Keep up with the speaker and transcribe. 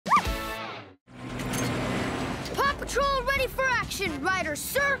Patrol ready for action, Ryder,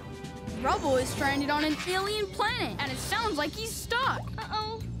 sir! Rubble is stranded on an alien planet, and it sounds like he's stuck.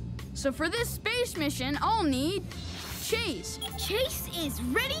 Uh-oh. So for this space mission, I'll need Chase. Chase is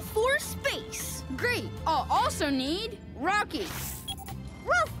ready for space. Great. I'll also need Rocky.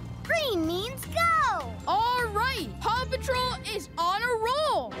 Woof! Green means go! All right. PAW Patrol is on a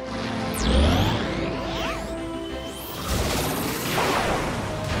roll.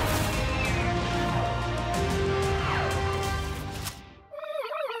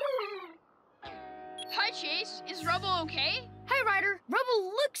 Hi, Chase. Is Rubble okay? Hi, Ryder.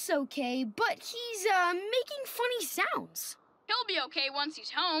 Rubble looks okay, but he's, making funny sounds. He'll be okay once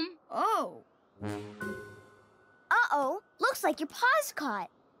he's home. Oh. Uh-oh. Looks like your paw's caught.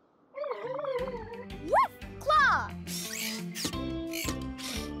 Woof! Claw!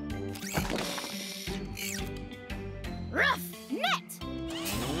 Rough! Net!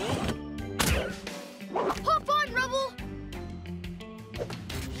 Hop on, Rubble!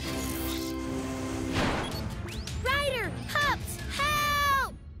 Ryder! Pups!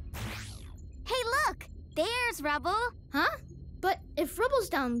 Help! Hey, look! There's Rubble. Huh? But if Rubble's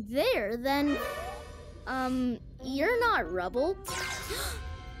down there, then... you're not Rubble.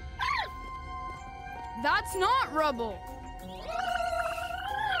 That's not Rubble.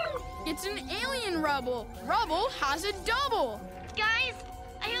 It's an alien Rubble. Rubble has a double. Guys,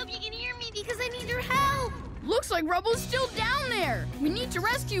 I hope you can hear me because I need your help. Looks like Rubble's still down there. We need to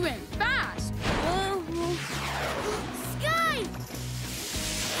rescue him, fast. Sky!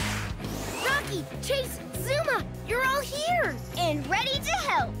 Rocky, Chase, Zuma, you're all here. And ready to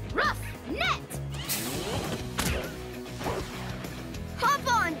help. Rough, net. Hop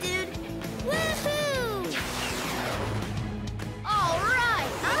on, dude. Woohoo! All right.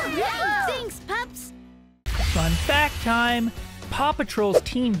 Yeah. Thanks, pups. Fun fact time! PAW Patrol's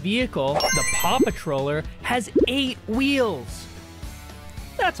team vehicle, the PAW Patroller, has 8 wheels.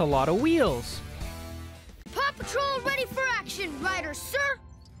 That's a lot of wheels. PAW Patrol ready for action, Ryder, sir.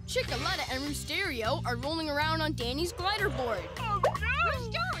 Chickaletta and Roosterio are rolling around on Danny's glider board. Oh, no!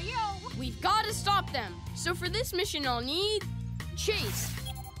 Roosterio! We've got to stop them. So for this mission, I'll need Chase.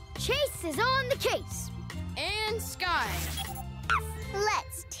 Chase is on the case. And Sky.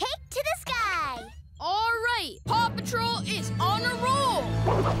 Let's take to the sky. All right, PAW Patrol is on a roll.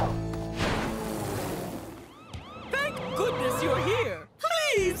 Thank goodness you're here.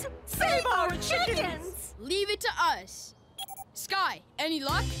 Please, save our chickens. Leave it to us. Sky, any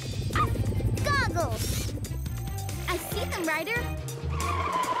luck? Goggles. I see them, Ryder.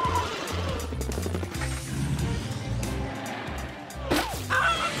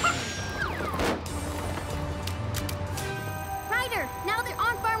 Ryder, now they're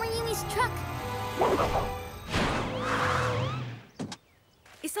on Farmer Yumi's truck.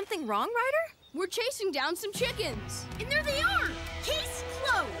 Is something wrong, Ryder? We're chasing down some chickens. And there they are. Case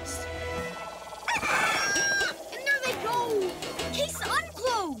closed. And there they go. Case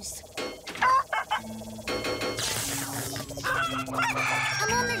unclosed.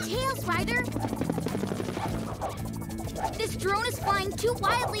 I'm on their tails, Ryder. This drone is flying too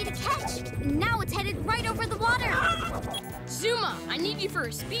wildly to catch. Now it's headed right over the water. Zuma, I need you for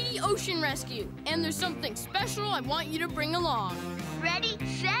a speedy ocean rescue. And there's something special I want you to bring along. Ready,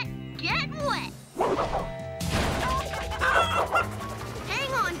 set, get wet.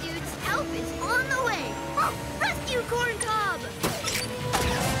 Hang on, dudes. Help is on the way. Rescue Corn Cob!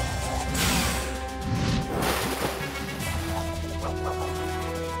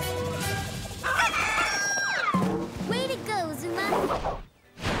 Way to go, Zuma.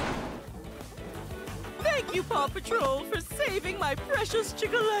 Thank you, PAW Patrol, for saving my precious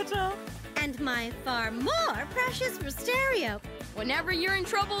Chickaletta. And my far more precious Roosterio. Whenever you're in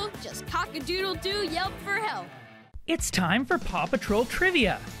trouble, just cock-a-doodle-doo yelp for help. It's time for PAW Patrol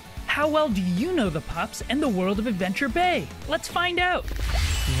Trivia. How well do you know the pups and the world of Adventure Bay? Let's find out.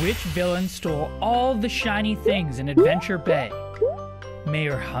 Which villain stole all the shiny things in Adventure Bay?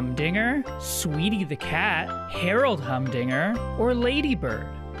 Mayor Humdinger, Sweetie the Cat, Harold Humdinger, or Ladybird?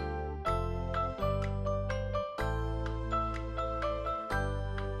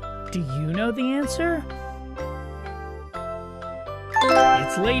 Do you know the answer?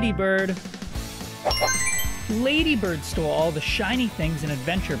 It's Ladybird. Ladybird stole all the shiny things in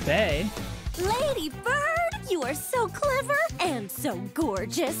Adventure Bay. Ladybird, you are so clever and so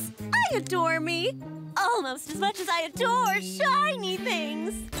gorgeous. I adore me. Almost as much as I adore shiny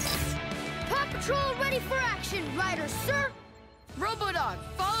things. PAW Patrol ready for action, Ryder, sir. Robodog,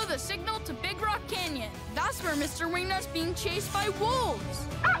 follow the signal to Big Rock Canyon. That's where Mr. Wingnut's being chased by wolves.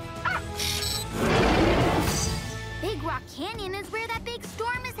 Big Rock Canyon is where that big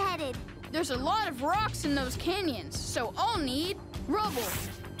storm is headed. There's a lot of rocks in those canyons, So I'll need Rubble.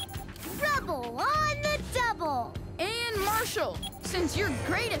 Rubble on the double. And Marshall, since you're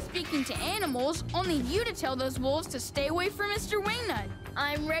great at speaking to animals, I'll need you to tell those wolves to stay away from Mr. Wingnut.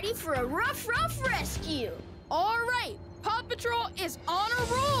 I'm ready for a rough rescue. All right, Paw Patrol is on a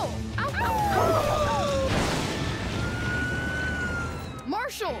roll.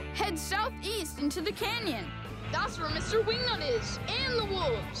 Marshall, head southeast into the canyon. That's where Mr. Wingnut is, and the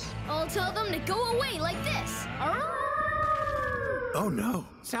wolves. I'll tell them to go away like this. Oh no,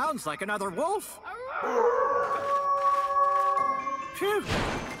 sounds like another wolf. Phew.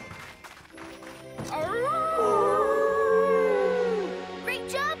 Great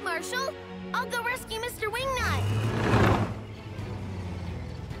job, Marshall. I'll go rescue Mr. Wingnut.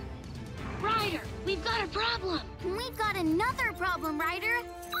 Ryder, we've got a problem. We've got another problem, Ryder.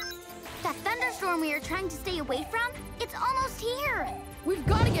 That thunderstorm we are trying to stay away from, it's almost here. We've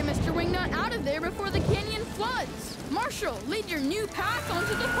got to get Mr. Wingnut out of there before the canyon floods. Marshall, lead your new pack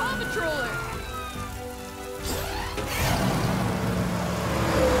onto the Paw Patroller.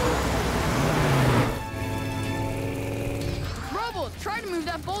 Rubble, try to move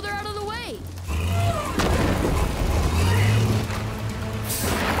that boulder out of the way.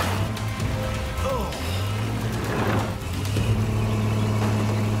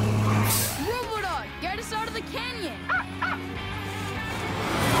 Rubble Dog, get us out of the canyon.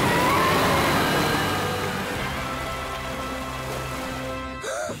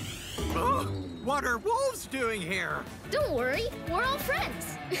 What are wolves doing here? Don't worry, we're all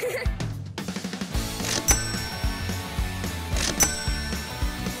friends.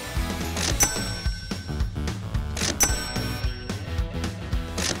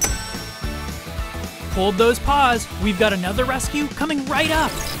 Hold those paws. We've got another rescue coming right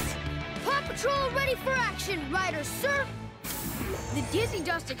up. Paw Patrol ready for action, Ryder, sir. The Dizzy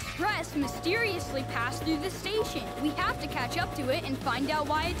Dust Express mysteriously passed through the station. We have to catch up to it and find out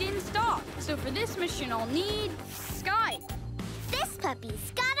why it didn't stop. So for this mission, I'll need Sky. This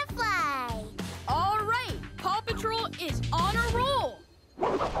puppy's gotta fly. All right, Paw Patrol is on a roll.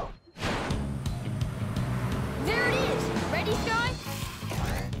 There it is. Ready, Sky?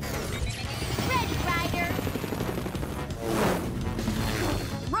 Ready, Ryder.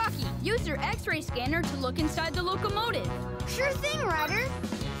 Rocky, use your X-ray scanner to look inside the locomotive. Sure thing, Ryder.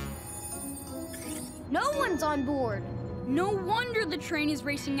 No one's on board. No wonder the train is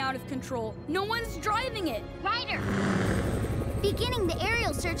racing out of control. No one's driving it. Ryder. Beginning the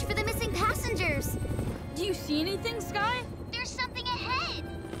aerial search for the missing passengers. Do you see anything, Sky? There's something ahead.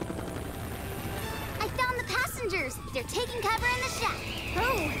 I found the passengers. They're taking cover in the shack.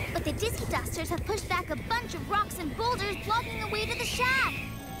 Oh, but the Dizzy Dusters have pushed back a bunch of rocks and boulders blocking the way to the shack.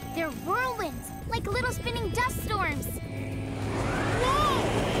 They're whirlwinds, like little spinning dust storms. Whoa!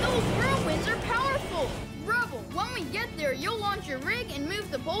 Those whirlwinds are powerful! Rubble, when we get there, you'll launch your rig and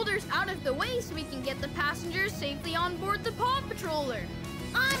move the boulders out of the way so we can get the passengers safely on board the Paw Patroller.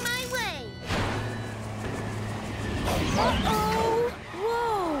 On my way. Uh-oh!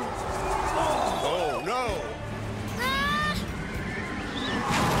 Whoa! Oh no! Ah!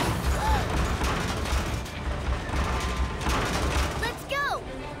 Let's go.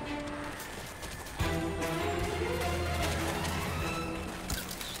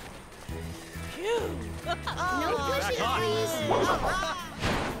 No pushing, please.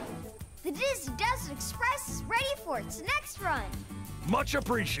 The Dizzy Dust Express is ready for its next run. Much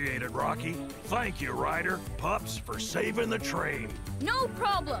appreciated, Rocky. Thank you, Ryder, Pups, for saving the train. No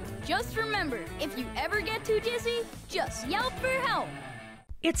problem. Just remember, if you ever get too dizzy, just yell for help.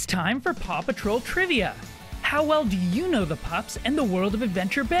 It's time for Paw Patrol Trivia. How well do you know the pups and the world of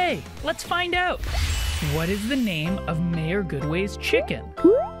Adventure Bay? Let's find out. What is the name of Mayor Goodway's chicken?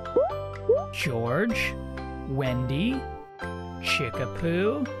 George, Wendy,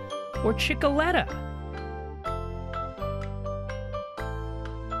 Chickapoo, or Chickaletta?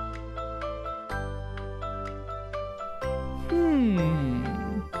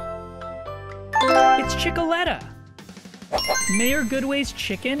 It's Chickaletta. Mayor Goodway's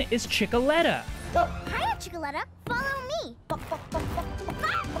chicken is Chickaletta. Hiya, Chickaletta. Follow me. Paw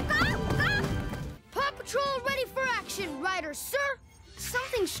Patrol ready for action, Ryder, sir.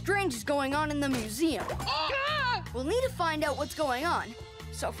 Something strange is going on in the museum. We'll need to find out what's going on.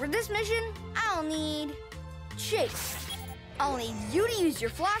 So for this mission, I'll need Chase. I'll need you to use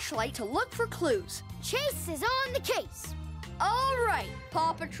your flashlight to look for clues. Chase is on the case. All right,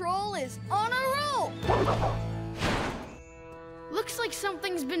 Paw Patrol is on a roll. Looks like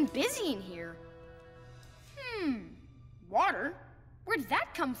something's been busy in here. Water? Where'd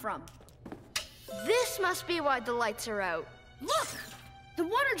that come from? This must be why the lights are out. Look! The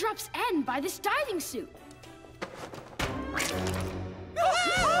water drops end by this diving suit.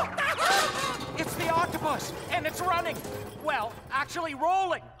 It's the octopus, and it's running. Well, actually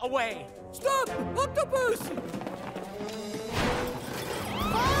rolling away. Stop! Octopus!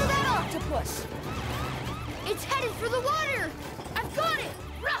 Follow that octopus! It's headed for the water! I've got it!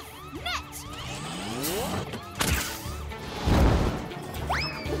 Rough net!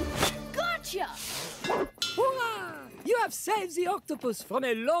 Gotcha! Hurrah! You have saved the octopus from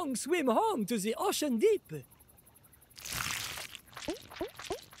a long swim home to the ocean deep.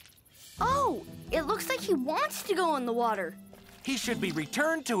 Oh, it looks like he wants to go in the water. He should be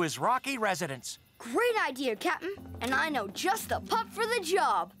returned to his rocky residence. Great idea, Captain. And I know just the pup for the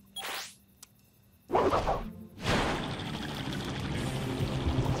job.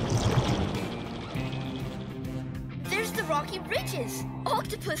 There's the rocky ridges.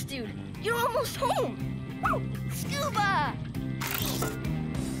 Octopus dude, you're almost home. Scuba!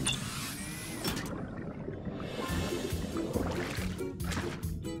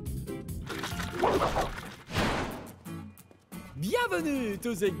 Bienvenue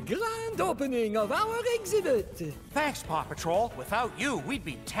to the grand opening of our exhibit. Thanks, Paw Patrol. Without you, we'd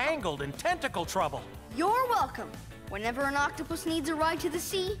be tangled in tentacle trouble. You're welcome. Whenever an octopus needs a ride to the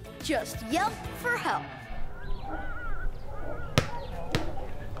sea, just yelp for help.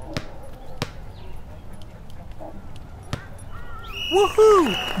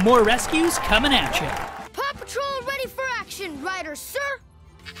 Woohoo! More rescues coming at you. Paw Patrol ready for action, riders, sir.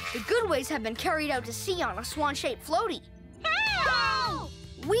 The Goodways have been carried out to sea on a swan-shaped floaty.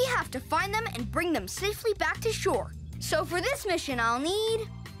 We have to find them and bring them safely back to shore. So for this mission, I'll need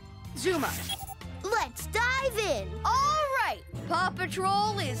Zuma. Let's dive in. All right, Paw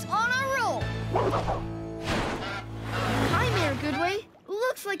Patrol is on a roll. Hi, Mayor Goodway.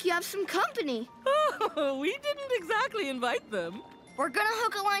 Looks like you have some company. Oh, we didn't exactly invite them. We're gonna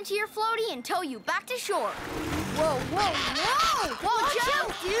hook a line to your floaty and tow you back to shore. Whoa, whoa, whoa! Watch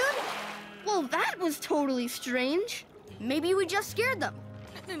out, dude! Well, that was totally strange. Maybe we just scared them.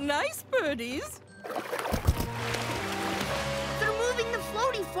 Nice birdies. They're moving the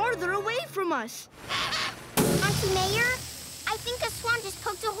floaty farther away from us. Auntie Mayor, I think a swan just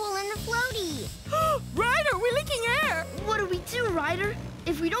poked a hole in the floaty. Ryder, we're leaking air. What do we do, Ryder?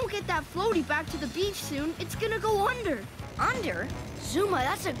 If we don't get that floaty back to the beach soon, it's gonna go under. Under? Zuma,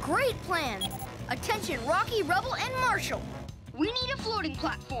 that's a great plan. Attention, Rocky, Rubble, and Marshall. We need a floating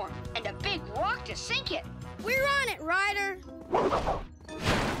platform and a big rock to sink it. We're on it, Ryder.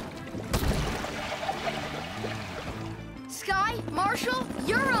 Sky, Marshall,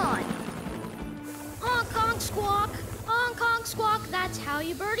 you're on. Honk, honk, squawk. Honk, honk, squawk. That's how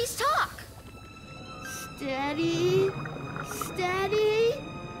you birdies talk. Steady, steady,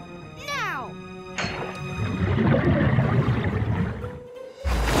 now.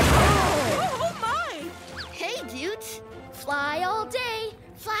 Oh my! Hey, dudes. Fly all day,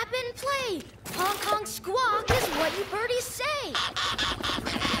 flap and play. Honk, honk, squawk is what you birdies say.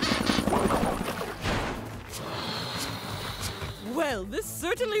 Well, this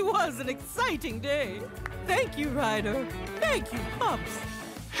certainly was an exciting day. Thank you, Ryder. Thank you, pups.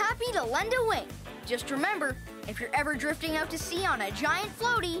 Happy to lend a wing. Just remember, if you're ever drifting out to sea on a giant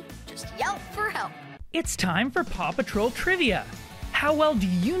floaty, just yelp for help. It's time for Paw Patrol Trivia. How well do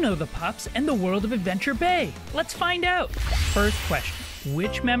you know the pups and the world of Adventure Bay? Let's find out. First question.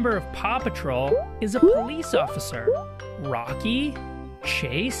 Which member of Paw Patrol is a police officer? Rocky,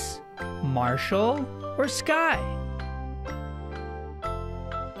 Chase, Marshall, or Sky?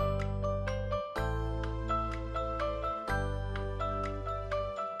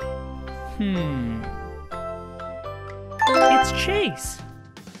 It's Chase.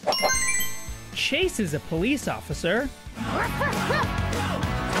 Chase is a police officer.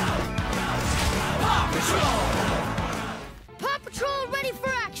 Paw Patrol ready for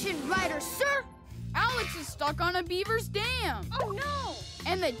action, riders, sir. Alex is stuck on a beaver's dam. Oh, no.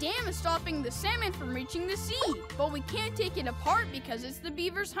 And the dam is stopping the salmon from reaching the sea. But we can't take it apart because it's the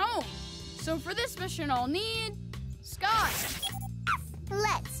beaver's home. So for this mission, I'll need Sky.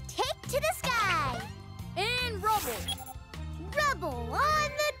 Let's take to the sky. And Rubble. Rubble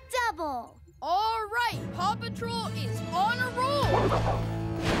on the double. All right, Paw Patrol is on a roll.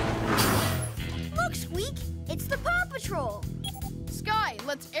 Look, Squeak, it's the Paw Patrol. Sky,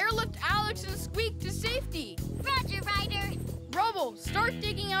 let's airlift Alex and Squeak to safety. Roger, Ryder. Rubble, start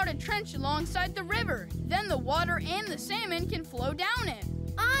digging out a trench alongside the river. Then the water and the salmon can flow down it.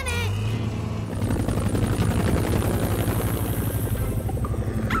 On it.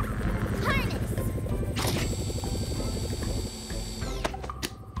 Harness.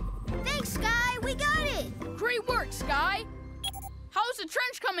 Thanks, Sky, we got it. Great work, Sky. How's the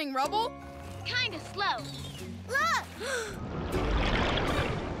trench coming, Rubble? Kinda slow. Look!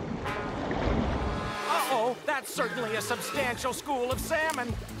 Uh-oh, that's certainly a substantial school of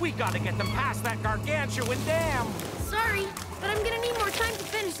salmon. We gotta get them past that gargantuan dam. Sorry, but I'm gonna need more time to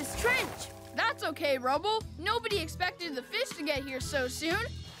finish this trench. That's okay, Rubble. Nobody expected the fish to get here so soon.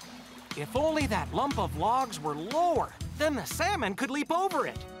 If only that lump of logs were lower, then the salmon could leap over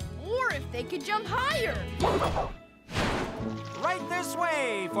it. Or if they could jump higher. Right this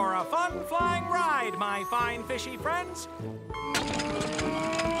way for a fun flying ride, my fine fishy friends.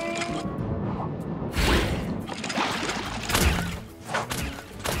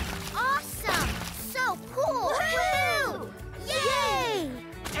 Awesome! So cool! Woohoo! Yay!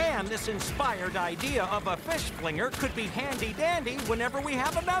 And this inspired idea of a fish flinger could be handy-dandy whenever we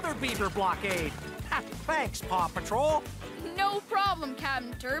have another beaver blockade. Ha, thanks, Paw Patrol. No problem,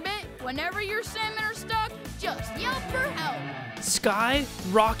 Captain Turbot. Whenever your salmon are stuck, just yell for help. Sky,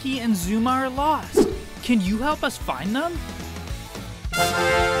 Rocky, and Zuma are lost. Can you help us find them?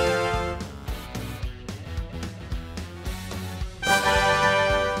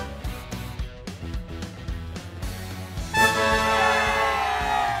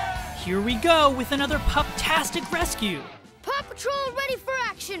 Here we go with another pup-tastic rescue. Paw Patrol ready for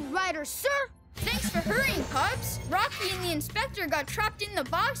action, Ryder, sir. Thanks for hurrying, pups. Rocky and the inspector got trapped in the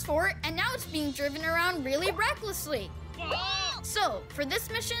box fort, and now it's being driven around really recklessly. So, for this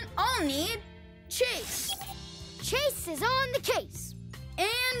mission, I'll need Chase. Chase is on the case.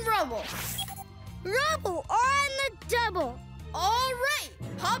 And Rubble. Rubble on the double. All right,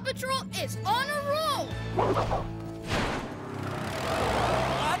 Paw Patrol is on a roll.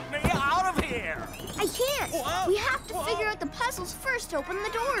 Let me out of here! I can't. Whoa. We have to figure out the puzzles first to open the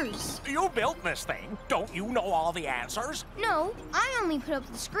doors. You built this thing. Don't you know all the answers? No, I only put up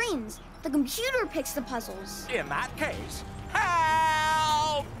the screens. The computer picks the puzzles. In that case,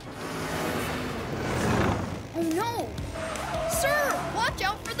 help! Oh no! Sir, watch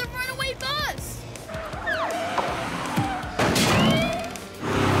out for the runaway bus!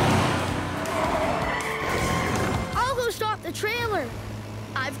 I'll go stop the trailer.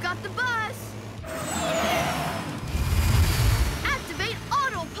 I've got the bus. Activate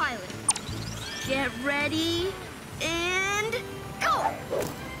autopilot. Get ready and go!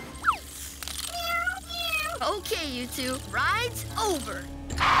 Okay, you two, ride's over.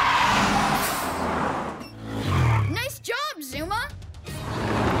 Nice job, Zuma!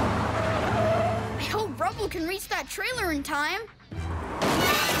 I hope Rubble can reach that trailer in time.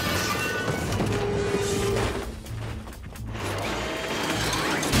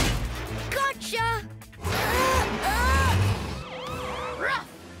 Gotcha! Rough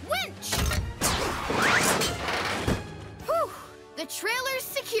winch! Whew, the trailer's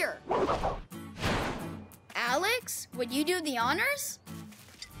secure. Alex, would you do the honors?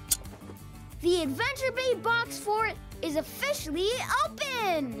 The Adventure Bay box fort is officially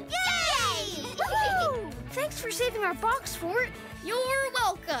open! Yay! Woohoo! Thanks for saving our box fort. You're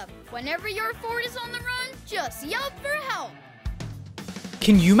welcome. Whenever your fort is on the run, just yell for help.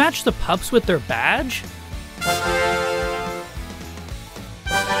 Can you match the pups with their badge?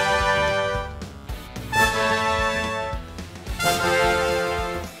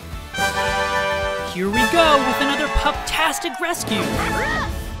 Here we go with another pup-tastic rescue.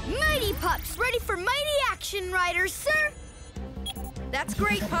 Mighty pups, ready for mighty action, Riders, sir? That's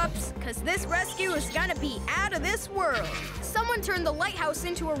great, pups, because this rescue is gonna be out of this world. Someone turned the lighthouse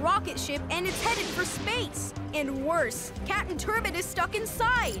into a rocket ship and it's headed for space. And worse, Captain Turbot is stuck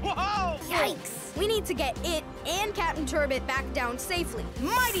inside. Whoa! Yikes! We need to get it and Captain Turbot back down safely.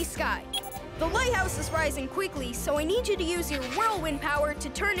 Mighty Sky! The lighthouse is rising quickly, so I need you to use your whirlwind power to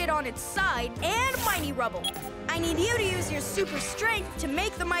turn it on its side, and Mighty Rubble. I need you to use your super strength to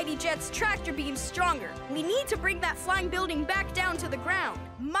make the Mighty Jet's tractor beam stronger. We need to bring that flying building back down to the ground.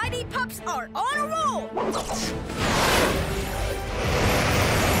 Mighty Pups are on a roll!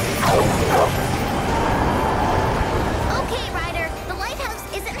 Okay, Ryder, the lighthouse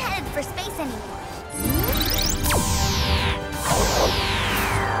isn't headed for space anymore.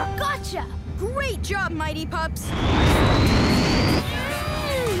 Gotcha! Great job, Mighty Pups! I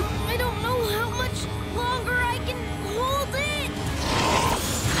don't know how much longer I can hold it!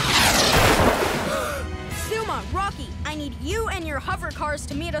 Suma, Rocky, I need you and your hover cars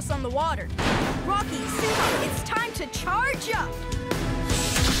to meet us on the water. Rocky, Suma, it's time to charge up!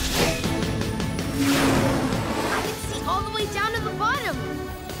 I can see all the way down to the bottom!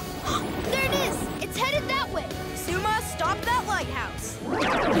 There it is! It's headed that way! Suma, stop that lighthouse!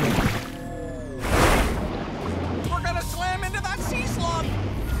 We're gonna slam into that sea slug!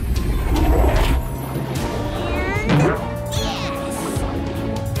 Yes!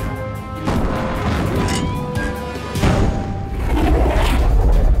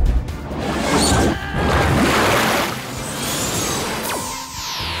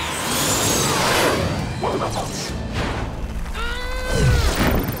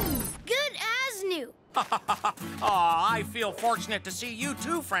 I feel fortunate to see you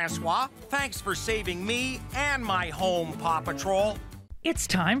too, Francois. Thanks for saving me and my home, Paw Patrol. It's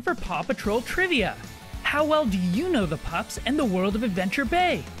time for Paw Patrol Trivia. How well do you know the pups and the world of Adventure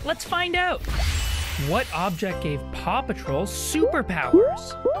Bay? Let's find out. What object gave Paw Patrol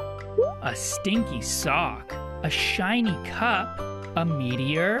superpowers? A stinky sock, a shiny cup, a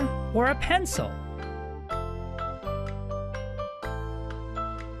meteor, or a pencil?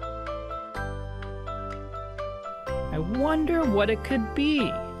 I wonder what it could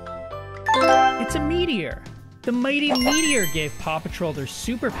be. It's a meteor. The mighty meteor gave Paw Patrol their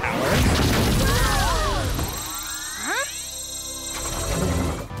superpowers.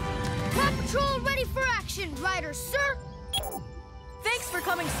 Paw Patrol ready for action, Ryder, sir! Thanks for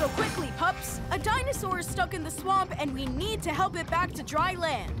coming so quickly, pups. A dinosaur is stuck in the swamp and we need to help it back to dry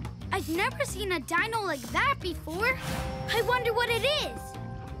land. I've never seen a dino like that before. I wonder what it is.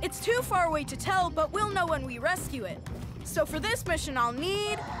 It's too far away to tell, but we'll know when we rescue it. So for this mission, I'll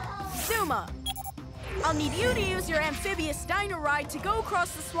need Zuma. I'll need you to use your amphibious dino ride to go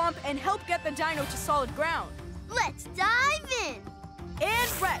across the swamp and help get the dino to solid ground. Let's dive in!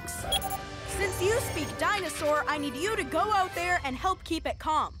 And Rex. Since you speak dinosaur, I need you to go out there and help keep it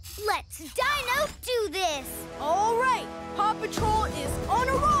calm. Let's dino do this! All right, Paw Patrol is on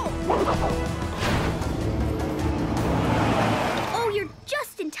a roll! Oh, you're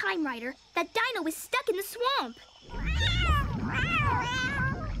just in time, Ryder. That dino is stuck in the swamp.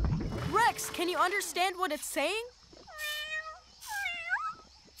 Rex, can you understand what it's saying?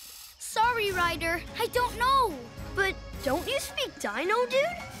 Sorry, Ryder, I don't know. But don't you speak dino, dude?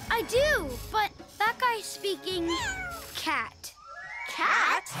 I do, but that guy's speaking cat.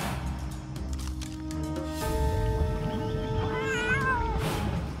 Cat?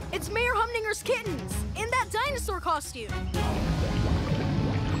 It's Mayor Humdinger's kittens in that dinosaur costume.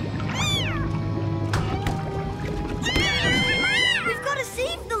 We've got to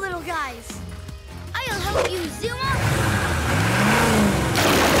save the little guys. I'll help you, Zuma.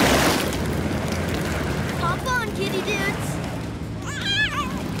 Hop on, kitty dudes.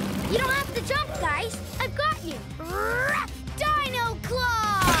 You don't have to jump, guys. I've got you. Dino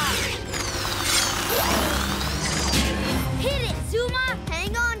Claw! Hit it, Zuma.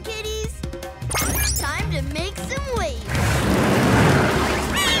 Hang on, kitties. Time to make some waves.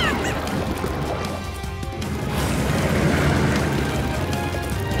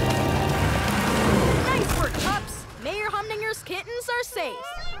 Nice work, pups. Mayor Humdinger's kittens are safe.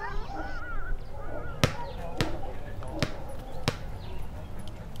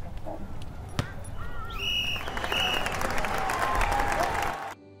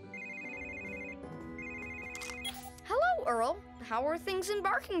 Hello, Earl. How are things in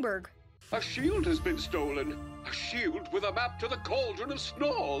Barkingburg? A shield has been stolen. A shield with a map to the Cauldron of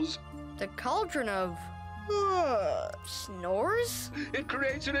Snores. The Cauldron of... snores? It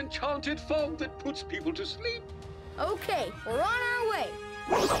creates an enchanted fog that puts people to sleep. Okay, we're on our way.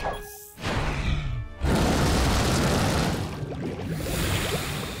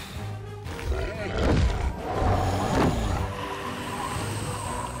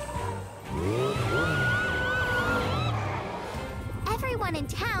 Everyone in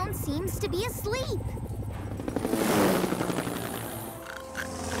town seems to be asleep.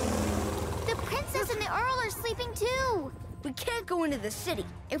 The princess and the Earl are sleeping too. We can't go into the city.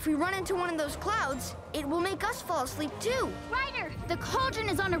 If we run into one of those clouds, it will make us fall asleep too. Ryder, the cauldron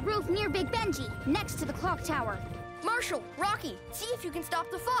is on a roof near Big Benji, next to the clock tower. Marshall, Rocky, see if you can stop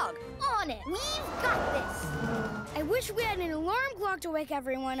the fog. On it. We've got this. I wish we had an alarm clock to wake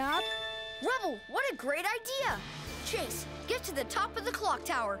everyone up. Rubble, what a great idea. Chase, get to the top of the clock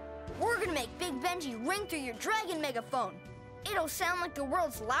tower. We're gonna make Big Benji ring through your dragon megaphone. It'll sound like the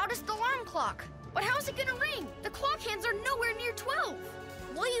world's loudest alarm clock. But how's it gonna ring? The clock hands are nowhere near 12.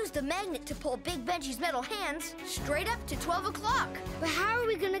 We'll use the magnet to pull Big Benji's metal hands straight up to 12 o'clock. But how are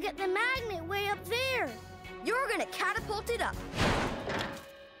we gonna get the magnet way up there? You're gonna catapult it up.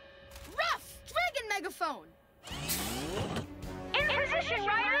 Ruff! Dragon megaphone! In position,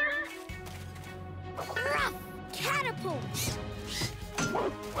 Ryder! Ruff! Catapult!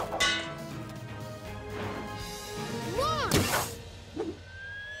 Launch!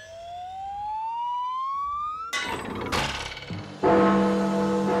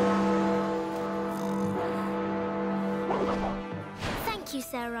 Thank you,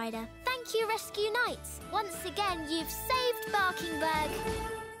 Sir Ryder. Thank you, Rescue Knights. Once again, you've saved Barkingburg.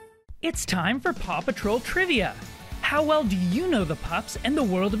 It's time for Paw Patrol Trivia. How well do you know the pups and the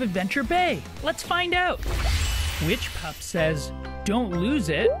world of Adventure Bay? Let's find out. Which pup says, "Don't lose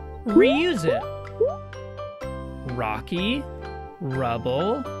it, reuse it"? Rocky,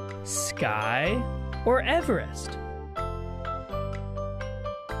 Rubble, Sky, or Everest?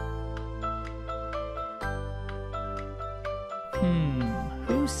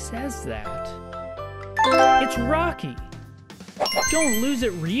 Who says that? It's Rocky. Don't lose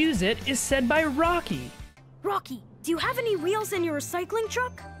it, reuse it is said by Rocky. Rocky, do you have any wheels in your recycling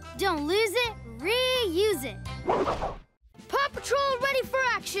truck? Don't lose it, reuse it. Paw Patrol ready for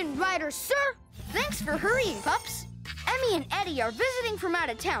action, riders, sir! Thanks for hurrying, pups. Emmy and Eddie are visiting from out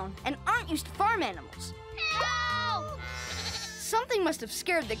of town and aren't used to farm animals. Help! Something must have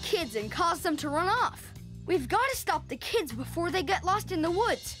scared the kids and caused them to run off. We've got to stop the kids before they get lost in the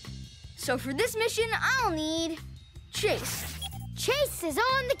woods. So for this mission, I'll need Chase. Chase is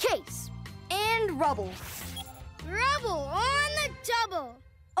on the case. And Rubble. Rubble on the double.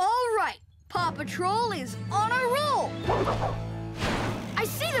 All right, Paw Patrol is on a roll. I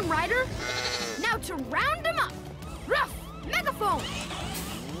see them, Ryder. Now to round them up. Ruff, megaphone.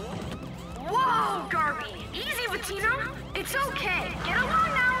 Whoa, Garby. Easy, Vatino. It's okay. Get along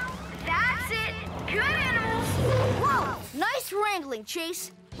now. That's it. Good animals. Whoa, nice wrangling,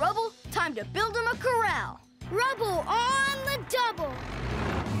 Chase. Rubble, time to build them a corral. Rubble on the double.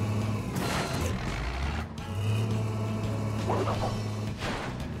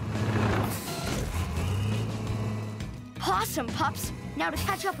 Awesome, pups. Now to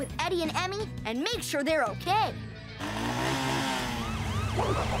catch up with Eddie and Emmy and make sure they're okay.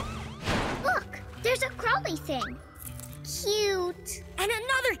 Look, there's a crawly thing. Cute. And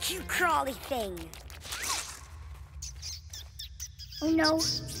another cute crawly thing. Oh no,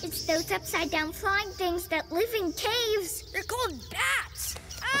 it's those upside-down flying things that live in caves. They're called bats.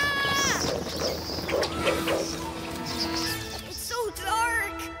 Ah! It's so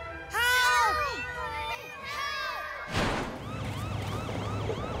dark. Help!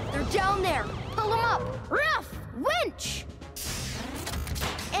 They're down there. Pull them up. Ruff, winch.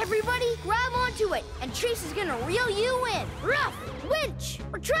 Everybody grab onto it, and Chase is gonna reel you in. Ruff, winch,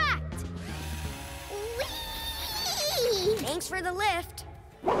 retract. Thanks for the lift.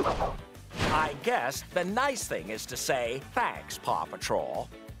 I guess the nice thing is to say thanks, Paw Patrol.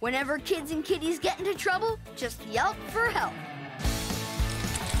 Whenever kids and kitties get into trouble, just yelp for help.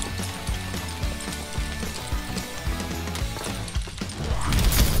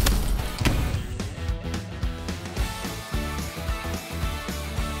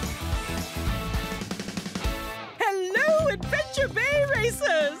 Hello, Adventure Bay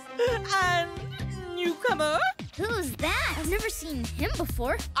Racers! And newcomer? Who's that? I've never seen him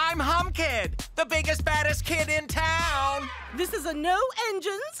before. I'm Hum Kid, the biggest, baddest kid in town. This is a no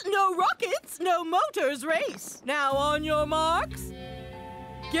engines, no rockets, no motors race. Now on your marks,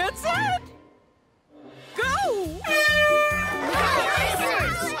 get set, go!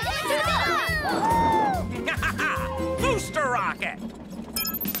 Booster rocket!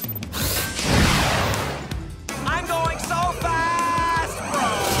 I'm going so fast, bro!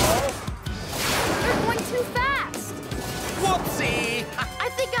 You're going too fast. Whoopsie! I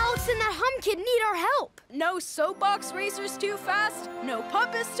think Alex and that Hum Kid need our help. No soapbox racers too fast, no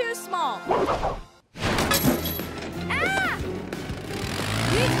pup is too small. Ah!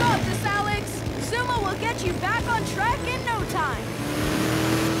 We've got this, Alex. Sumo will get you back on track in no time.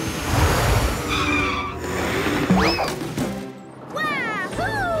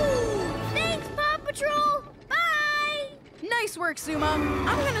 Wahoo! Thanks, Paw Patrol. Bye. Nice work, Sumo.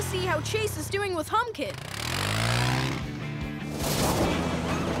 I'm gonna see how Chase is doing with Hum Kid.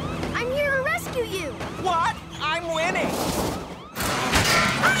 I'm here to rescue you. What? I'm winning!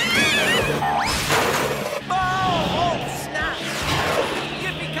 Oh, snap!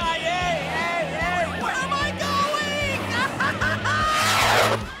 Yippee-ki-yay! Hey, where am I going?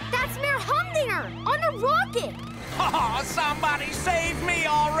 That's Mayor Humdinger on a rocket. Oh, somebody save me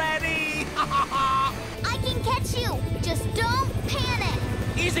already! I can catch you. Just don't panic.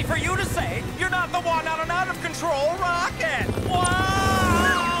 Easy for you to say. You're not the one on an out-of-control rocket.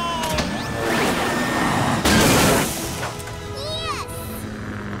 Wow! Yes!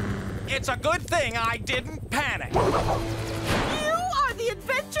 It's a good thing I didn't panic. You are the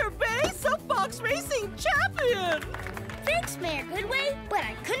Adventure Bay Soapbox Racing Champion! Thanks, Mayor Goodway, but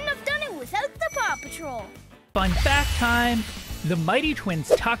I couldn't have done it without the Paw Patrol. Fun fact time! The mighty twins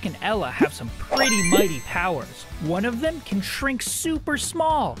Tuck and Ella have some pretty mighty powers. One of them can shrink super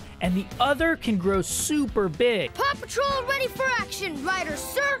small, and the other can grow super big. Paw Patrol ready for action, riders,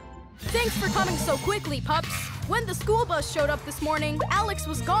 sir. Thanks for coming so quickly, pups. When the school bus showed up this morning, Alex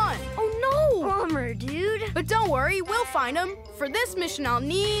was gone. Oh no! Bummer, dude. But don't worry, we'll find him. For this mission, I'll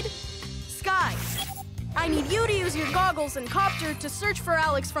need Sky. I need you to use your goggles and copter to search for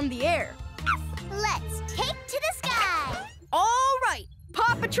Alex from the air. Let's take to the sky. All right,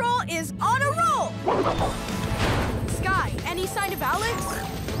 Paw Patrol is on a roll! Sky, any sign of Alex?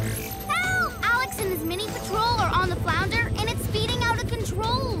 Help! Alex and his mini patrol are on the flounder, and it's speeding out of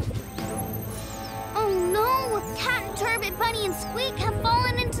control. Oh no! Cat and Turbot, Bunny, and Squeak have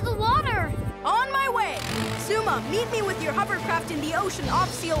fallen into the water. On my way! Zuma, meet me with your hovercraft in the ocean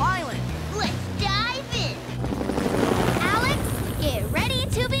off Seal Island. Let's dive in. Alex, get ready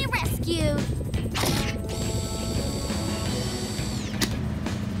to be rescued.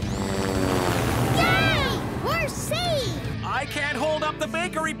 Yay! We're safe! I can't hold up the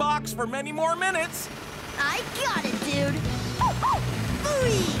bakery box for many more minutes. I got it, dude.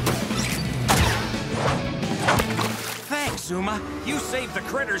 Ooh-wee. Thanks, Zuma. You saved the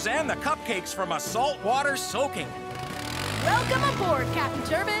critters and the cupcakes from a saltwater soaking. Welcome aboard, Captain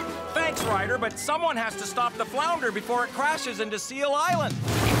Turbot. Thanks, Ryder, but someone has to stop the flounder before it crashes into Seal Island.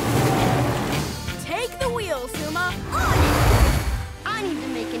 Take the wheel, Zuma. I need to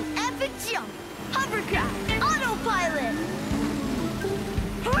make an epic jump. Hovercraft, autopilot.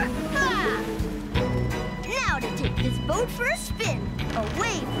 Now to take this boat for a spin,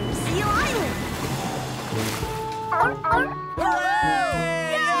 away from Seal Island. Hooray!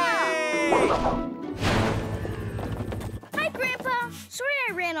 Yeah! Hi, Grandpa. Sorry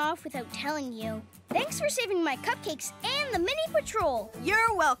I ran off without telling you. Thanks for saving my cupcakes and the mini patrol.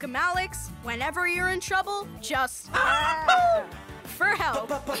 You're welcome, Alex. Whenever you're in trouble, just for help.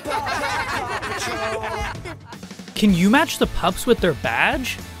 Can you match the pups with their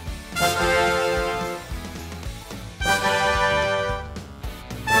badge?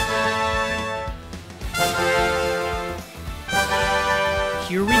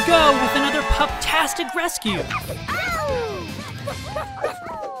 Here we go with another pup-tastic rescue.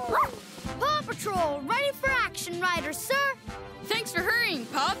 Paw Patrol, ready for action, Ryder, sir. Thanks for hurrying,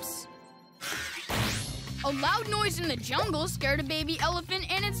 pups. A loud noise in the jungle scared a baby elephant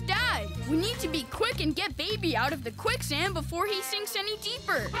and its dad. We need to be quick and get baby out of the quicksand before he sinks any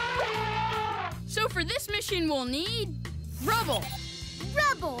deeper. So for this mission, we'll need Rubble.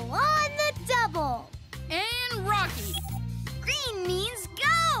 Rubble on the double. And Rocky. Green means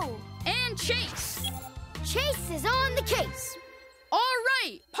go. And Chase. Chase is on the case. All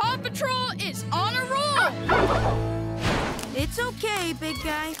right, Paw Patrol is on a roll. It's okay, big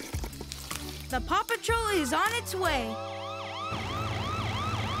guy. The Paw Patrol is on its way.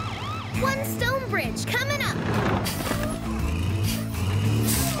 One stone bridge coming up.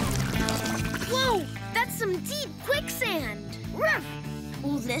 Whoa, that's some deep quicksand. Ruff.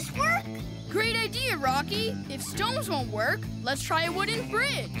 Will this work? Great idea, Rocky. If stones won't work, let's try a wooden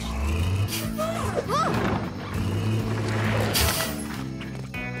bridge.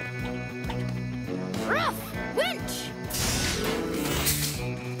 Ruff, winch.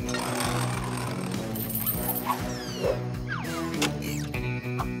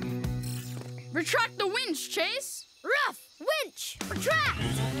 Retract the winch, Chase. Ruff, winch, retract.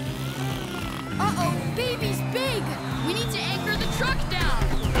 Uh-oh, baby's big. We need to anchor the truck down.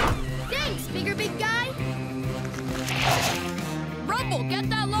 Thanks, bigger big guy. Rubble, get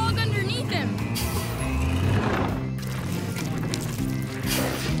that log underneath him.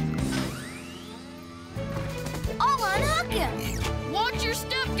 I'll unhook him. Watch your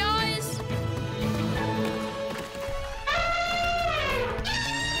step, guys.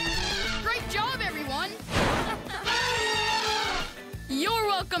 Great job, everyone. You're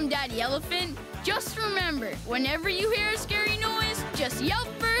welcome, Daddy Elephant. Just remember, whenever you hear a scary noise, just yelp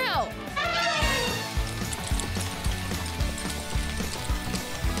for help.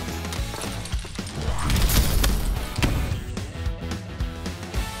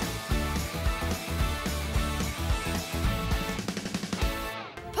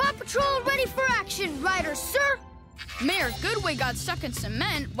 Paw Patrol ready for action, Ryder, sir. Mayor Goodway got stuck in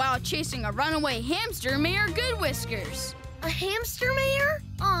cement while chasing a runaway hamster, Mayor Goodwhiskers. A hamster, Mayor?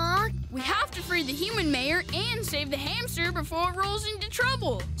 Aw. We have to free the human mayor and save the hamster before it rolls into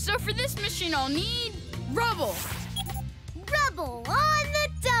trouble. So for this mission, I'll need Rubble. Rubble on the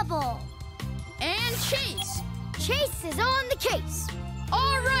double. And Chase. Chase is on the case.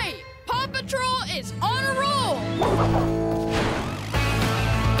 All right, Paw Patrol is on a roll.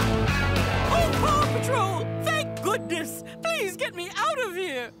 Oh, Paw Patrol! Thank goodness! Please get me out of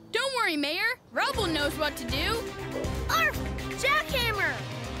here! Don't worry, Mayor. Rubble knows what to do. Arf! Jackhammer!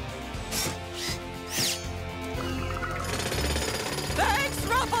 Thanks,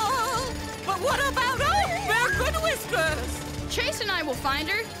 Rubble! But what about Mayor Goodwhiskers? Chase and I will find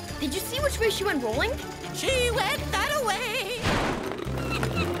her. Did you see which way she went rolling? She went that way!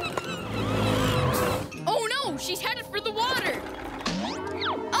 Oh no, she's headed for the water.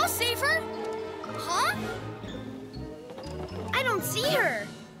 I'll save her. Huh? I don't don't see her.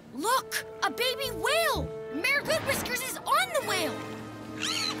 Look, a baby whale. Mayor Goodwhiskers is on the whale.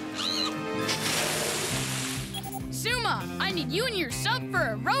 Zuma, I need you and your sub for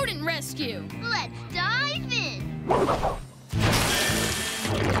a rodent rescue. Let's dive in.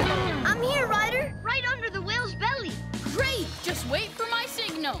 I'm here, Ryder. Right under the whale's belly. Great, just wait for my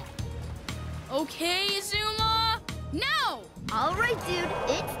signal. Okay, Zuma, now! All right, dude,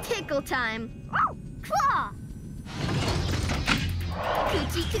 it's tickle time. Claw!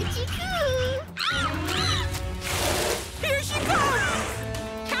 Coochie, coochie, coo! Here she comes!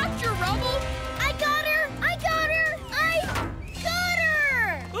 Capture, Rubble! I got her! I got her! I got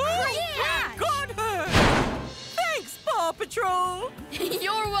her! Oh, Yeah. we got her! Thanks, Paw Patrol!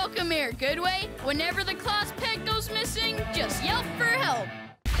 You're welcome, Mayor Goodway. Whenever the class peg goes missing, just yelp for help.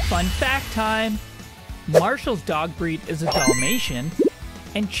 Fun fact time. Marshall's dog breed is a Dalmatian,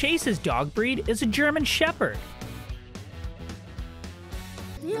 and Chase's dog breed is a German Shepherd.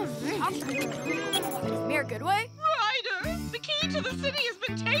 Mayor Goodway? Ryder, the key to the city has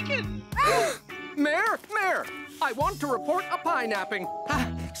been taken! Mayor, I want to report a pineapping.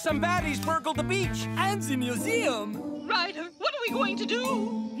 Some baddies burgled the beach. And the museum! Ryder, what are we going to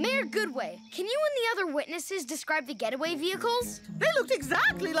do? Mayor Goodway, can you and the other witnesses describe the getaway vehicles? They looked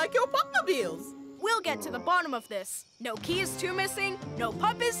exactly like your Pupmobiles. We'll get to the bottom of this. No key is too missing, no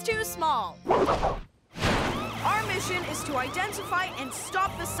pup is too small. Our mission is to identify and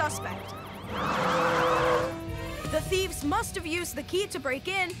stop the suspect. The thieves must have used the key to break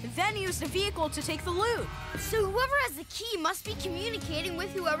in, then used a vehicle to take the loot. So whoever has the key must be communicating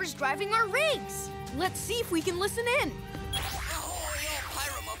with whoever's driving our rigs. Let's see if we can listen in. Ahoy, all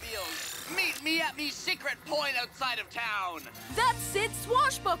pyromobiles! Meet me at me secret point outside of town! That's Sid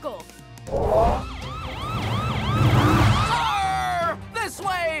Swashbuckle. Arr! This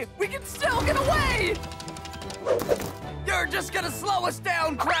way! We can still get away! You're just gonna slow us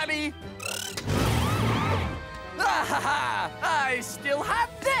down, Krabby! I still have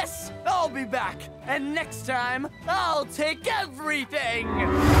this! I'll be back, and next time, I'll take everything!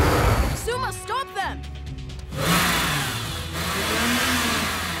 Zuma, stop them!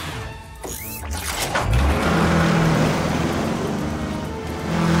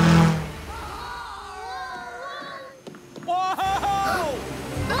 Whoa!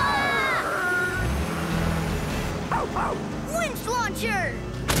 Winch launcher!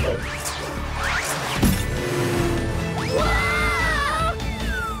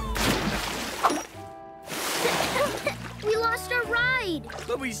 We lost our ride.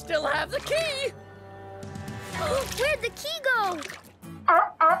 But we still have the key! Where'd the key go?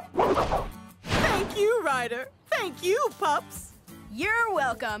 Thank you, Ryder. Thank you, pups. You're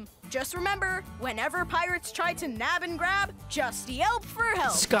welcome. Just remember, whenever pirates try to nab and grab, just yelp for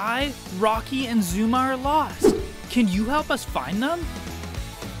help. Sky, Rocky, and Zuma are lost. Can you help us find them?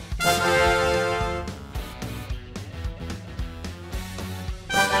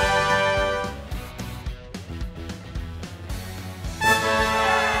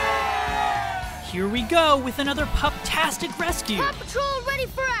 Here we go with another pup-tastic rescue. Paw Patrol ready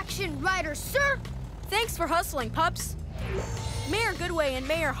for action, Ryder, sir. Thanks for hustling, pups. Mayor Goodway and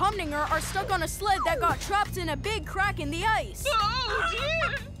Mayor Humdinger are stuck on a sled that got trapped in a big crack in the ice. Oh,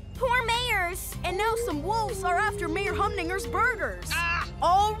 dear. Poor mayors! And now some wolves are after Mayor Humdinger's burgers.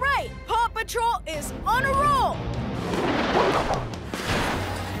 All right, Paw Patrol is on a roll!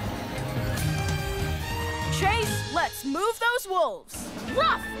 Chase, let's move those wolves.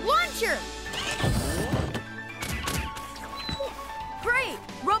 Ruff, launcher! Great!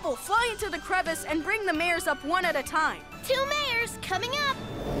 Rubble, fly into the crevice and bring the mayors up one at a time. 2 mayors coming up.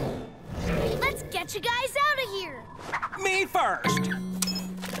 Let's get you guys out of here. Me first!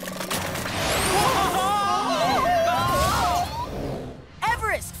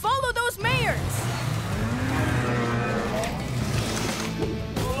 Everest, follow those mayors!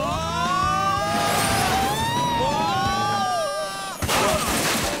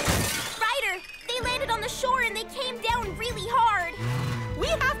 Ryder, they landed on the shore and they came down really hard. We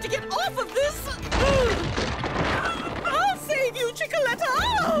have to get off of this. I'll save you, Chicoletta.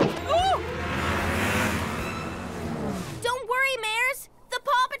 Oh. Don't worry, mares. The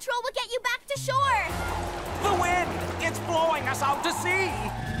Paw Patrol will get you back to shore. The wind! It's blowing us out to sea!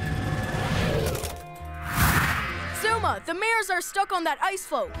 Zuma, the mares are stuck on that ice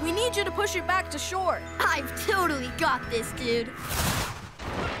floe. We need you to push it back to shore. I've totally got this, dude.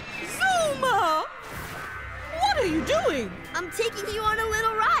 Zuma! What are you doing? I'm taking you on a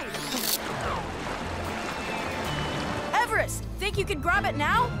little ride. Everest, think you could grab it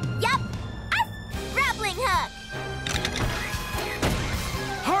now? Yup. Grappling hook.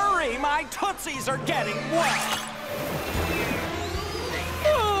 Hurry! My tootsies are getting wet!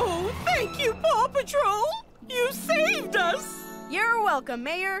 welcome,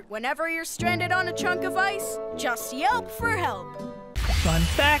 Mayor. Whenever you're stranded on a chunk of ice, just yelp for help. Fun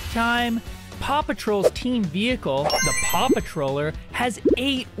fact time. Paw Patrol's team vehicle, the Paw Patroller, has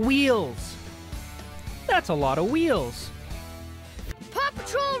 8 wheels. That's a lot of wheels. Paw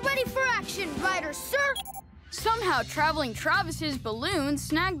Patrol ready for action, Ryder, sir! Somehow traveling Travis's balloon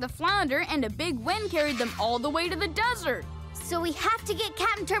snagged the flounder and a big wind carried them all the way to the desert. So we have to get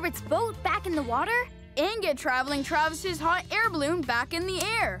Captain Turbot's boat back in the water? And get traveling Travis's hot air balloon back in the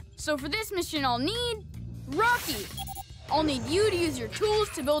air. So for this mission I'll need Rocky. I'll need you to use your tools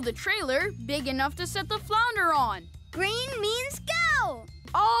to build a trailer big enough to set the flounder on. Green means go!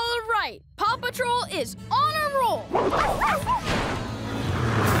 All right, Paw Patrol is on a roll.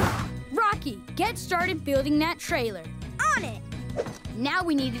 Rocky, get started building that trailer. On it! Now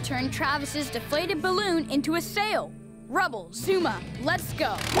we need to turn Travis's deflated balloon into a sail. Rubble, Zuma, let's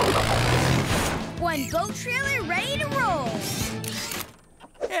go. One boat trailer ready to roll.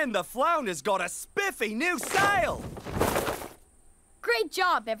 And the flounder's got a spiffy new sail. Great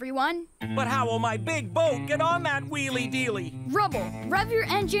job, everyone. But how will my big boat get on that wheelie-dealie? Rubble, rev your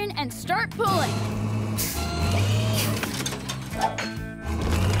engine and start pulling.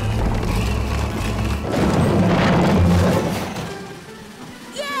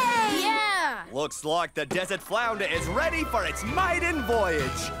 Yay! Yeah! Looks like the desert flounder is ready for its maiden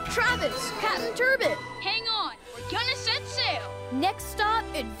voyage. Travis, Captain Turbot, hang on. We're gonna set sail. Next stop,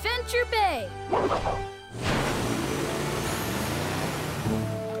 Adventure Bay.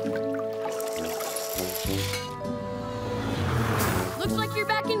 Looks like you're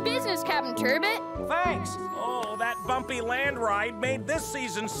back in business, Captain Turbot. Thanks. Oh, that bumpy land ride made this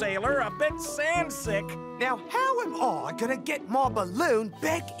season's sailor a bit sandsick. Now, how am I gonna get my balloon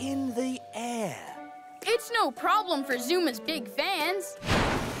back in the air? It's no problem for Zuma's big fans.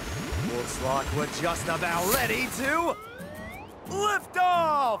 Looks like we're just about ready to lift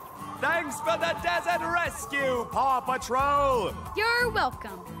off! Thanks for the desert rescue, Paw Patrol! You're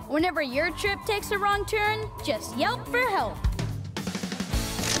welcome. Whenever your trip takes a wrong turn, just yelp for help.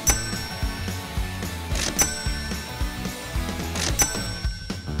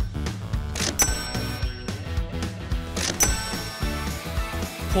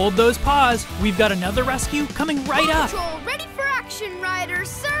 Hold those paws. We've got another rescue coming right Paw up. Patrol ready for action, Ryder,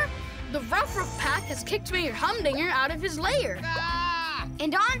 sir! The Rough Roof Pack has kicked Mayor Humdinger out of his lair.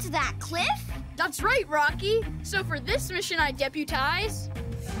 And onto that cliff? That's right, Rocky. So for this mission I deputize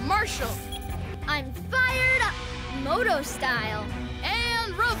Marshall. I'm fired up, Moto style.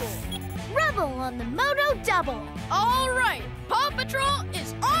 And Rubble. Rubble on the Moto double. All right, Paw Patrol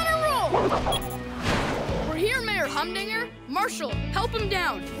is on a roll. We're here, Mayor Humdinger. Marshall, help him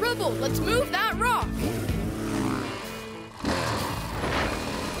down. Rubble, let's move that rock.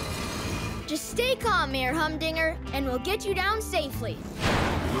 Just stay calm, Mayor Humdinger, and we'll get you down safely.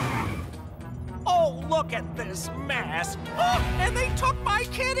 Oh, look at this mess. Oh, and they took my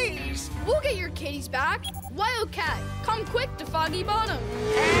kitties. We'll get your kitties back. Wildcat, come quick to Foggy Bottom.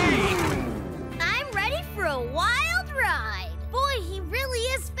 Hey! I'm ready for a wild ride. Boy, he really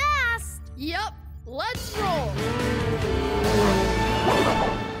is fast. Yep, let's roll.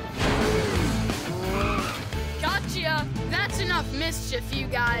 Gotcha. That's enough mischief, you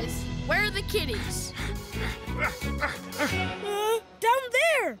guys. Where are the kitties? Down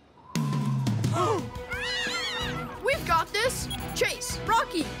there! We've got this. Chase,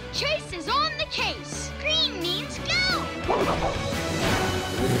 Rocky. Chase is on the case. Green means go.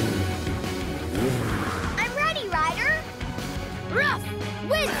 I'm ready, Ryder. Rough,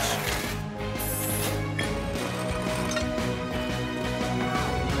 winch.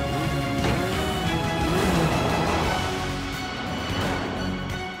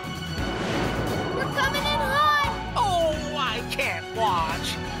 We're coming in hot. Oh, I can't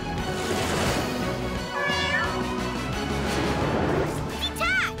watch.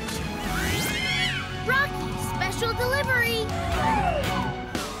 Detach. Rocky, special delivery.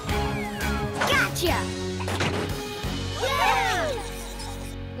 Gotcha. Yay!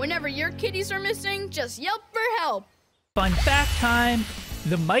 Whenever your kitties are missing, just yelp for help. Fun fact time.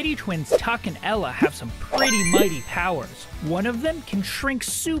 The mighty twins Tuck and Ella have some pretty mighty powers. One of them can shrink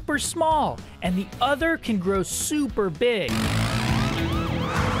super small, and the other can grow super big.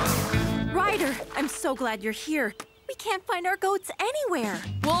 Ryder, I'm so glad you're here. We can't find our goats anywhere.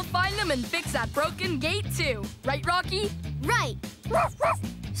 We'll find them and fix that broken gate too. Right, Rocky? Right.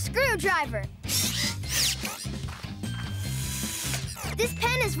 Screwdriver. This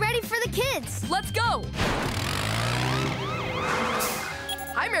pen is ready for the kids. Let's go.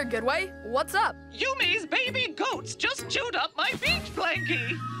 Hi, Mayor Goodway. What's up? Yumi's baby goats just chewed up my beach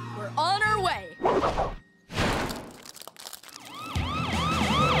blankie. We're on our way.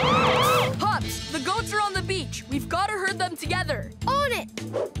 We've got to herd them together. On it!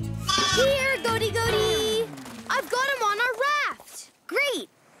 Here, Goaty! I've got him on our raft. Great.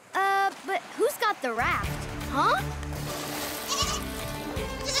 But who's got the raft? Huh?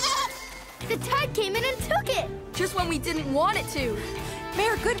 The tide came in and took it. Just when we didn't want it to.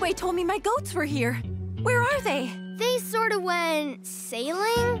 Mayor Goodway told me my goats were here. Where are they? They sort of went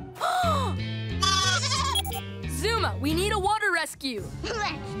sailing. Zuma, we need a water rescue.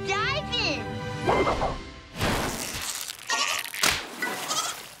 Let's dive in.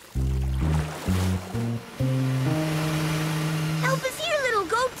 Help us here, little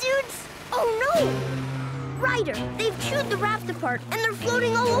goat dudes. Oh, no. Ryder, they've chewed the raft apart and they're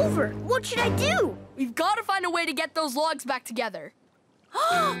floating all over. What should I do? We've got to find a way to get those logs back together.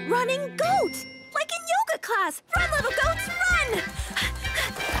 Running goats! Like in yoga class! Run, little goats, run!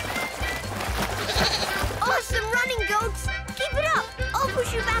 Awesome running, goats! Keep it up! I'll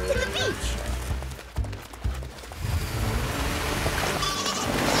push you back to the beach.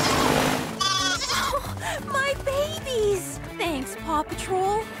 Oh, my babies! Thanks, Paw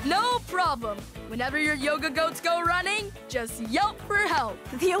Patrol. No problem. Whenever your yoga goats go running, just yelp for help.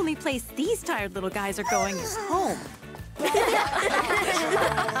 The only place these tired little guys are going is home.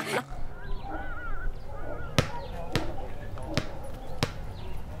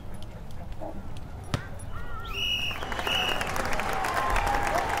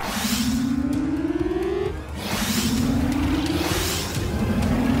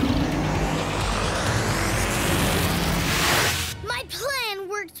 My plan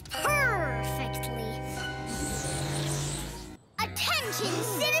worked perfectly. Attention,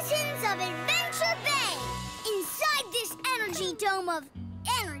 citizens of Adventure Bay! Inside this energy dome of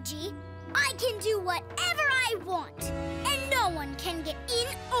energy, I can do whatever I want, and no one can get in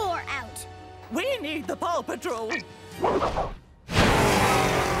or out. We need the Paw Patrol.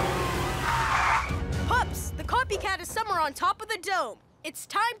 Pups, the copycat is somewhere on top of the dome. It's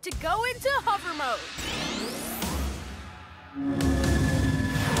time to go into hover mode.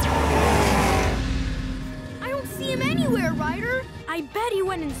 I don't see him anywhere, Ryder. I bet he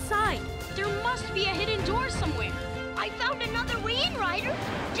went inside. There must be a hidden door somewhere. I found another way in, Ryder,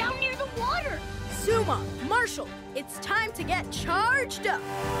 down near the water. Zuma, Marshall, it's time to get charged up.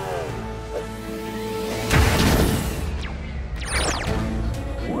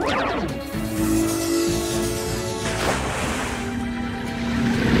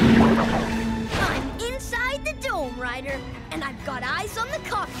 I'm inside the dome, Ryder, and I've got eyes on the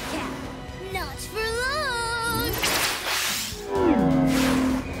copycat. Not for long.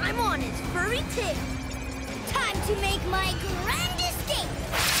 I'm on his furry tail. Time to make my grand escape.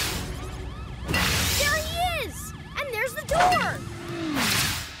 There he is! And there's the door!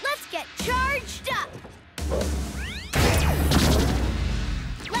 Let's get charged up!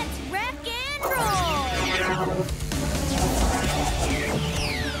 Let's rock and roll!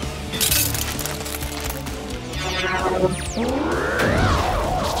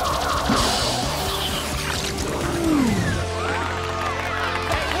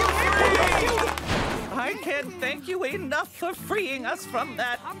 I can't thank you enough for freeing us from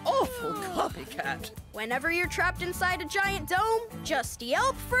that awful copycat. Whenever you're trapped inside a giant dome, just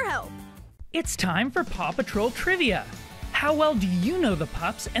yelp for help. It's time for Paw Patrol Trivia. How well do you know the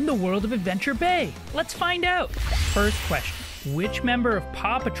pups and the world of Adventure Bay? Let's find out. First question. Which member of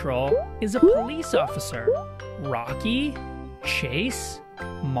Paw Patrol is a police officer? Rocky, Chase,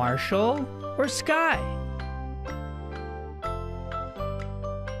 Marshall, or Sky?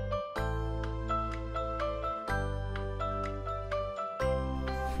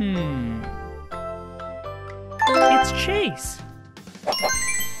 It's Chase.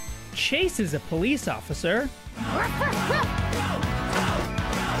 Chase is a police officer. Paw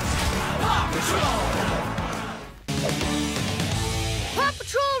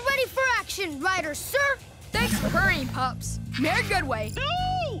Patrol ready for action, Ryder, sir! Thanks for hurrying, pups. Mayor Goodway,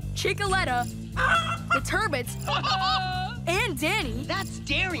 Chicoletta, the Turbits, and Danny. That's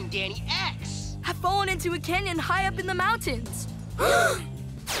Daring Danny X. Have fallen into a canyon high up in the mountains.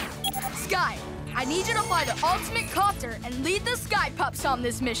 Sky, I need you to fly the ultimate copter and lead the Sky Pups on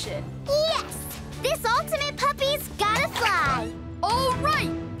this mission. Yes! This ultimate puppy's gotta fly! All right!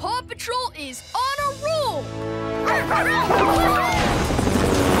 Paw Patrol is on a roll!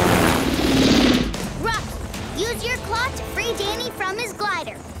 Ruff, use your claw to free Danny from his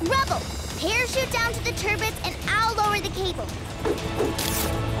glider. Rubble, parachute down to the turbines and I'll lower the cable.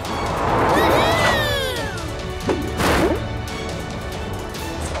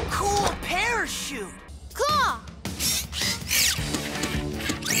 Cool parachute. Claw!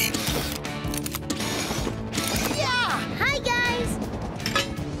 Yeah! Hi, guys!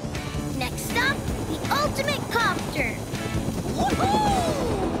 Next stop, the ultimate copter.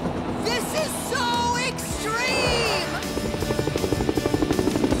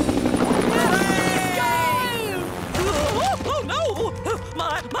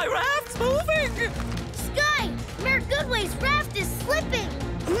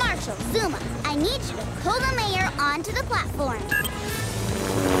 rumbling.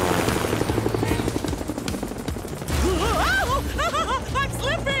 I'm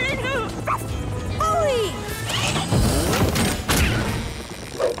slipping! Hurry!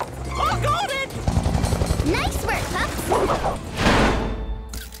 Oh, got it! Nice work, pups!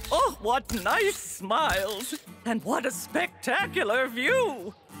 Oh, what nice smiles! And what a spectacular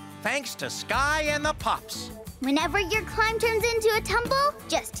view! Thanks to Sky and the pups. Whenever your climb turns into a tumble,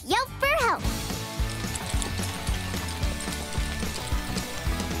 just yelp for help.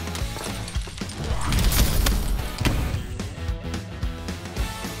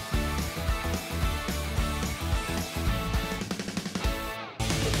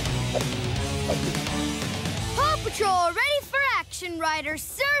 Paw Patrol ready for action, riders,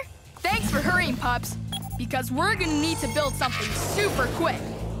 sir! Thanks for hurrying, pups. Because we're gonna need to build something super quick.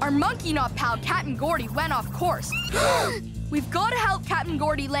 Our monkey knot pal, Captain Gordy, went off course. We've gotta help Captain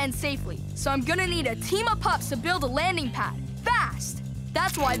Gordy land safely, so I'm gonna need a team of pups to build a landing pad, fast.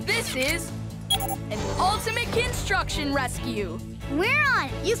 That's why this is an ultimate construction rescue. We're on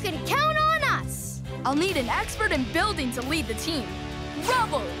it. You can count on us. I'll need an expert in building to lead the team.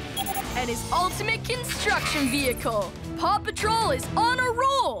 Rubble and his ultimate construction vehicle. Paw Patrol is on a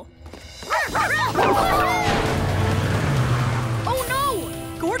roll. Oh no!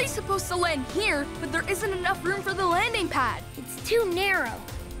 Gordy's supposed to land here, but there isn't enough room for the landing pad. It's too narrow.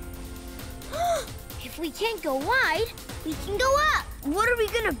 If we can't go wide, we can go up. What are we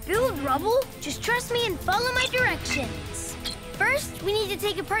gonna build, Rubble? Just trust me and follow my directions. First, we need to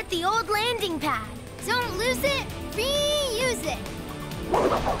take apart the old landing pad. Don't lose it, reuse it.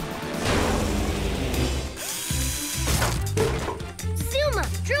 Zuma,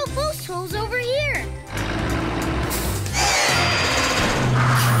 drill post holes over here.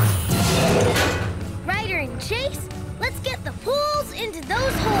 Ryder and Chase, let's get the poles into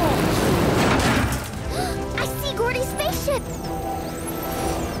those holes. I see Gordy's spaceship.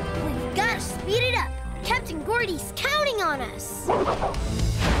 We've got to speed it up. Captain Gordy's counting on us.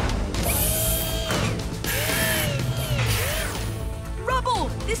 Rubble!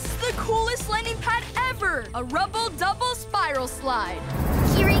 This is the coolest landing pad ever! A Rubble double spiral slide.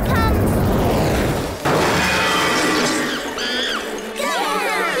 Here he comes.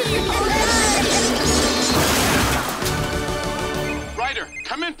 Ryder,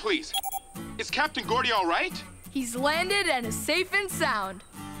 come in, please. Is Captain Gordy all right? He's landed and is safe and sound.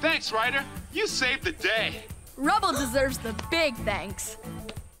 Thanks, Ryder. You saved the day. Rubble deserves the big thanks.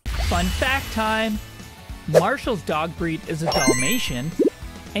 Fun fact time. Marshall's dog breed is a Dalmatian,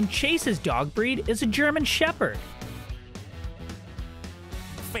 and Chase's dog breed is a German Shepherd.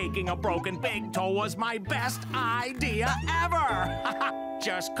 Faking a broken big toe was my best idea ever.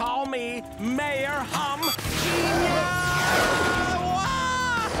 Just call me Mayor Hum.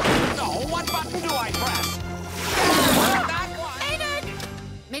 Oh, what button do I press? That one. Maynard!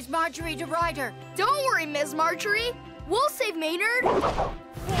 Miss Marjorie to Ryder. Don't worry, Miss Marjorie. We'll save Maynard.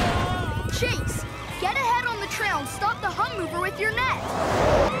 Chase, get ahead on the trail and stop the hum mover with your net.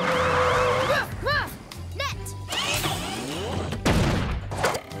 Net!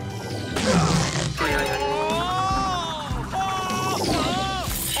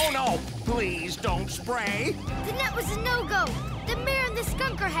 Oh no, please don't spray. The net was a no-go. The mare and the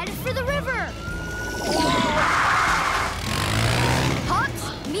skunk are headed for the river.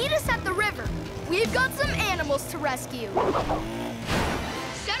 Pups, meet us at the river. We've got some animals to rescue.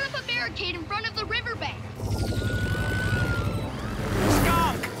 Set up a barricade in front of the riverbank.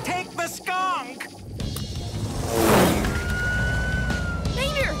 Skunk! Take the skunk!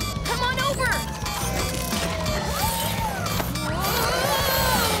 Maynard, come on over!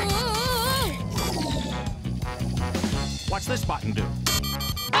 What's this button do?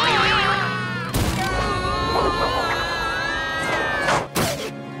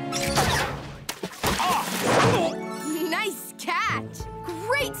 Nice catch!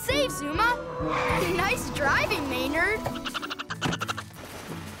 Great save, Zuma! Nice driving, Maynard!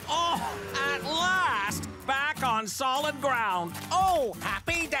 Oh, at last! Back on solid ground. Oh,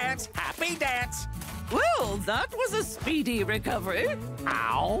 happy dance, happy dance. Well, that was a speedy recovery.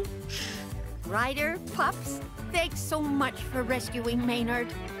 Ow. Ryder, pups, thanks so much for rescuing Maynard.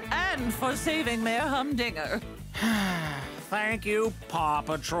 And for saving Mayor Humdinger. Thank you, Paw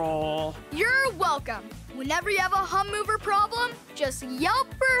Patrol. You're welcome. Whenever you have a hum mover problem, just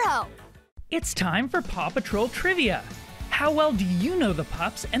yelp for help. It's time for Paw Patrol Trivia. How well do you know the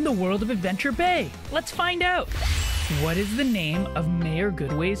pups and the world of Adventure Bay? Let's find out. What is the name of Mayor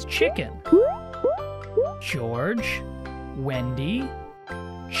Goodway's chicken? George, Wendy,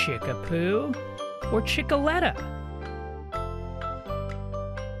 Chickapoo, or Chickaletta?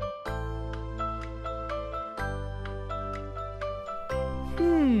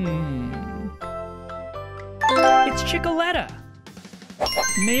 It's Chickaletta.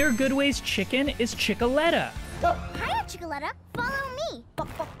 Mayor Goodway's chicken is Chickaletta. Hiya, Chickaletta. Follow me.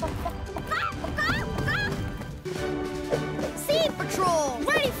 Sea Patrol,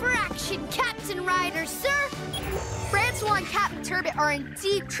 ready for action, Captain Ryder, sir. Francois and Captain Turbot are in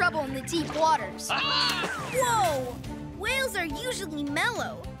deep trouble in the deep waters. Whoa! Whales are usually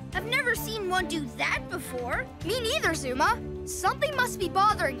mellow. I've never seen one do that before. Me neither, Zuma. Something must be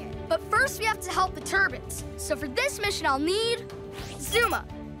bothering it. But first we have to help the turbot. So for this mission, I'll need Zuma.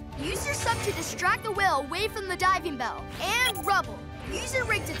 Use your sub to distract the whale away from the diving bell. And Rubble. Use your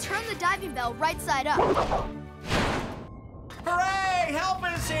rig to turn the diving bell right side up. Hooray! Help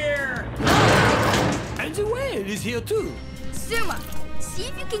is here! And the whale is here too. Zuma, see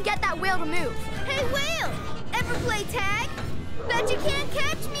if you can get that whale to move. Hey, whale! Ever play tag? Bet you can't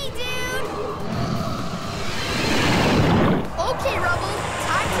catch me, dude! Okay, Rubble,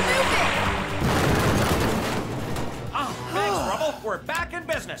 time to move it. Oh, thanks, Rubble. We're back in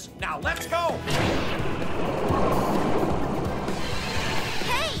business. Now let's go.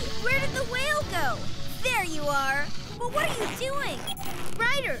 Hey, where did the whale go? There you are. But what are you doing?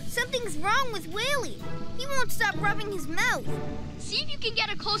 Ryder, something's wrong with Whaley. He won't stop rubbing his mouth. See if you can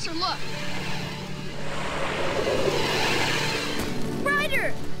get a closer look.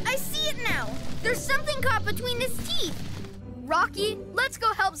 Ryder, I see it now. There's something caught between his teeth. Rocky, let's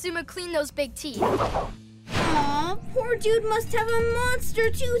go help Zuma clean those big teeth. Aw, poor dude must have a monster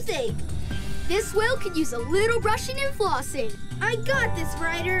toothache. This whale could use a little brushing and flossing. I got this,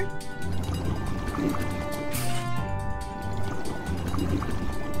 Ryder.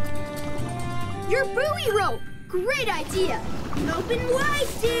 Your buoy rope! Great idea! Open wide,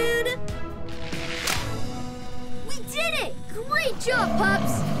 dude! We did it! Great job,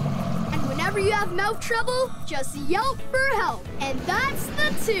 pups! And whenever you have mouth trouble, just yelp for help. And that's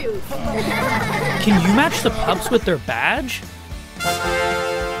the tooth. Can you match the pups with their badge?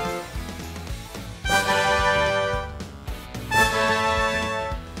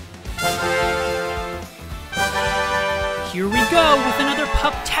 Here we go with another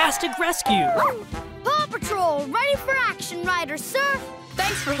pup-tastic rescue. Paw Patrol, ready for action, Ryder, sir.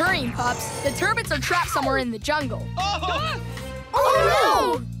 Thanks for hurrying, pups. The turbots are trapped somewhere in the jungle.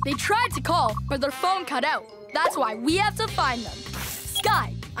 Oh no! They tried to call, but their phone cut out. That's why we have to find them.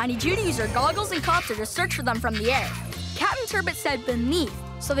 Sky, I need you to use your goggles and copter to search for them from the air. Captain Turbot said beneath,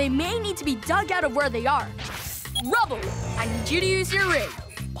 so they may need to be dug out of where they are. Rubble, I need you to use your rig.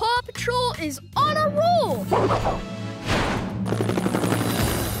 Paw Patrol is on a roll!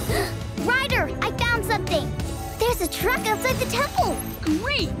 Ryder, I found something. There's a truck outside the temple.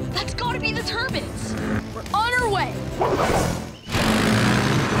 Great! That's gotta be the turbans. We're on our way.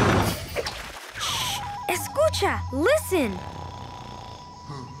 Escucha, listen.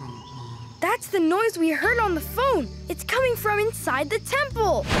 That's the noise we heard on the phone. It's coming from inside the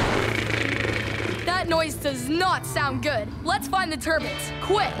temple. That noise does not sound good. Let's find the turbans,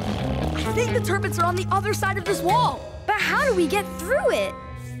 quick. I think the turbans are on the other side of this wall. But how do we get through it?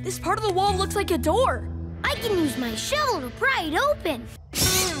 This part of the wall looks like a door. I can use my shovel to pry it open.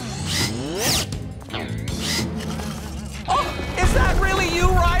 Oh, is that really you,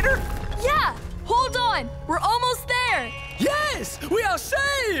 Ryder? Yeah, hold on. We're almost there. Yes, we are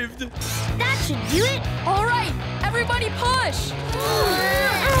saved. That should do it. All right, everybody push.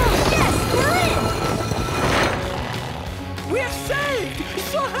 Yes, we're in. We are saved.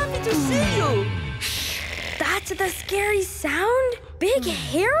 So happy to see you. That's the scary sound? Big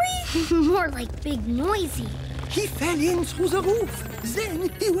Harry? More like big noisy. He fell in through the roof. Then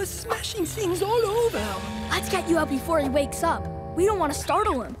he was smashing things all over. Let's get you out before he wakes up. We don't want to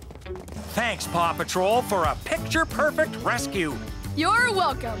startle him. Thanks, Paw Patrol, for a picture-perfect rescue. You're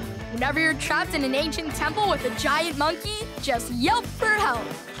welcome. Whenever you're trapped in an ancient temple with a giant monkey, just yelp for help.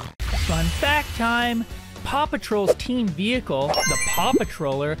 Fun fact time. Paw Patrol's team vehicle, the Paw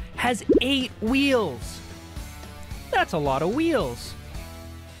Patroller, has 8 wheels. That's a lot of wheels.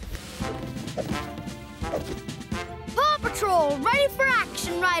 Paw Patrol, ready for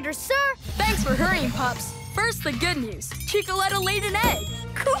action, Ryder, sir. Thanks for hurrying, pups. First, the good news. Chickaletta laid an egg.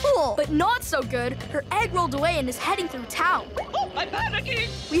 Cool. But not so good. Her egg rolled away and is heading through town. Oh, I'm panicking!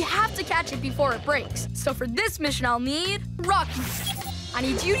 We have to catch it before it breaks. So for this mission, I'll need Rocky. I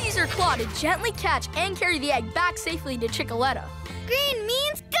need you to use your claw to gently catch and carry the egg back safely to Chickaletta. Green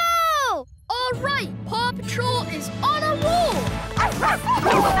means go! All right, Paw Patrol is on a roll!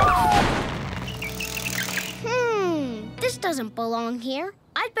 This doesn't belong here.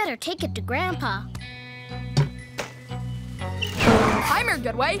 I'd better take it to Grandpa. Hi, Mayor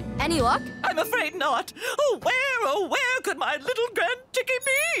Goodway. Any luck? I'm afraid not. Oh, where could my little grand chickie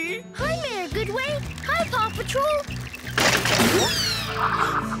be? Rocky! Hi, Mayor Goodway. Hi, Paw Patrol.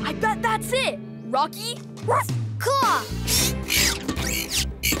 I bet that's it. Rocky? Claw!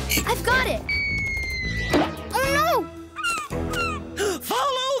 I've got it. Oh, no!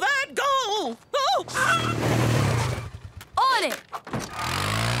 Follow that goal! Oh! On it!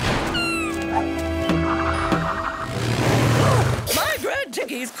 My Grand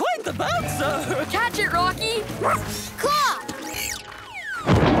Tickie's quite the bouncer! Catch it, Rocky! Claw!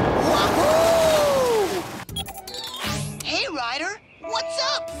 Hey, Ryder, what's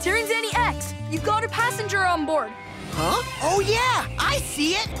up? Danny X, you've got a passenger on board. Huh? Oh, yeah, I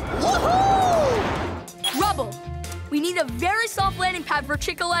see it. Woohoo! Rubble, we need a very soft landing pad for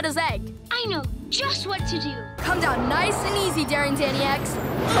Chickoletta's egg. I know just what to do. Come down nice and easy, Daring Danny X.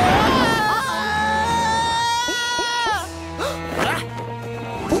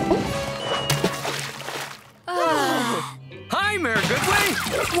 Hi, Mayor Goodway!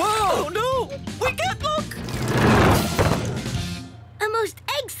 Whoa, no! We can't look! A most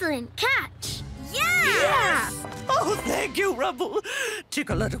excellent catch. Yeah! Yes! Oh, thank you, Rubble.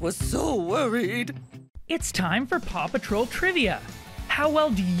 Chickoletta was so worried. It's time for Paw Patrol Trivia. How well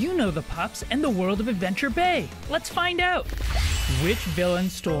do you know the pups and the world of Adventure Bay? Let's find out. Which villain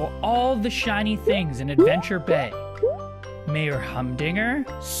stole all the shiny things in Adventure Bay? Mayor Humdinger,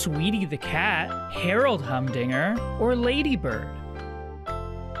 Sweetie the cat, Harold Humdinger, or Ladybird?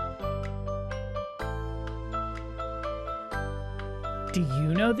 Do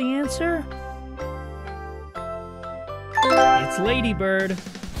you know the answer? It's Ladybird.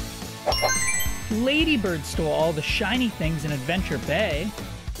 Ladybird stole all the shiny things in Adventure Bay.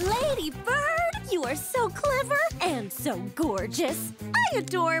 Ladybird, you are so clever and so gorgeous. I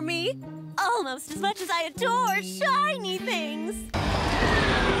adore me. Almost as much as I adore shiny things.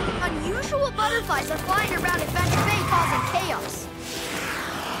 Unusual butterflies are flying around Adventure Bay causing chaos.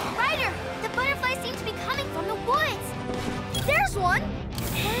 Ryder, the butterflies seem to be coming from the woods. There's one.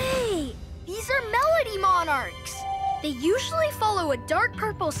 Hey, these are melody monarchs. They usually follow a dark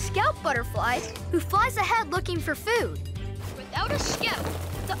purple scout butterfly who flies ahead looking for food. Without a scout,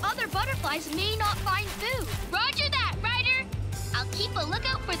 the other butterflies may not find food. Roger that, Ryder. I'll keep a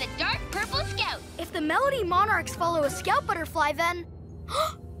lookout for the dark purple scout. If the melody monarchs follow a scout butterfly, then...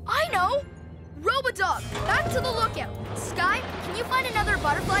 I know! Robodog, back to the lookout. Sky, can you find another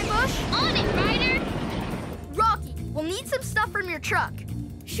butterfly bush? On it, Ryder! Rocky, we'll need some stuff from your truck.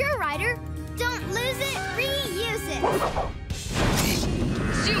 Sure, Ryder. Don't lose it, reuse it.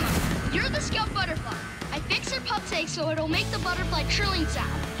 Zuma, you're the scout butterfly. I fixed her pup's egg so it'll make the butterfly trilling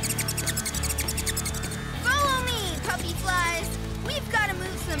sound. Follow me, puppy flies. We've got to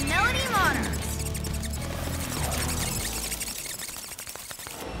move some melody monarchs.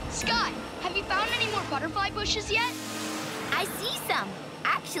 Sky, have you found any more butterfly bushes yet? I see some.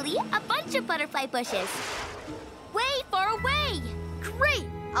 Actually, a bunch of butterfly bushes. Way far away. Great!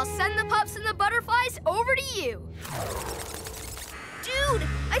 I'll send the pups and the butterflies over to you. Dude,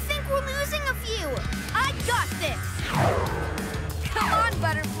 I think we're losing a few. I got this. Come on,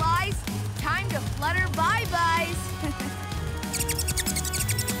 butterflies. Time to flutter bye-byes.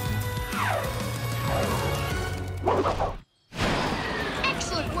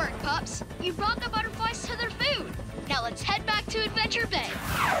 Excellent work, pups. You brought the butterflies to their food. Now let's head back to Adventure Bay.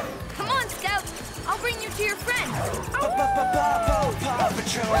 Come on, Scout. I'll bring you to your friends. Paw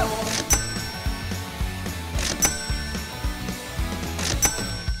Patrol.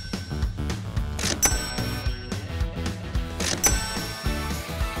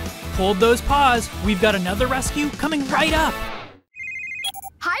 Hold those paws. We've got another rescue coming right up.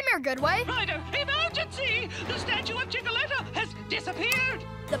 Hi, Mayor Goodway. Ryder, emergency! The statue of Chickoletta has disappeared!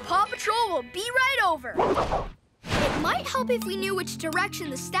 The Paw Patrol will be right over. It might help if we knew which direction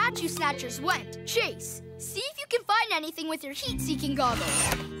the statue snatchers went. Chase, see if you can find anything with your heat-seeking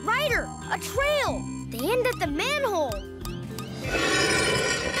goggles. Ryder, a trail. They end at the manhole.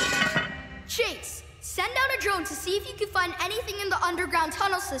 Chase, send out a drone to see if you can find anything in the underground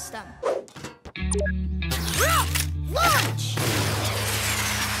tunnel system. Launch!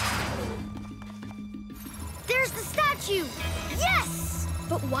 There's the statue. Yes!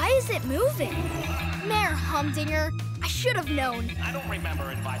 But why is it moving? Mayor Humdinger, I should have known. I don't remember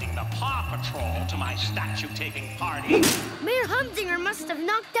inviting the Paw Patrol to my statue-taking party. Mayor Humdinger must have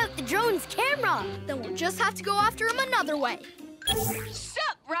knocked out the drone's camera. Then we'll just have to go after him another way.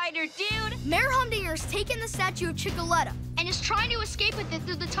 Sup, Ryder dude? Mayor Humdinger's taken the statue of Chickoletta And is trying to escape with it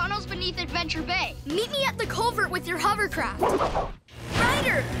through the tunnels beneath Adventure Bay. Meet me at the culvert with your hovercraft.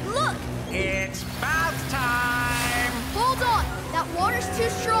 Ryder, look! It's bath time! Hold on, that water's too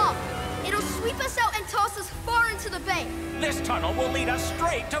strong. It'll sweep us out and toss us far into the bay. This tunnel will lead us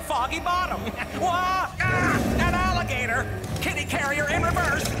straight to Foggy Bottom. Wah! Ah! An alligator! Kitty carrier in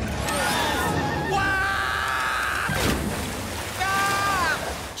reverse! Wah!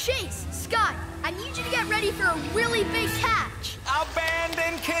 Ah! Chase, Sky, I need you to get ready for a really big catch.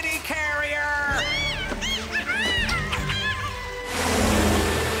 Abandon kitty carrier!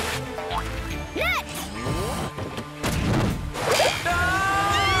 Net!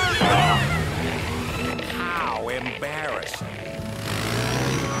 How embarrassing.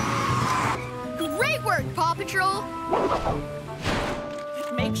 Great work, Paw Patrol!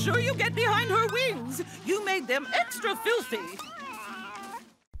 Make sure you get behind her wings. You made them extra filthy.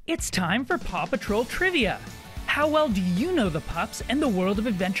 It's time for Paw Patrol Trivia. How well do you know the pups and the world of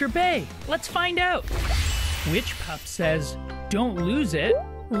Adventure Bay? Let's find out. Which pup says, "Don't lose it,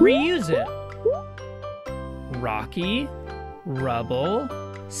 reuse it"? Rocky, Rubble,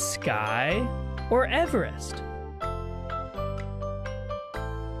 Sky, or Everest?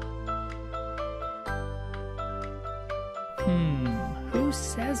 Who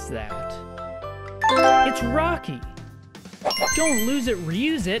says that? It's Rocky. "Don't lose it,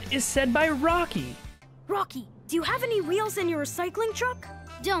 reuse it" is said by Rocky. Rocky, do you have any wheels in your recycling truck?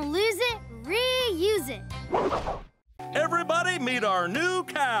 Don't lose it, reuse it. Everybody meet our new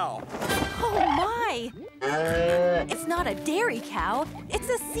cow. Oh my! It's not a dairy cow, it's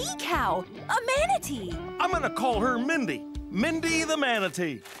a sea cow, a manatee. I'm gonna call her Mindy. Mindy the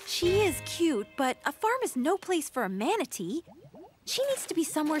manatee. She is cute, but a farm is no place for a manatee. She needs to be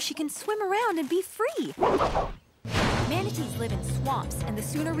somewhere she can swim around and be free. Manatees live in swamps, and the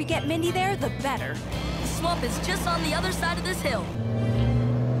sooner we get Mindy there, the better. The swamp is just on the other side of this hill.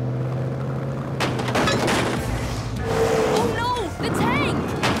 Oh no! The tank!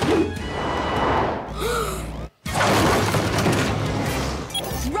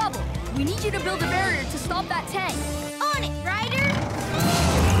 Rubble, we need you to build a barrier to stop that tank. On it, Ryder!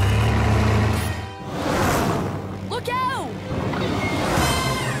 Look out!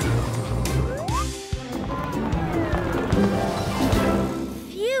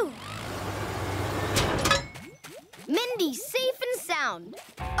 Phew! Mindy's safe and sound.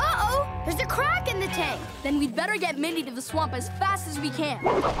 Uh-oh! There's a crack in the tank! Then we'd better get Mindy to the swamp as fast as we can.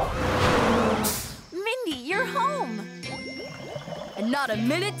 Mindy, you're home! And not a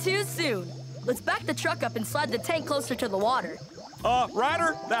minute too soon. Let's back the truck up and slide the tank closer to the water.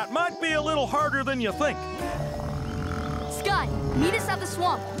 Ryder, that might be a little harder than you think. Sky, meet us at the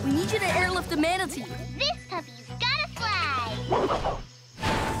swamp. We need you to airlift the manatee. This puppy's gotta fly.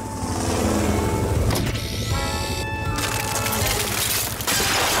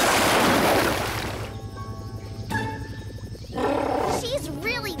 She's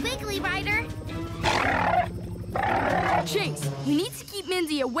really wiggly, Ryder. Chase, you need to keep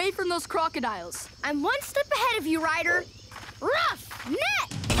Mindy away from those crocodiles. I'm one step ahead of you, Ryder. Rough! Net!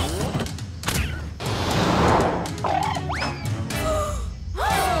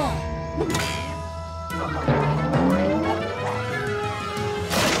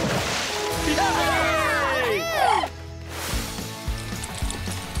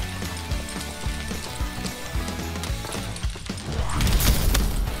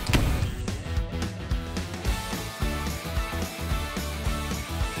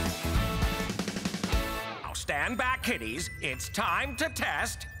 Now stand back, kitties. It's time to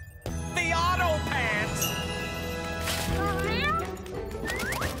test the auto pants.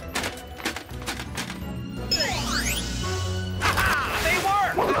 They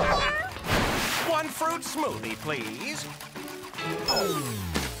work! One fruit smoothie, please.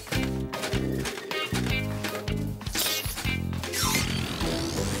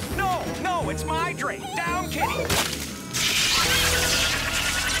 No, it's my drink. Down, kitty.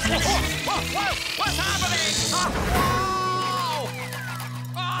 Whoa, what's happening?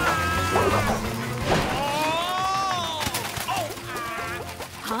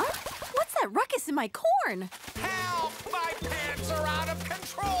 Huh? What's that ruckus in my corn? Help! My pants are out of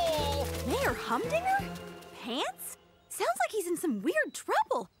control! Mayor Humdinger? Pants? Sounds like he's in some weird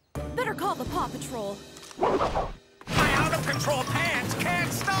trouble. Better call the Paw Patrol. My out-of-control pants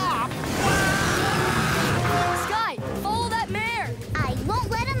can't stop! Sky, follow that mare! I won't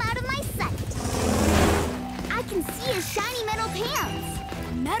let him out of my sight. I can see his shiny metal pants.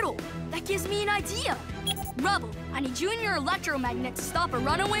 Metal? That gives me an idea. Rubble, I need you and your electromagnet to stop a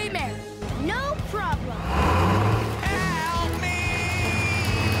runaway mare. No problem. Help me!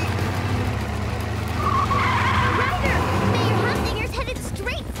 Ryder, Mayor Humdinger's headed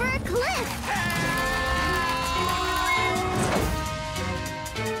straight for a cliff.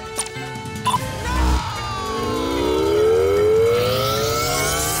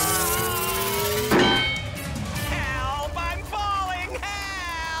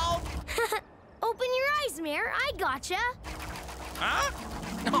 gotcha. Huh?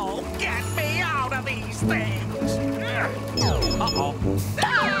 Oh, get me out of these things! Uh-oh.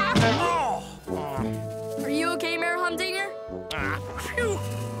 Ah! Oh. Are you okay, Mayor Humdinger? Phew.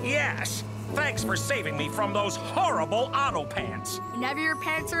 Yes. Thanks for saving me from those horrible auto pants. Whenever your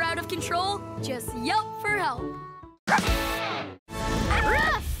pants are out of control, just yelp for help.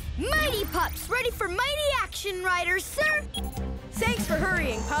 Ruff! Mighty Pups, ready for mighty action, riders, sir! Thanks for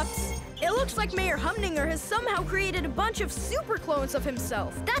hurrying, Pups. It looks like Mayor Humdinger has somehow created a bunch of super clones of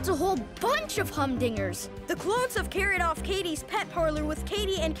himself. That's a whole bunch of Humdingers. The clones have carried off Katie's pet parlor with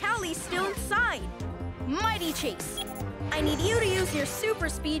Katie and Callie still inside. Mighty Chase, I need you to use your super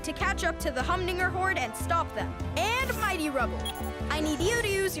speed to catch up to the Humdinger horde and stop them. And Mighty Rubble, I need you to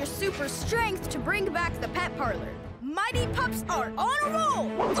use your super strength to bring back the pet parlor. Mighty Pups are on a roll!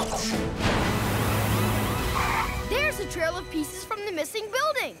 There's a trail of pieces from the missing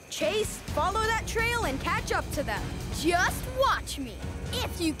building. Chase, follow that trail and catch up to them. Just watch me,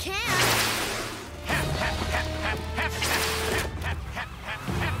 if you can.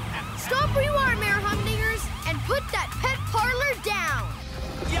 Stop where you are, Mayor Humdingers, and put that pet parlor down.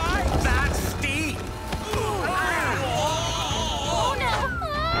 Yikes! That's steep. Oh, no.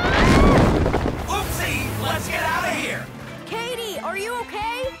 Oopsie! Let's get out of here. Katie, are you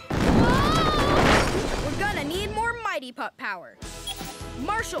okay? We're gonna need more Mighty Pup power.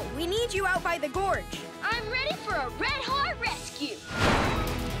 Marshall, we need you out by the gorge. I'm ready for a red-hot rescue.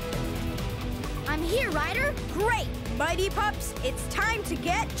 I'm here, Ryder. Great! Mighty Pups, it's time to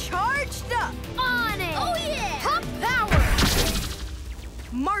get charged up. On it! Oh, yeah! Pup power!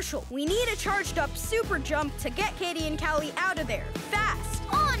 Marshall, we need a charged up super jump to get Katie and Callie out of there. Fast!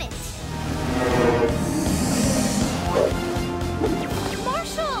 On it!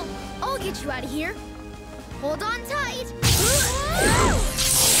 Marshall! I'll get you out of here. Hold on tight.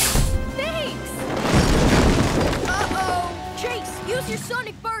 Thanks! Uh-oh! Chase, use your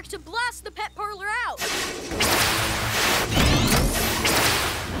sonic bark to blast the pet parlor out.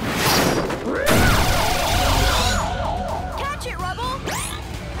 Catch it, Rubble!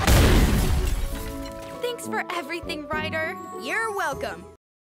 Thanks for everything, Ryder. You're welcome.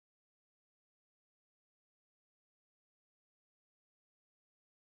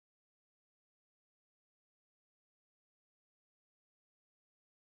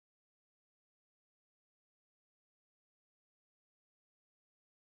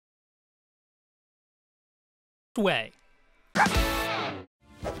 Way.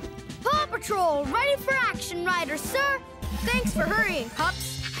 Paw Patrol, ready for action, riders, sir. Thanks for hurrying,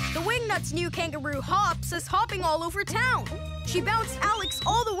 Pups. The Wingnut's new kangaroo Hops is hopping all over town. She bounced Alex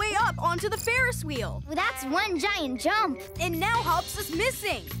all the way up onto the Ferris wheel. Well, that's one giant jump. And now Hops is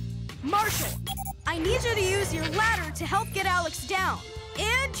missing. Marshall, I need you to use your ladder to help get Alex down.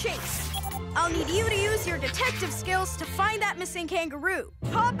 And Chase, I'll need you to use your detective skills to find that missing kangaroo.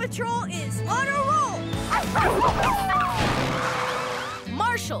 Paw Patrol is on a roll!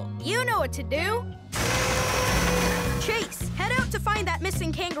 Marshall, you know what to do. Chase, head out to find that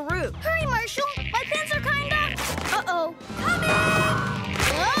missing kangaroo. Hurry, Marshall. My pants are kinda... Uh-oh. Coming!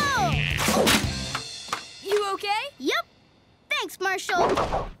 Whoa! You okay? Yep. Thanks, Marshall.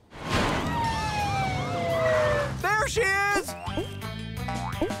 There she is!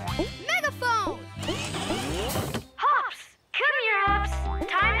 Megaphone! Hops! Come here, Hops.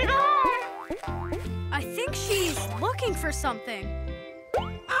 Time to go home. I think she's looking for something.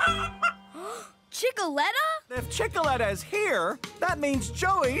 Chicoletta? If Chicoletta is here, that means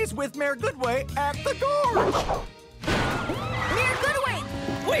Joey's with Mayor Goodway at the gorge. Mayor Goodway!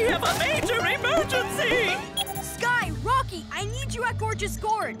 We have a major emergency! Sky, Rocky, I need you at Gorge's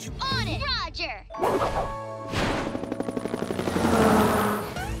Gorge. On it. Roger. Whoa!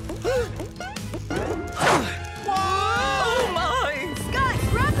 Oh my! Sky,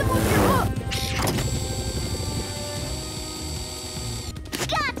 grab them with your hook.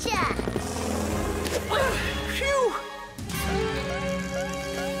 Gotcha! Phew!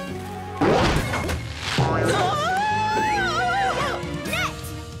 Net!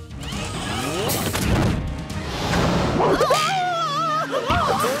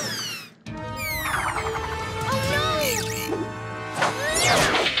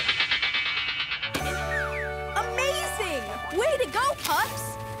 Amazing! Way to go, Pups!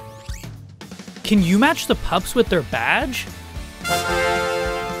 Can you match the pups with their badge?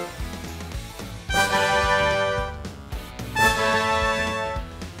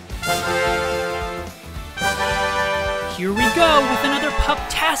 Here we go with another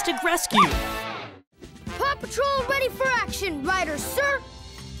pup-tastic rescue. Paw Patrol, ready for action, riders, sir.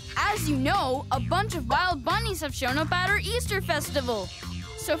 As you know, a bunch of wild bunnies have shown up at our Easter festival.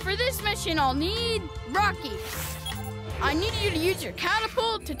 So for this mission, I'll need Rocky. I need you to use your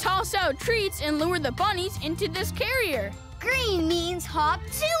catapult to toss out treats and lure the bunnies into this carrier. Green means hop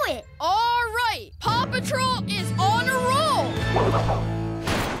to it. All right, Paw Patrol is on a roll.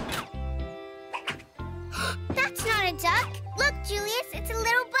 That's not a duck. Look, Julius, it's a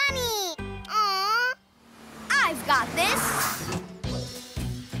little bunny. Aww. I've got this.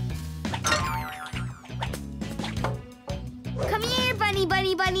 Come here, bunny,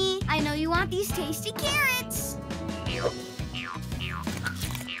 bunny, bunny. I know you want these tasty carrots.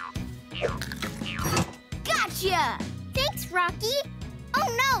 Gotcha! Thanks, Rocky. Oh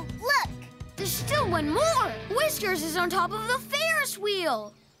no, look! There's still one more. Whiskers is on top of the Ferris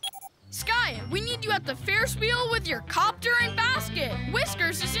wheel. Sky, we need you at the Ferris wheel with your copter and basket.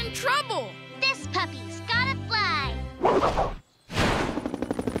 Whiskers is in trouble. This puppy's gotta fly.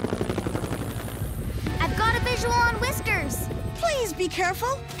 I've got a visual on Whiskers. Please be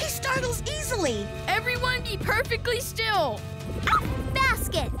careful. He startles easily. Everyone be perfectly still.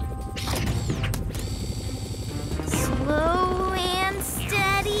 Basket. Slow and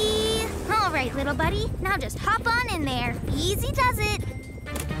steady. All right, little buddy. Now just hop on in there. Easy does it.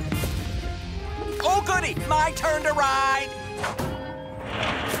 Oh, goody! My turn to ride!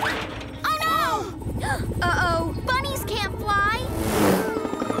 Oh, no! Uh-oh. Bunnies can't fly.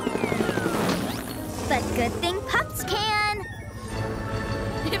 But good thing pups can.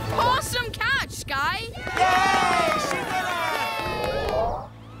 Awesome catch, Sky! Yay! She did it!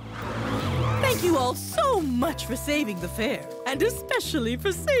 Thank you all so much for saving the fair, and especially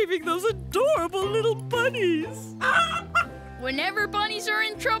for saving those adorable little bunnies. Whenever bunnies are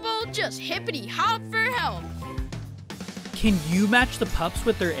in trouble, just hippity hop for help. Can you match the pups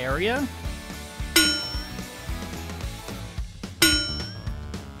with their area?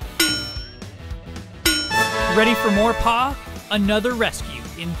 Ready for more, Paw? Another rescue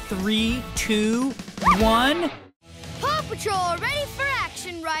in 3, 2, 1. Paw Patrol ready for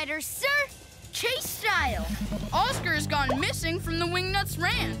action, riders, sir. Chase style. Oscar's gone missing from the Wingnuts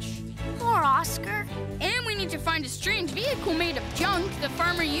Ranch. Poor Oscar. And we need to find a strange vehicle made of junk that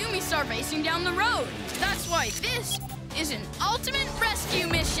Farmer Yumi saw racing down the road. That's why this is an ultimate rescue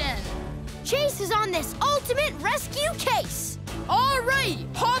mission. Chase is on this ultimate rescue case. All right,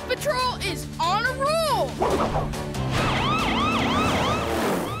 Paw Patrol is on a roll.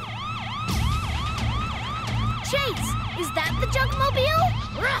 Chase, is that the Junkmobile?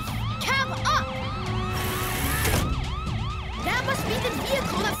 Ruff, cab up. That must be the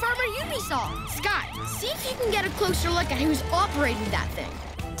vehicle that Farmer Yumi saw. Sky, see if you can get a closer look at who's operating that thing.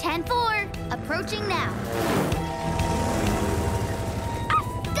 10-4, approaching now.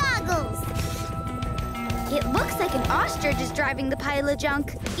 Goggles! It looks like an ostrich is driving the pile of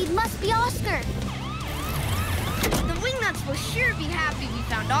junk. It must be Oscar. The Wingnuts will sure be happy we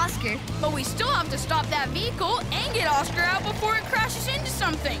found Oscar. But we still have to stop that vehicle and get Oscar out before it crashes into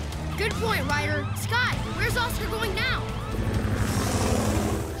something. Good point, Ryder. Sky, where's Oscar going now?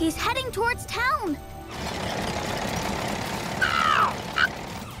 He's heading towards town.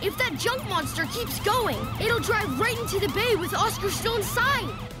 If that junk monster keeps going, it'll drive right into the bay with Oscar still inside.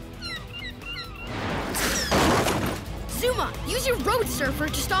 Zuma, use your road surfer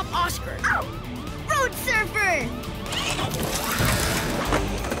to stop Oscar. Ow! Road surfer!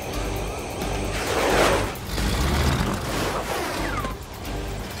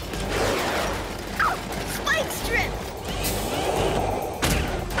 Ow! Spike strip!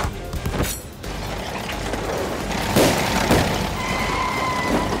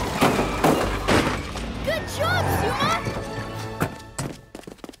 Good job, Zuma!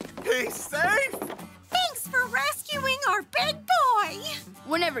 He's safe! Thanks for rescuing our big boy!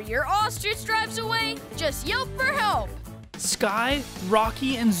 Whenever your ostrich drives away, just yelp for help. Sky,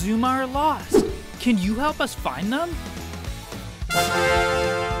 Rocky, and Zuma are lost. Can you help us find them?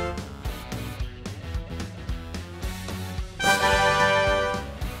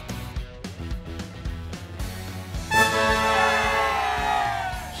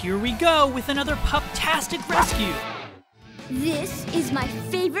 Here we go with another pup-tastic rescue. This is my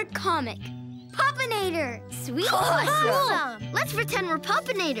favorite comic, Puppinator. Sweet. Awesome. Let's pretend we're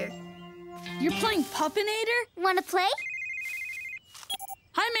Puppinator. You're playing Puppinator? Wanna play?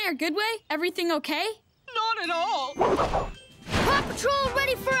 Hi, Mayor Goodway. Everything okay? Not at all. Paw Patrol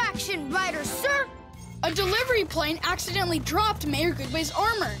ready for action, riders, sir. A delivery plane accidentally dropped Mayor Goodway's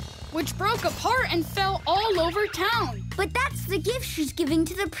armor, which broke apart and fell all over town. But that's the gift she's giving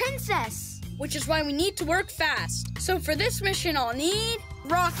to the princess. Which is why we need to work fast. So for this mission, I'll need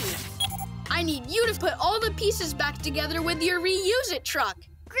Rocky. I need you to put all the pieces back together with your reuse it truck.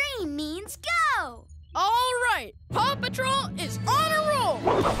 Green means go. All right, Paw Patrol is on a roll.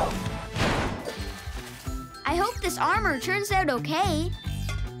 I hope this armor turns out okay.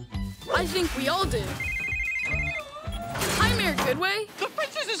 I think we all do. Hi, Mayor Goodway. The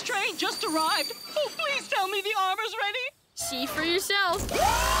princess's train just arrived. Oh, please tell me the armor's ready. See for yourself.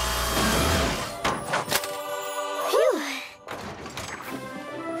 Phew.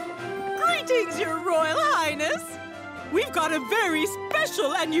 Greetings, Your Royal Highness. We've got a very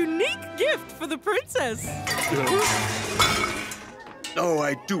special and unique gift for the princess. Oh,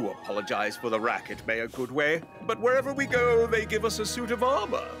 I do apologize for the racket, Mayor Goodway. But wherever we go, they give us a suit of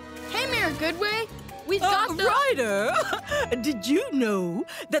armor. Hey, Mayor Goodway. We've got the... Ryder, did you know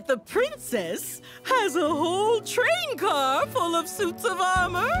that the princess has a whole train car full of suits of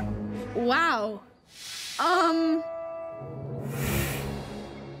armor? Wow.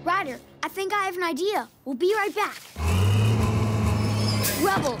 Ryder, I think I have an idea. We'll be right back.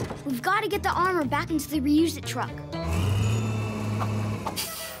 Rubble, we've got to get the armor back into the reuse-it truck.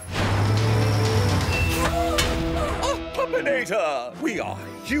 Oh, Puppinator! We are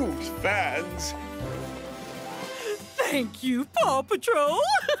huge fans. Thank you, Paw Patrol.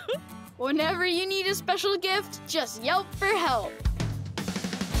 Whenever you need a special gift, just yelp for help.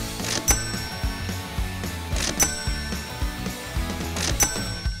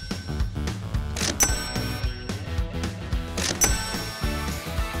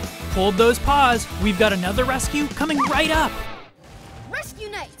 Hold those paws. We've got another rescue coming right up. Rescue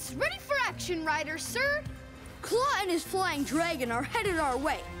Knights, ready for action, Ryder, sir. Claw and his flying dragon are headed our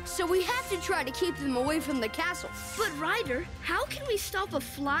way, so we have to try to keep them away from the castle. But Ryder, how can we stop a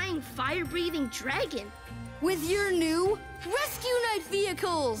flying, fire-breathing dragon? With your new Rescue Knight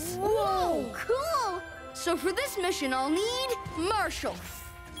vehicles. Whoa, cool. So for this mission, I'll need Marshall.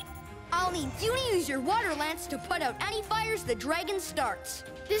 I'll need you to use your water lance to put out any fires the dragon starts.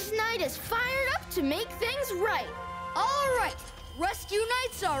 This knight is fired up to make things right. All right, Rescue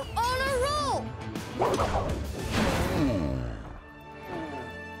Knights are on a roll.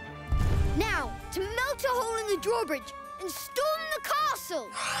 Now, to melt a hole in the drawbridge and storm the castle.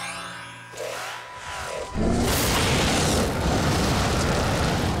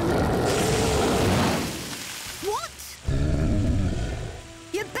 What?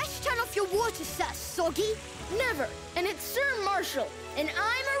 You best turn off your water, Soggy. Never. And it's Sir Marshall, and I'm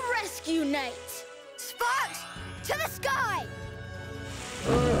a rescue knight. Sparks, to the sky!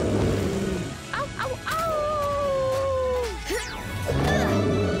 Ow, ow, ow!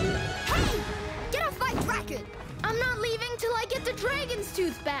 Hey! Get off my dragon! I'm not leaving till I get the dragon's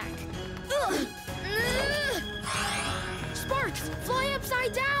tooth back. Sparks, fly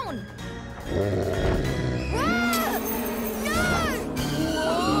upside down!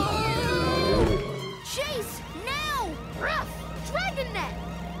 Chase, now! Ruff, dragon net!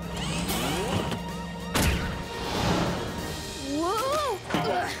 Whoa!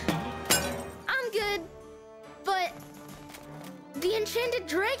 I'm good, but the enchanted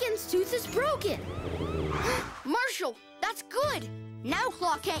dragon's tooth is broken. Marshall, that's good. Now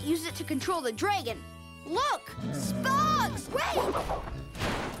Claw can't use it to control the dragon. Look, Sparks, wait!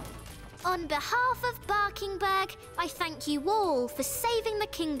 On behalf of Barkingburg, I thank you all for saving the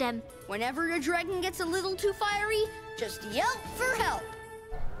kingdom. Whenever your dragon gets a little too fiery, just yelp for help.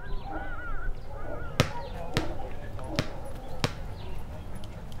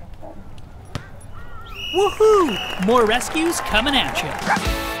 Woohoo! More rescues coming at you.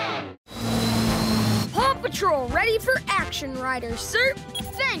 Paw Patrol ready for action, Ryder, sir.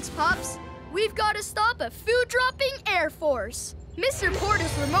 Thanks, Pops. We've got to stop a food-dropping Air Force. Mr.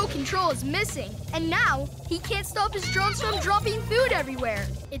 Porter's remote control is missing, and now he can't stop his drones from dropping food everywhere.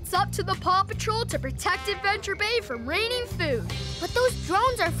 It's up to the Paw Patrol to protect Adventure Bay from raining food. But those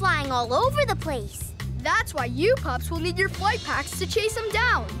drones are flying all over the place. That's why you pups will need your flight packs to chase them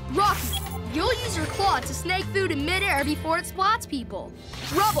down. Rocky, you'll use your claw to snag food in midair before it spots people.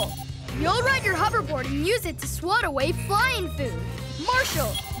 Rubble, you'll ride your hoverboard and use it to swat away flying food.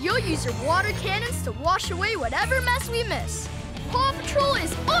 Marshall, you'll use your water cannons to wash away whatever mess we miss. Paw Patrol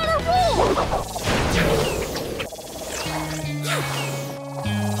is on a roll!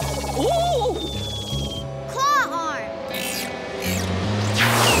 Ooh! Claw arm!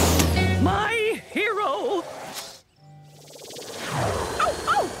 My hero! Oh,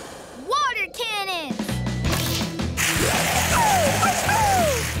 oh! Water cannon!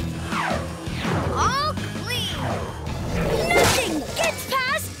 All clean! Nothing gets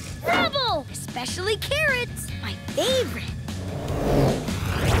past Rubble! Especially carrots, my favorite.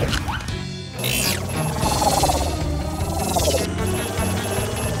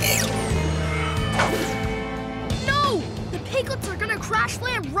 No! The piglets are gonna crash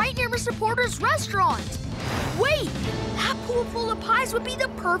land right near Mr. Porter's restaurant. Wait! That pool full of pies would be the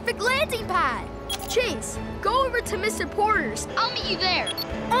perfect landing pad. Chase, go over to Mr. Porter's. I'll meet you there.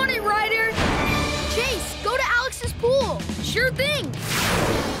 On it, Ryder! Chase, go to Alex's pool. Sure thing.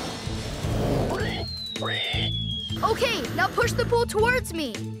 Okay, now push the pool towards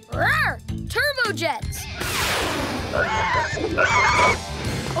me. Rawr! Turbo jets.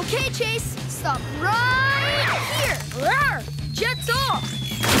 Okay, Chase, stop right here. Rawr! Jets off.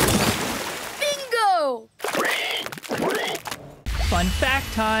 Bingo! Fun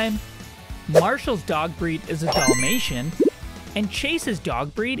fact time. Marshall's dog breed is a Dalmatian, and Chase's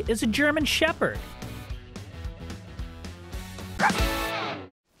dog breed is a German Shepherd.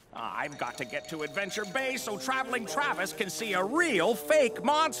 I've got to get to Adventure Bay so Traveling Travis can see a real fake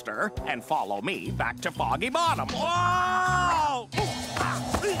monster and follow me back to Foggy Bottom. Whoa!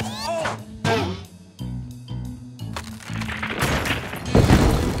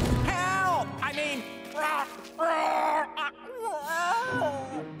 Help! I mean...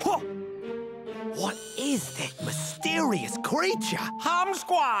 What is that mysterious creature?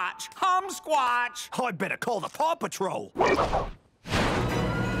 Humsquatch! Humsquatch! I'd better call the PAW Patrol.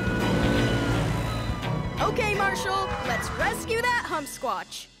 Okay, Marshall, let's rescue that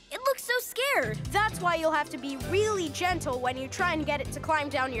Humsquatch. It looks so scared. That's why you'll have to be really gentle when you try and get it to climb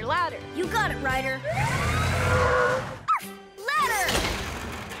down your ladder. You got it, Ryder. Ladder!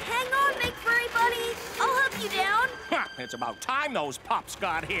 Hang on, big furry buddy. I'll help you down. It's about time those pups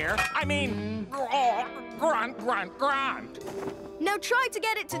got here. I mean, grunt, grunt, grunt. Now try to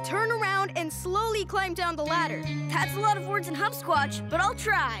get it to turn around and slowly climb down the ladder. That's a lot of words in Humsquatch, but I'll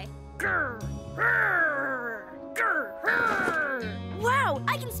try. Grr, grr, grr, grr. Wow,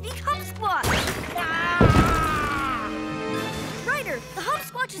 I can speak Humsquatch. Ryder, the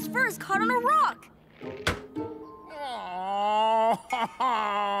Humsquatch's fur is caught on a rock.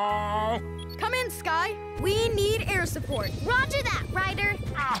 Come in, Sky. We need air support. Roger that, Ryder.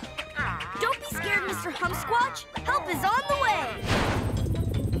 Don't be scared, Mr. Humsquatch. Help is on the way.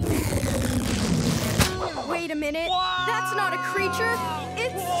 Wait a minute. That's not a creature.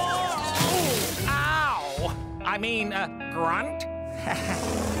 It's... Ow! I mean, grunt?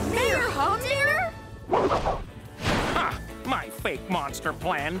 Mayor Humdinger? Huh, my fake monster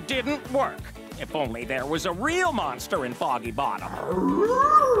plan didn't work. If only there was a real monster in Foggy Bottom.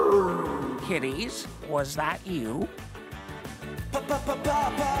 Kitties, was that you?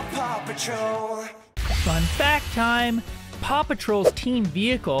 PAW Patrol. Fun fact time. Paw Patrol's team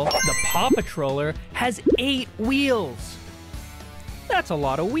vehicle, the Paw Patroller, has 8 wheels. That's a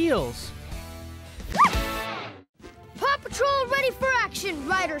lot of wheels. Paw Patrol ready for action,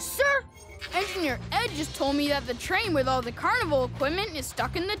 Ryder, sir. Engineer Ed just told me that the train with all the carnival equipment is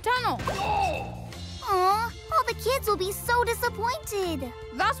stuck in the tunnel. Aw, all the kids will be so disappointed.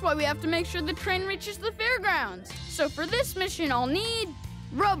 That's why we have to make sure the train reaches the fairgrounds. So for this mission, I'll need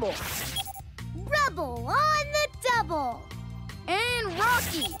Rubble. Rubble on the double. And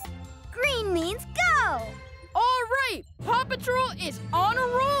Rocky. Green means go. All right, Paw Patrol is on a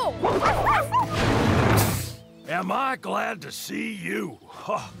roll. Am I glad to see you?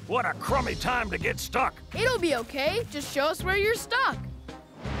 Oh, what a crummy time to get stuck. It'll be okay. Just show us where you're stuck.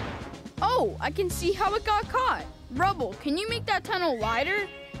 Oh, I can see how it got caught. Rubble, can you make that tunnel wider?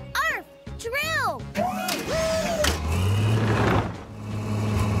 Arf! Drill!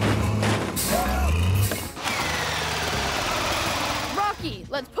 Rocky,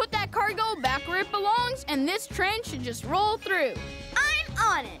 let's put that cargo back where it belongs, and this train should just roll through. I'm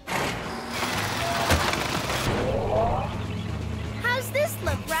on it. How's this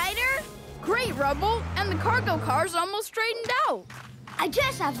look, Ryder? Great, Rubble, and the cargo car's almost straightened out. I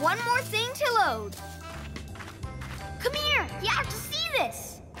just have one more thing to load. Come here, you have to see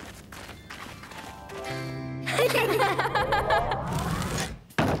this.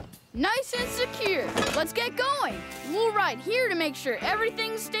 Nice and secure. Let's get going. We'll ride here to make sure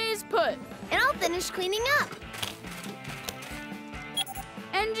everything stays put. And I'll finish cleaning up.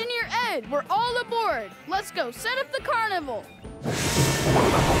 Engineer Ed, we're all aboard. Let's go set up the carnival.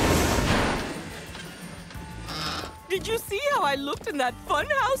 Did you see how I looked in that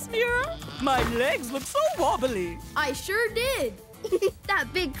funhouse mirror? My legs look so wobbly. I sure did.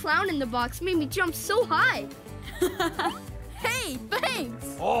 That big clown in the box made me jump so high. Hey,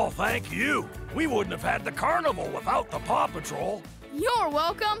 thanks. Oh, thank you. We wouldn't have had the carnival without the Paw Patrol. You're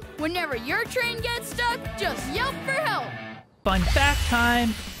welcome. Whenever your train gets stuck, just yelp for help. Fun fact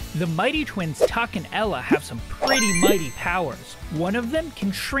time. The mighty twins Tuck and Ella have some pretty mighty powers. One of them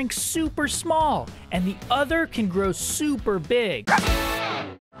can shrink super small, and the other can grow super big.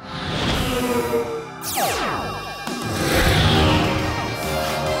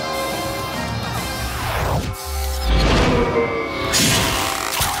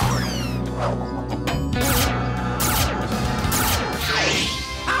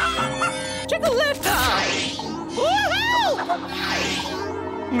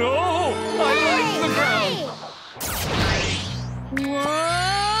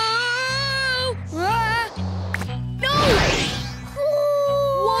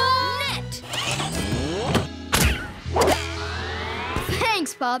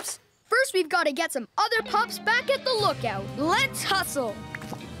 Pups. First, we've got to get some other pups back at the lookout. Let's hustle.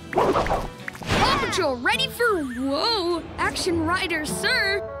 Paw Patrol ready for, whoa, action riders,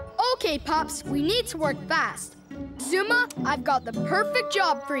 sir. Okay, Pups, we need to work fast. Zuma, I've got the perfect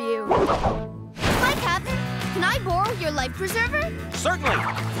job for you. Hi, Captain. Can I borrow your life preserver? Certainly.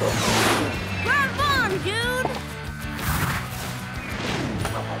 Grab on, dude!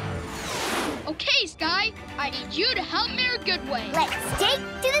 Okay, Sky, I need you to help Mayor Goodway. Let's take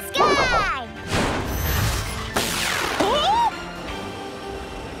to the sky!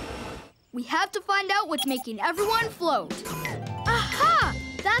 We have to find out what's making everyone float. Aha!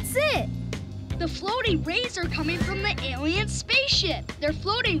 That's it! The floating rays are coming from the alien spaceship. Their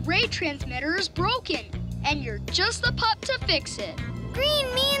floating ray transmitter is broken, and you're just the pup to fix it.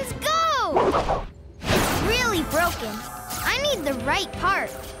 Green means go! It's really broken. I need the right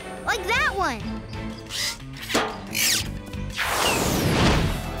part. Like that one.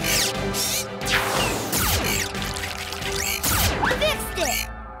 Fixed it!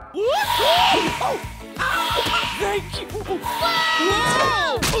 Oh! Thank you!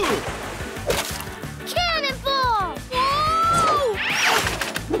 Whoa! Cannonball! Whoa!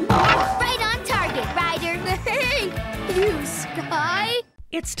 Right on target, Ryder. Thank you, Sky.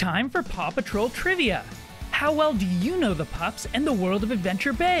 It's time for Paw Patrol Trivia. How well do you know the pups and the world of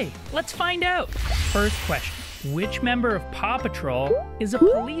Adventure Bay? Let's find out. First question. Which member of Paw Patrol is a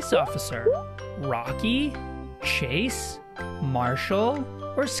police officer? Rocky, Chase, Marshall,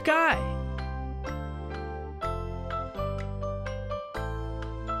 or Sky?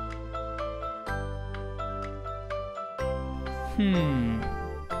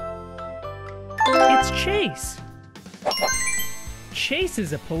 It's Chase. Chase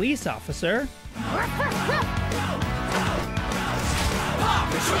is a police officer.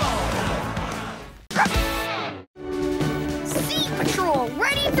 Sea Patrol,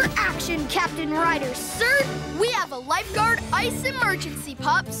 ready for action, Captain Ryder, sir. We have a lifeguard ice emergency,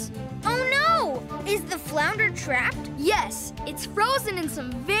 pups. Oh no! Is the flounder trapped? Yes, it's frozen in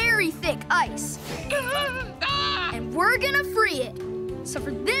some very thick ice. And we're gonna free it. So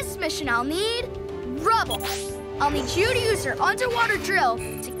for this mission, I'll need Rubble. I'll need you to use your underwater drill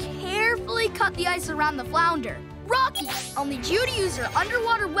to carefully cut the ice around the flounder. Rocky, I'll need you to use your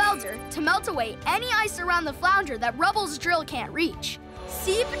underwater welder to melt away any ice around the flounder that Rubble's drill can't reach.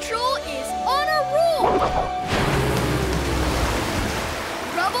 Sea Patrol is on a roll!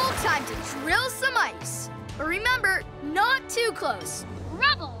 Rubble, time to drill some ice. But remember, not too close.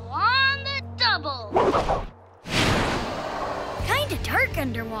 Rubble on the double. Kinda dark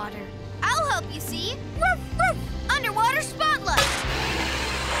underwater. I'll help you see. Woof, woof. Underwater spotlight.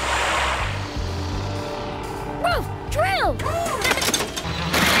 Woof! Drill!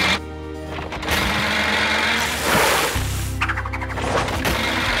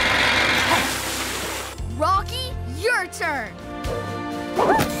 Rocky, your turn.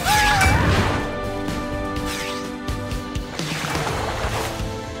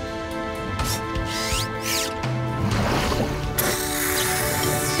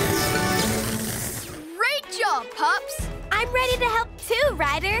 Great job, pups. I'm ready to help too,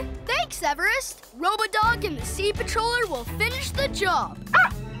 Ryder. Thanks, Everest. Robodog and the Sea Patroller will finish the job.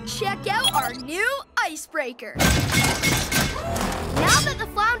 Check out our new icebreaker. Now that the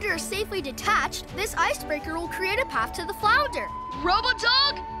flounder is safely detached, this icebreaker will create a path to the flounder.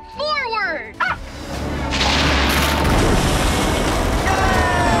 Robodog, forward!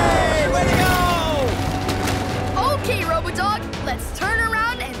 Yay! Way to go! Okay, Robodog, let's turn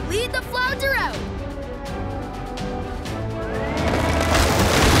around and lead the flounder out.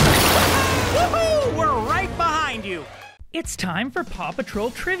 Woohoo! We're right behind you. It's time for Paw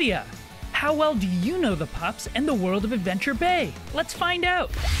Patrol Trivia. How well do you know the pups and the world of Adventure Bay? Let's find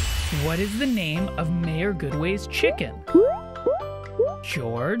out. What is the name of Mayor Goodway's chicken?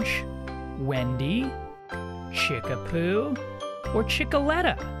 George, Wendy, Chickapoo, or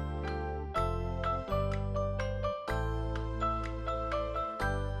Chickaletta?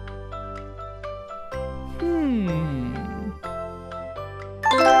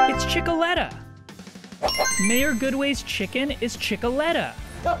 It's Chickaletta. Mayor Goodway's chicken is Chickaletta.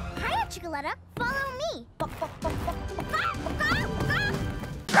 Hiya, Chickaletta. Follow me.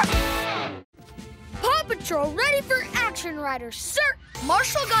 Paw Patrol ready for action, Ryder, sir.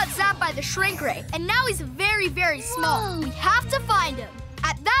 Marshall got zapped by the shrink ray, and now he's very, very small. We have to find him.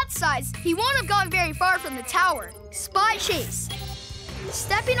 At that size, he won't have gone very far from the tower. Spy chase.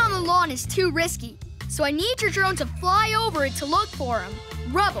 Stepping on the lawn is too risky, so I need your drone to fly over it to look for him.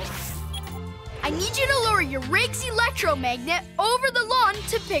 Rubble. I need you to lower your rig's electromagnet over the lawn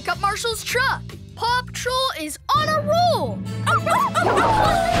to pick up Marshall's truck. Paw Patrol is on a roll! Ryder,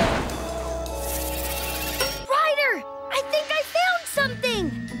 I think I found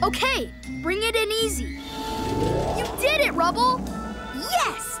something! Okay, bring it in easy. You did it, Rubble!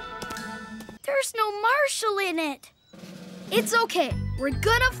 Yes! There's no Marshall in it. It's okay, we're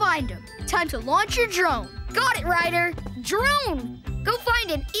gonna find him. Time to launch your drone. Got it, Ryder! Drone! Go find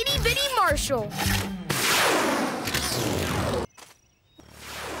an itty-bitty Marshall.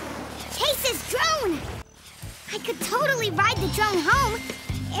 Chase's drone! I could totally ride the drone home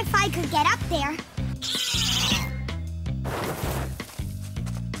if I could get up there.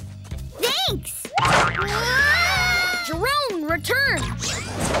 Thanks! Drone, return!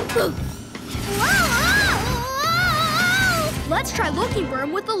 Whoa! Let's try looking for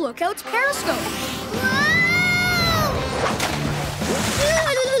him with the Lookout's periscope.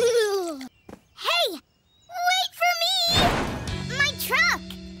 Hey! Wait for me! My truck!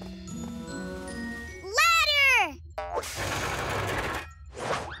 Ladder!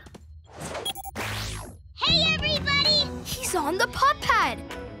 Hey, everybody! He's on the pup pad.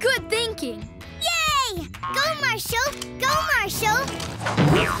 Good thinking. Yay! Go, Marshall! Go, Marshall!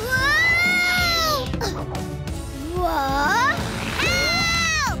 Whoa! Whoa!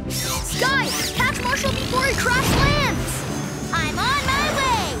 Ow! Sky, catch Marshall before he crash lands. I'm on my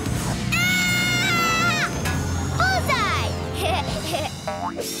way! Ah! Bullseye!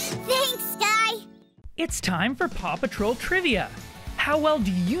 Thanks, Sky! It's time for Paw Patrol Trivia. How well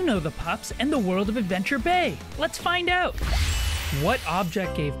do you know the pups and the world of Adventure Bay? Let's find out. What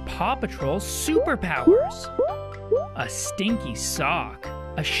object gave Paw Patrol superpowers? A stinky sock,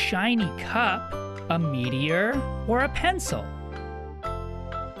 a shiny cup, a meteor, or a pencil?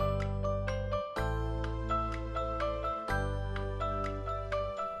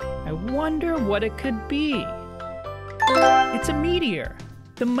 I wonder what it could be. It's a meteor.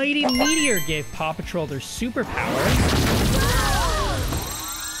 The mighty meteor gave Paw Patrol their superpowers.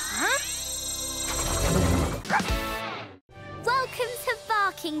 Welcome to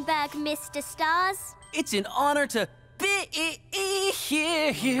Barkingburg, Mr. Stars. It's an honor to be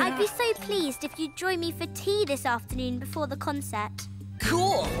here. I'd be so pleased if you'd join me for tea this afternoon before the concert.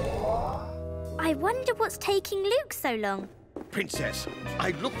 Cool. I wonder what's taking Luke so long. Princess,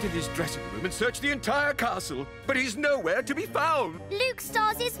 I looked in his dressing room and searched the entire castle, but he's nowhere to be found. Luke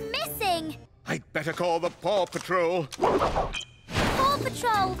Stars is missing. I'd better call the Paw Patrol. Paw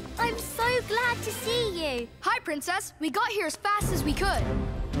Patrol, I'm so glad to see you. Hi, Princess. We got here as fast as we could.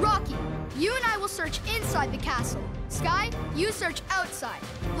 Rocky, you and I will search inside the castle. Sky, you search outside.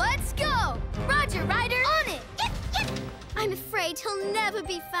 Let's go! Roger, Ryder. On it! Yep, yep. I'm afraid he'll never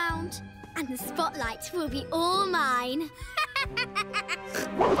be found. And the spotlight will be all mine. He's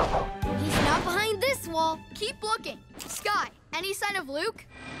not behind this wall. Keep looking. Sky, any sign of Luke?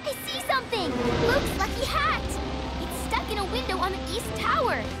 I see something. Luke's lucky hat. It's stuck in a window on the East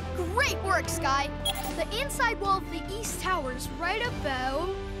Tower. Great work, Sky. The inside wall of the East Tower is right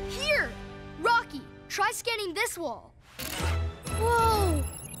about here. Rocky, try scanning this wall. Whoa,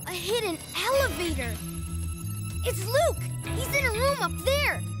 a hidden elevator. It's Luke. He's in a room up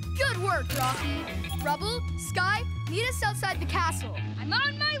there. Good work, Rocky. Rubble, Sky, meet us outside the castle. I'm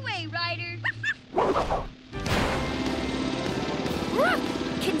on my way, Ryder.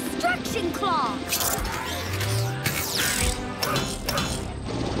 Construction claw.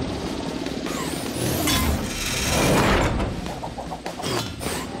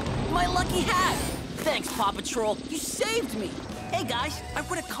 My lucky hat! Thanks, Paw Patrol. You saved me. Hey, guys, I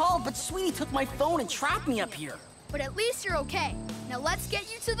would have called, but Sweetie took my phone and trapped me up here. But at least you're okay. Now let's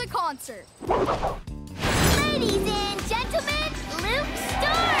get you to the concert. Ladies and gentlemen, Luke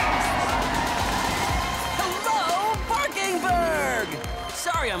Stars! Hello, Barkingburg!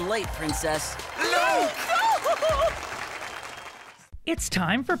 Sorry I'm late, Princess. Luke! It's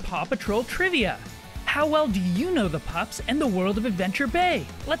time for Paw Patrol Trivia. How well do you know the pups and the world of Adventure Bay?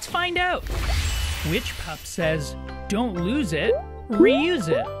 Let's find out. Which pup says, "Don't lose it, reuse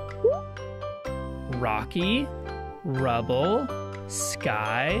it"? Rocky, Rubble,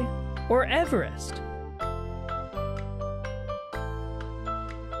 Sky, or Everest?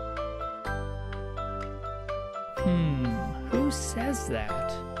 Who says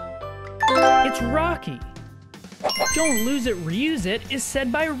that? It's Rocky. "Don't lose it, reuse it" is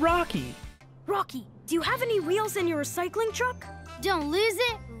said by Rocky. Rocky, do you have any wheels in your recycling truck? Don't lose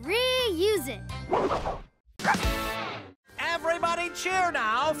it, reuse it. Everybody cheer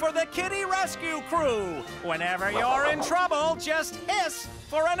now for the Kitty Rescue Crew. Whenever you're in trouble, just hiss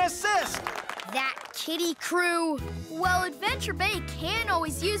for an assist. That kitty crew. Well, Adventure Bay can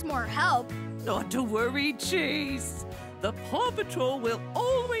always use more help. Not to worry, Chase. The Paw Patrol will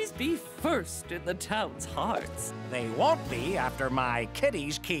always be first in the town's hearts. They won't be after my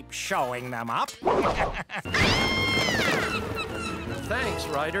kitties keep showing them up. Thanks,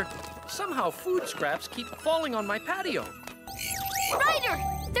 Ryder. Somehow food scraps keep falling on my patio. Ryder,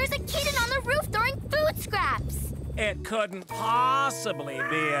 there's a kitten on the roof throwing food scraps. It couldn't possibly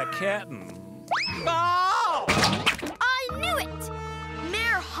be a kitten. Oh! I knew it!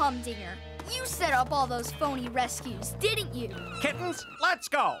 Mayor Humdinger, you set up all those phony rescues, didn't you? Kittens, let's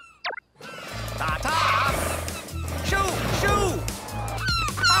go. Ta-ta! Shoo! Shoo!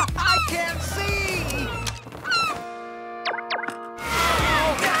 I can't see!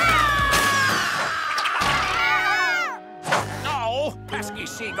 Oh, pesky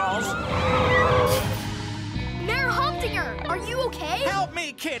seagulls. Mayor Humdinger, are you okay? Help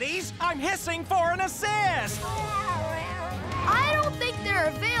me, kitties! I'm hissing for an assist! I don't think they're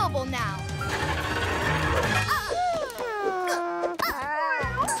available now.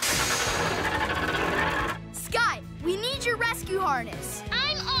 Sky, we need your rescue harness.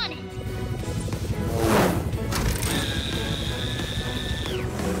 I'm on it.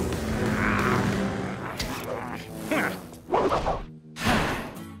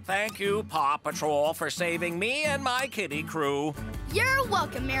 Thank you, Paw Patrol, for saving me and my kitty crew. You're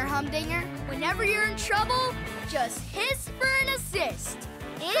welcome, Mayor Humdinger. Whenever you're in trouble, just hiss for an assist.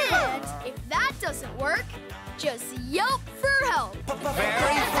 And if that doesn't work, just yelp for help.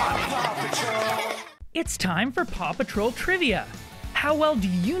 Very funny, Paw Patrol. It's time for Paw Patrol Trivia. How well do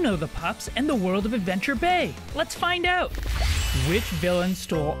you know the pups and the world of Adventure Bay? Let's find out. Which villain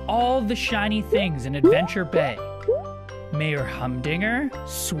stole all the shiny things in Adventure Bay? Mayor Humdinger,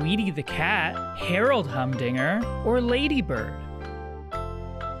 Sweetie the cat, Harold Humdinger, or Ladybird?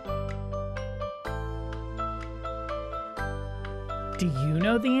 Do you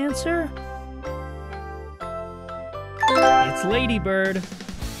know the answer? It's Ladybird.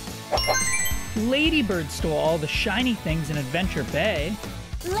 Ladybird stole all the shiny things in Adventure Bay.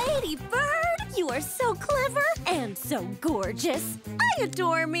 Ladybird, you are so clever and so gorgeous. I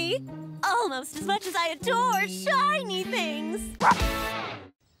adore me. Almost as much as I adore shiny things.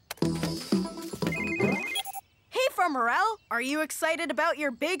 Hey, Farmer Al, are you excited about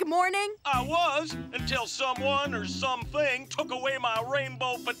your big morning? I was, until someone or something took away my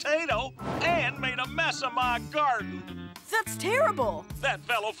rainbow potato and made a mess of my garden. That's terrible. That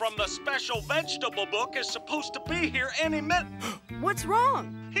fellow from the special vegetable book is supposed to be here any minute. What's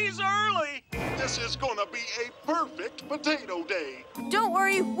wrong? He's early. This is gonna be a perfect potato day. Don't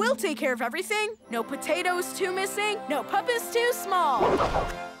worry, we'll take care of everything. No potatoes too missing, no puppets too small.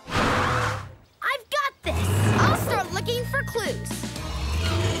 I've got this. I'll start looking for clues.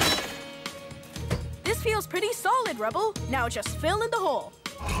 This feels pretty solid, Rubble. Now just fill in the hole.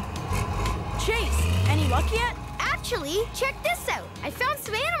 Chase, any luck yet? Actually, check this out. I found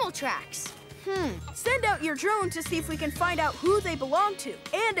some animal tracks. Send out your drone to see if we can find out who they belong to,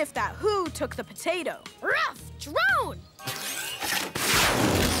 and if that who took the potato. Rough, drone!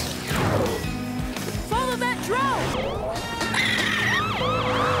 Follow that drone!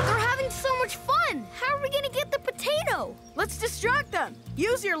 They're having so much fun. How are we gonna get the potato? Let's distract them.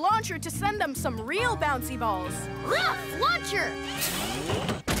 Use your launcher to send them some real bouncy balls. Rough, launcher!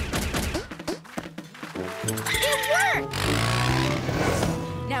 It worked!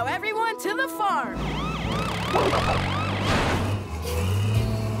 Now everyone to the farm.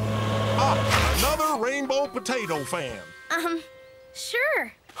 Another rainbow potato fan.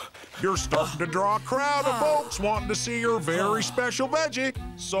 Sure. You're starting to draw a crowd of folks wanting to see your very special veggie.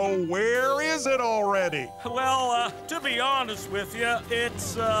 So where is it already? Well, to be honest with you,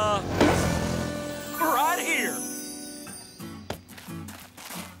 it's, right here.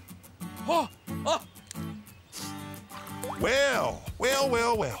 Well.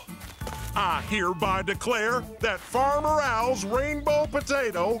 I hereby declare that Farmer Al's rainbow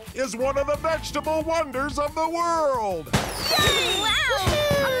potato is one of the vegetable wonders of the world. Yay! Wow!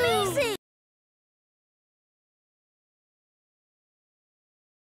 Amazing!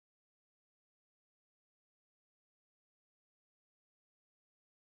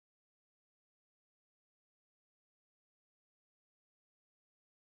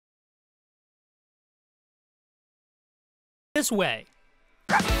 This way.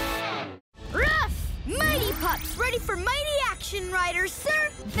 Ruff! Mighty Pups, ready for mighty action, riders, sir!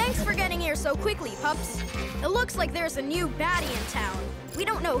 Thanks for getting here so quickly, Pups. It looks like there's a new baddie in town. We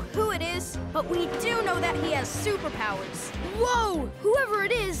don't know who it is, but we do know that he has superpowers. Whoa! Whoever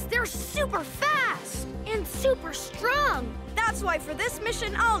it is, they're super fast and super strong. That's why for this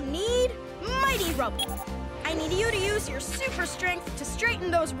mission, I'll need Mighty Rubble. I need you to use your super strength to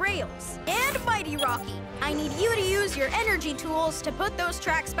straighten those rails. And Mighty Rocky, I need you to use your energy tools to put those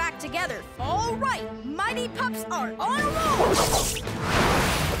tracks back together. All right, Mighty Pups are on a roll!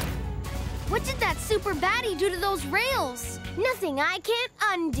 What did that super baddie do to those rails? Nothing I can't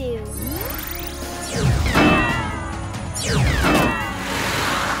undo.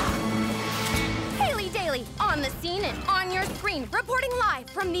 Haley Daily, on the scene and on your screen, reporting live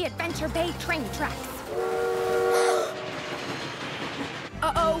from the Adventure Bay train tracks.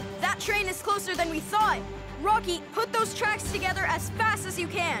 Uh-oh, that train is closer than we thought. Rocky, put those tracks together as fast as you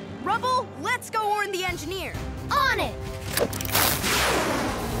can. Rubble, let's go warn the engineer. On it!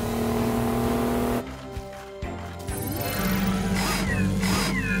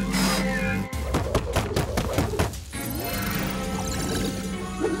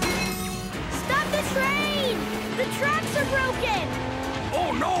 Stop the train! The tracks are broken!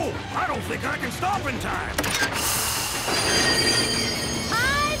 Oh no! I don't think I can stop in time!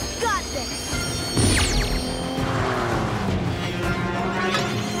 I've got this!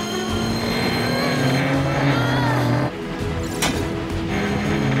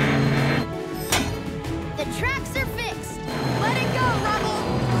 The tracks are fixed! Let it go, Rubble!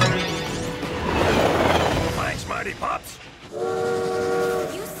 Thanks, Mighty Pups!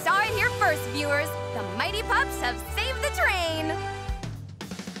 You saw it here first, viewers. The Mighty Pups have saved the train.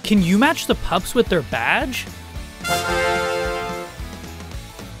 Can you match the pups with their badge?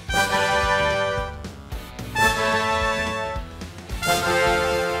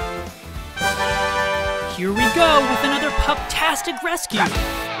 Here we go with another pup-tastic rescue.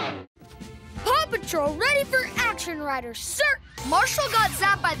 Paw Patrol ready for action, Ryder, sir! Marshall got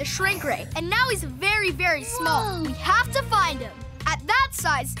zapped by the shrink ray, and now he's very, very small. We have to find him. At that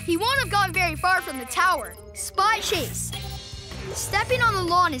size, he won't have gone very far from the tower. Spy chase. Stepping on the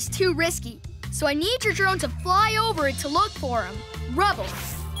lawn is too risky, so I need your drone to fly over it to look for him. Rubble,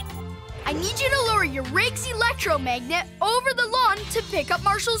 I need you to lower your rake's electromagnet over the lawn to pick up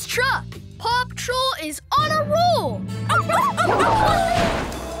Marshall's truck. Paw Patrol is on a roll!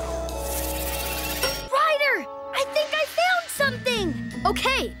 Ryder, I think I found something!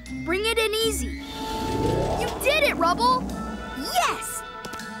 Okay, bring it in easy. You did it, Rubble! Yes!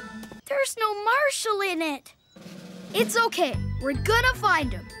 There's no Marshall in it. It's okay. We're gonna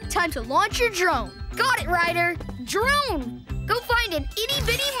find him. Time to launch your drone. Got it, Ryder. Drone! Go find an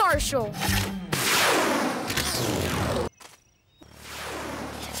itty-bitty Marshall.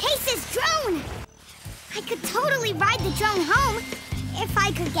 Chase his drone! I could totally ride the drone home if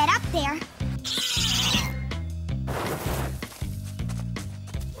I could get up there.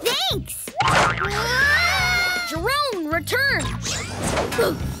 Thanks! Drone, return!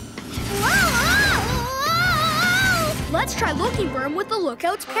 Whoa! Let's try looking for him with the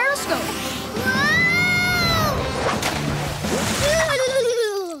Lookout's periscope.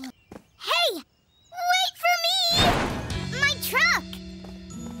 Hey! Wait for me! My truck!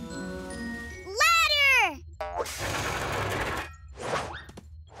 Ladder!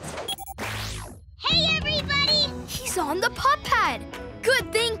 Hey, everybody! He's on the pup pad.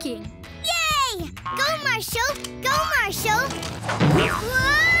 Good thinking. Yay! Go, Marshall! Go, Marshall!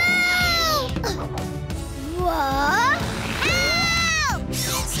 Whoa! Whoa! Ow!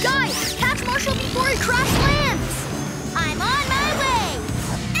 Sky, catch Marshall before he crash lands. I'm on my way!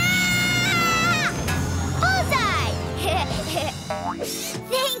 Ah! Bullseye!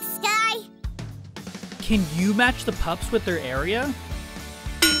 Thanks, Sky! Can you match the pups with their area?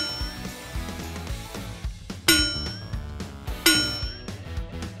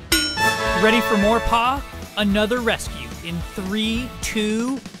 Ready for more, Paw? Another rescue in 3,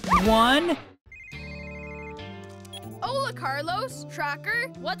 2, 1. Hola, Carlos. Tracker,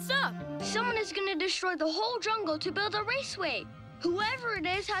 what's up? Someone is gonna destroy the whole jungle to build a raceway. Whoever it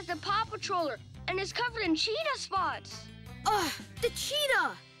is has the Paw Patroller and is covered in cheetah spots. Ugh, the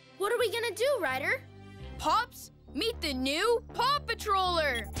cheetah! What are we gonna do, Ryder? Pops, meet the new Paw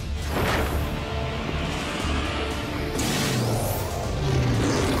Patroller.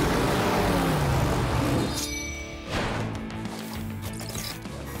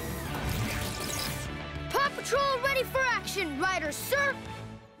 Paw Patrol ready for action, Ryder, sir!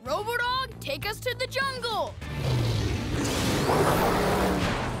 Robodog, take us to the jungle.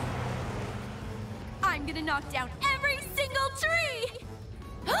 I'm gonna knock down every single tree!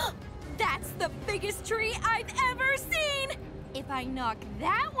 That's the biggest tree I've ever seen! If I knock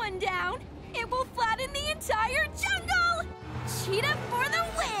that one down, it will flatten the entire jungle! Cheetah for the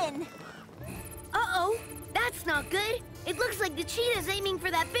win! Uh-oh, that's not good. It looks like the cheetah's aiming for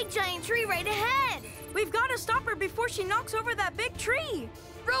that big giant tree right ahead. We've got to stop her before she knocks over that big tree.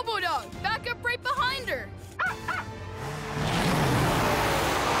 Robo-Dog, back up right behind her.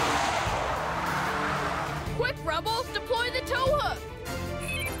 Quick, Rubble, deploy the tow hook.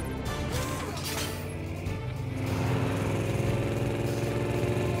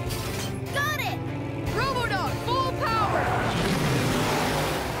 Got it! Robo-Dog, full power.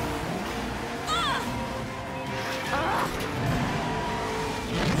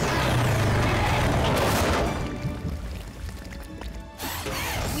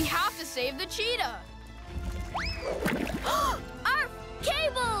 We have to save the cheetah. Our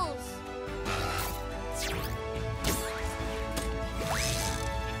cables!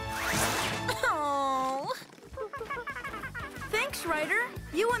 Oh. Thanks, Ryder.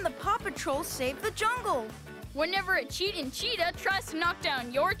 You and the PAW Patrol saved the jungle. Whenever a cheating cheetah tries to knock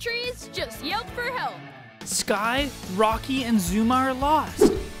down your trees, just yelp for help. Sky, Rocky, and Zuma are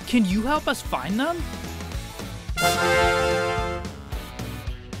lost. Can you help us find them?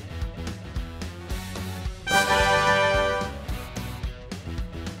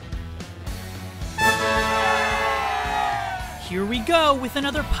 Here we go with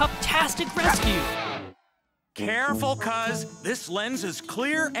another pup-tastic rescue. Careful, cuz this lens is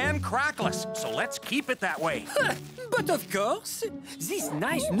clear and crackless, so let's keep it that way. But of course, this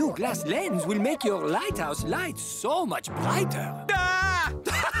nice new glass lens will make your lighthouse light so much brighter. Ah!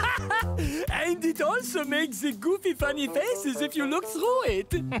 And it also makes the goofy funny faces if you look through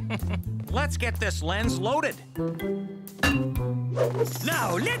it. Let's get this lens loaded.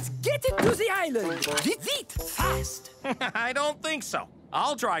 Now, let's get it to the island. Vite, fast. I don't think so.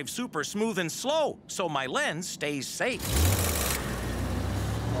 I'll drive super smooth and slow, so my lens stays safe.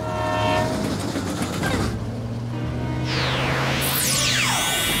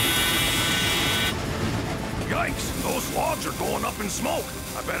 Yikes, those logs are going up in smoke.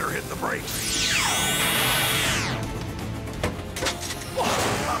 I better hit the brakes.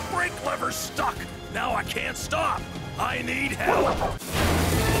 My brake lever's stuck. Now I can't stop. I need help.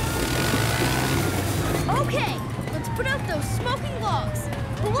 Okay, let's put out those smoking logs.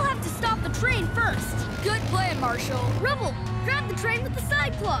 But we'll have to stop the train first. Good plan, Marshall. Rubble, grab the train with the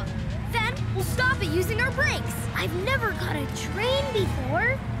side claw. Then we'll stop it using our brakes. I've never got a train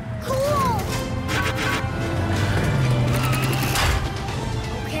before. Cool!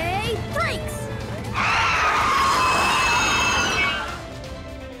 Okay, brakes!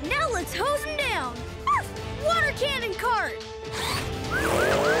 Now let's hose them down. Water cannon cart!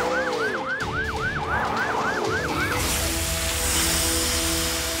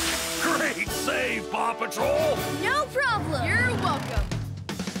 Great save, Paw Patrol! No problem! You're welcome.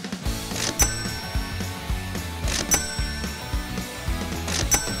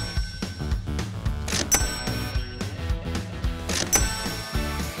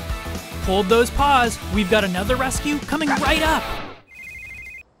 Hold those paws. We've got another rescue coming right up.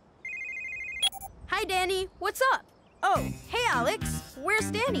 Hi, Danny. What's up? Oh, hey, Alex.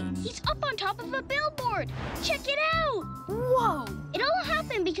 Where's Danny? He's up on top of a billboard. Check it out. Whoa. It all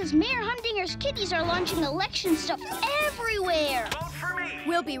happened because Mayor Humdinger's kitties are launching election stuff everywhere. Vote for me.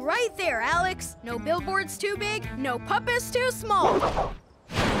 We'll be right there, Alex. No billboards too big, no puppets too small.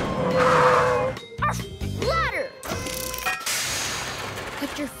 Ladder!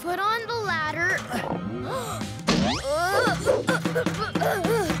 Put your foot on the ladder.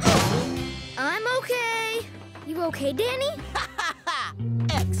 I'm okay. You okay, Danny?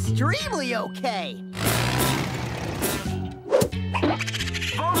 Extremely okay.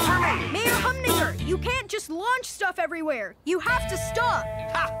 Vote for me. Mayor Humdinger, you can't just launch stuff everywhere. You have to stop.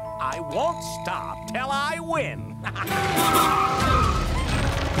 Ha! I won't stop till I win.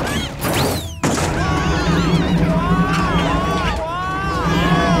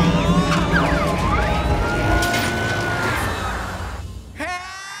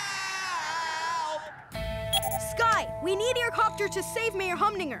 Sky, we need your copter to save Mayor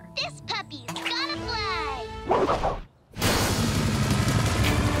Humdinger. This puppy's gotta fly.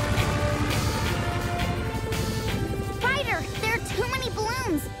 Ryder, there are too many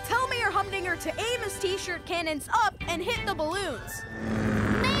balloons. Tell Mayor Humdinger to aim his t-shirt cannons up and hit the balloons.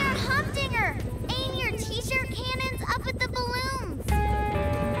 Mayor Humdinger, aim your t-shirt cannons up at the balloons.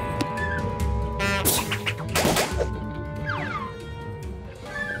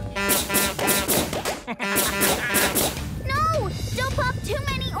 No, don't pop too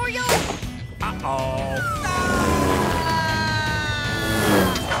many or you'll... Uh-oh.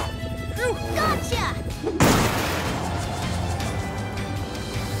 Gotcha!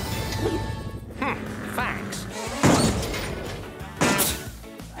 Thanks.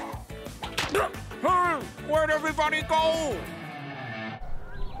 Where'd everybody go?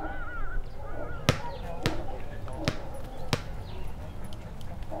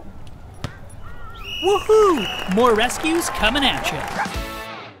 Woohoo! More rescues coming at you.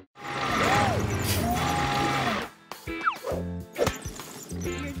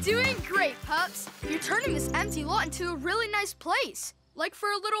 You're doing great, pups. You're turning this empty lot into a really nice place, like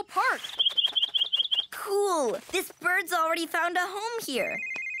for a little park. Cool. This bird's already found a home here.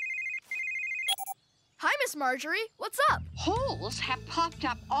 Hi, Miss Marjorie. What's up? Holes have popped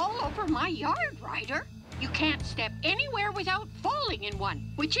up all over my yard, Ryder. You can't step anywhere without falling in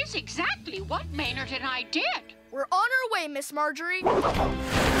one, which is exactly what Maynard and I did. We're on our way, Miss Marjorie.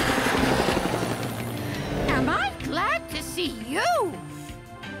 Am I glad to see you?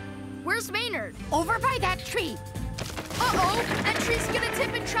 Where's Maynard? Over by that tree. Uh-oh! That tree's gonna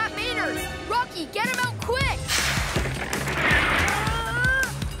tip and trap Maynard! Rocky, get him out quick!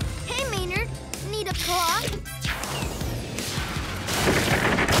 Hey, Maynard. Need a paw?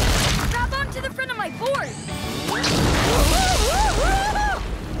 Grab onto the front of my board!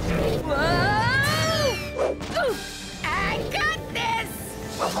 Whoa! I got this!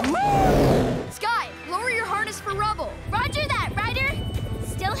 Sky, lower your harness for Rubble. Roger that, Ryder.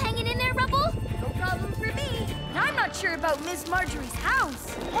 Still hanging in there, Rubble? No problem for me. And I'm not sure about Miss Marjorie's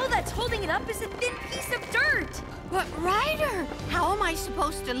house. All that's holding it up is a thin piece of dirt. But Ryder, how am I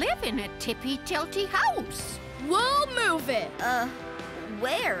supposed to live in a tippy-tilty house? We'll move it.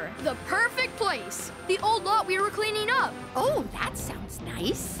 Where? The perfect place. The old lot we were cleaning up. Oh, that sounds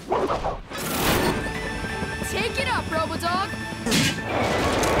nice. Take it up, Robodog.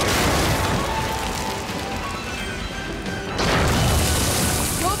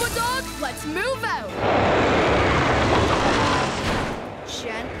 Robodog, let's move out.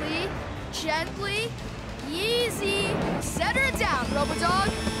 Gently, gently, easy. Set her down,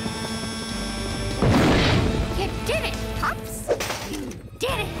 Robodog. You did it, pups. You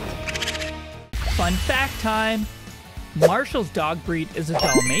did it. Fun fact time. Marshall's dog breed is a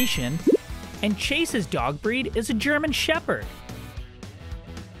Dalmatian, and Chase's dog breed is a German Shepherd.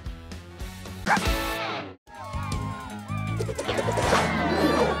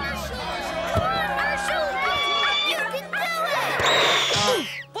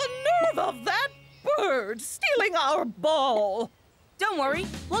 The nerve of that bird stealing our ball! Don't worry,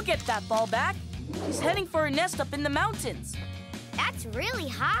 we'll get that ball back. He's heading for a nest up in the mountains. That's really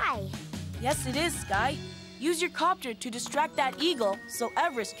high. Yes, it is, Sky. Use your copter to distract that eagle so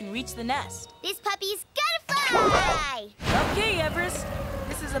Everest can reach the nest. This puppy's gotta fly! Okay, Everest.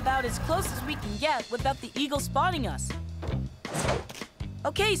 This is about as close as we can get without the eagle spotting us.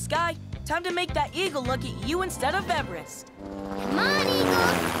 Okay, Sky. Time to make that eagle look at you instead of Everest. Come on, eagle!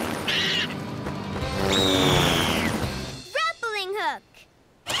 Grappling hook!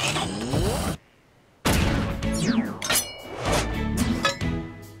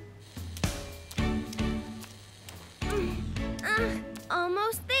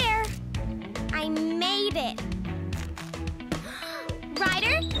 Almost there. I made it.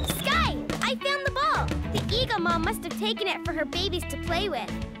 Ryder, Sky, I found the ball. The eagle mom must have taken it for her babies to play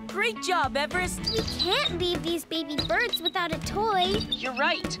with. Great job, Everest. We can't leave these baby birds without a toy. You're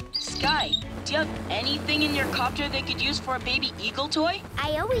right. Sky, do you have anything in your copter they could use for a baby eagle toy?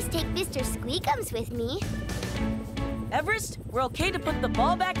 I always take Mr. Squeakums with me. Everest, we're okay to put the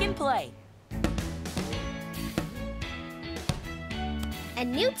ball back in play. A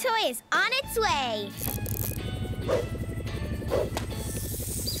new toy is on its way.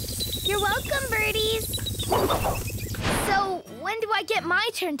 You're welcome, birdies. So, when do I get my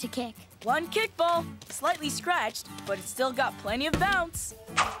turn to kick? One kickball, slightly scratched, but it's still got plenty of bounce.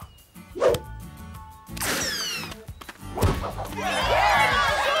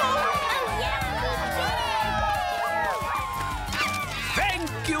 Thank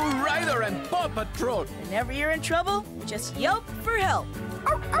you, Ryder and PAW Patrol. Whenever you're in trouble, just yelp for help.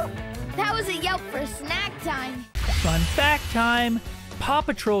 That was a yelp for snack time. Fun fact time. Paw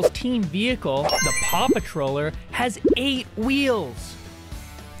Patrol's team vehicle, the Paw Patroller, has 8 wheels.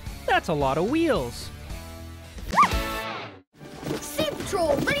 That's a lot of wheels. Sea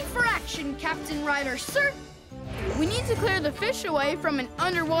Patrol, ready for action, Captain Ryder, sir. We need to clear the fish away from an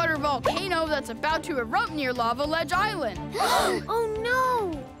underwater volcano that's about to erupt near Lava Ledge Island. Oh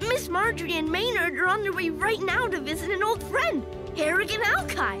no! Miss Marjorie and Maynard are on their way right now to visit an old friend, Harrigan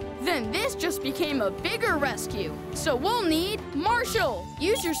Alki. Then this just became a bigger rescue. So we'll need Marshall.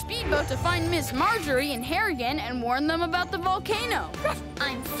 Use your speedboat to find Miss Marjorie and Harrigan and warn them about the volcano.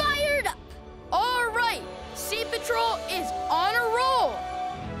 I'm fired up. All right, Sea Patrol is on a roll.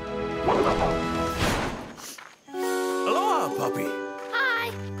 Aloha, puppy.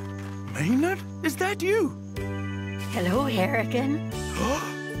 Hi. Maynard, is that you? Hello, Harrigan.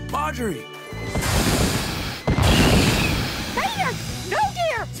 Marjorie. Maynard! No,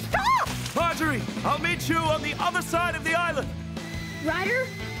 dear! Stop! Marjorie, I'll meet you on the other side of the island. Ryder,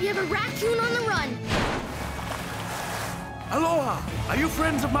 we have a raccoon on the run. Aloha! Are you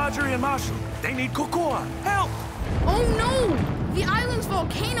friends of Marjorie and Marshall? They need cocoa. Help! Oh no! The island's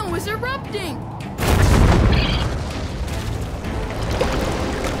volcano is erupting!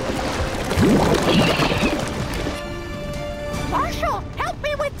 Marshall, help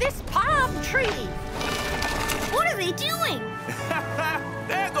me with this palm tree! What are they doing?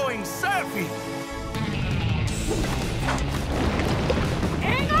 They're going surfing.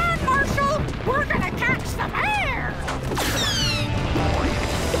 Hang on, Marshall! We're gonna catch some air!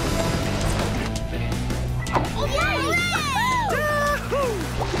 Oh, yay!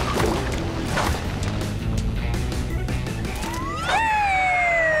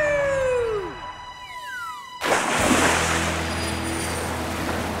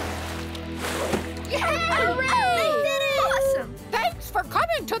 Awesome! Thanks for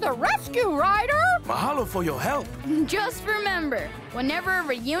coming to the rescue, Ryder! Mahalo for your help. Just remember, whenever a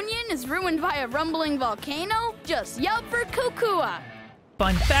reunion is ruined by a rumbling volcano, just yell for Kukua.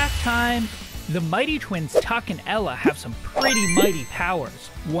 Fun fact time. The mighty twins Tuck and Ella have some pretty mighty powers.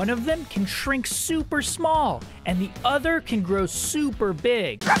 One of them can shrink super small, and the other can grow super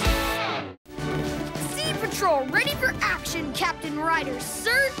big. Sea Patrol, ready for action, Captain Ryder,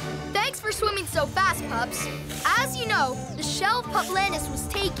 sir! Thanks for swimming so fast, pups. As you know, the shell of Puplantis was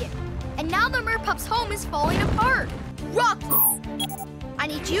taken, and now the Merpup's home is falling apart. Rocky, I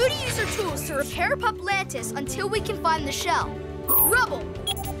need you to use your tools to repair Puplantis until we can find the shell. Rubble,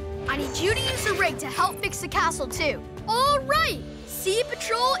 I need you to use the rig to help fix the castle, too. All right, Sea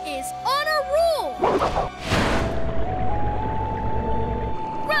Patrol is on a roll!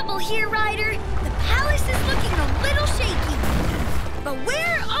 Rubble here, Ryder. The palace is looking a little shaky, but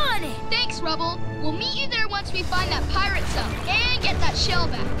we're on it. Thanks, Rubble. We'll meet you there once we find that pirate sub and get that shell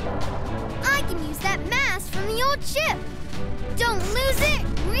back. I can use that mast from the old ship. Don't lose it,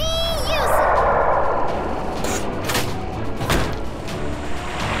 reuse it.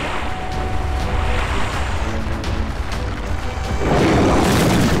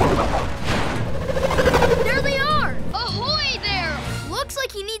 There they are! Ahoy there! Looks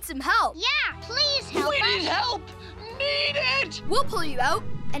like you need some help. Yeah, please help us. We need help! Need it! We'll pull you out,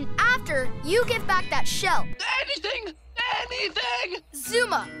 and after, you give back that shell. Anything! Anything!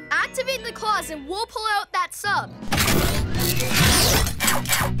 Zuma, activate the claws and we'll pull out that sub.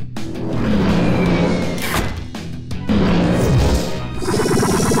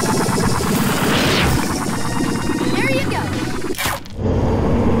 There you go.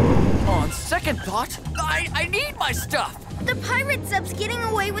 On second thought, I need my stuff. The pirate sub's getting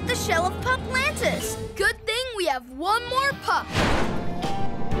away with the shell of Puplantis. Good thing we have one more pup.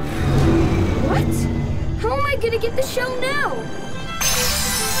 What? How am I gonna get the shell now?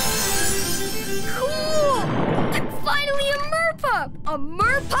 Cool! I'm finally a merpup! A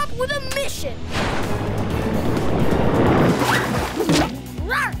merpup with a mission!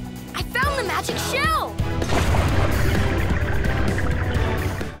 Rawr! I found the magic shell!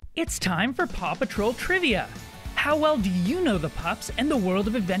 It's time for PAW Patrol Trivia. How well do you know the pups and the world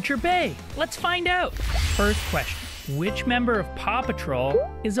of Adventure Bay? Let's find out. First question. Which member of PAW Patrol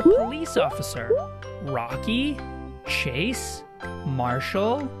is a police officer? Rocky, Chase,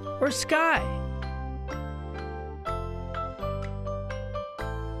 Marshall, or Sky?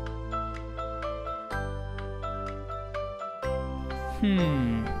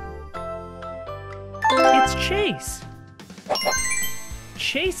 It's Chase.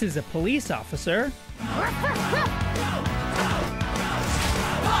 Chase is a police officer.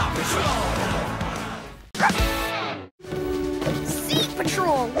 Sea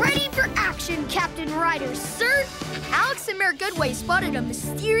Patrol, ready for action, Captain Ryder, sir! Alex and Mayor Goodway spotted a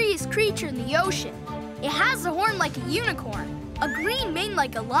mysterious creature in the ocean. It has a horn like a unicorn, a green mane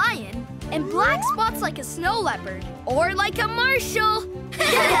like a lion, and black spots like a snow leopard. Or like a Marshall!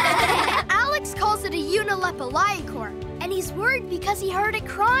 Alex calls it a unilepaliacorn, and he's worried because he heard it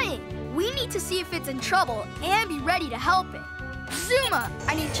crying. We need to see if it's in trouble and be ready to help it. Zuma,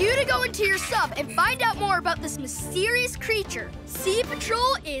 I need you to go into your sub and find out more about this mysterious creature. Sea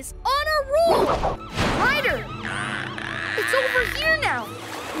Patrol is on a roll! Ryder! It's over here now!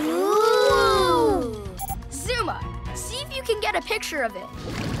 Ooh! Zuma, see if you can get a picture of it.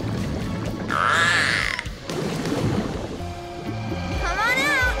 Come on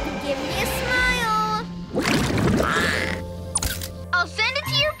out and give me a smile. I'll send it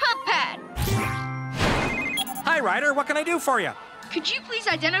to your pup pad. Hi, Ryder. What can I do for you? Could you please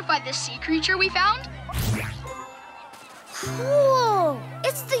identify this sea creature we found? Cool.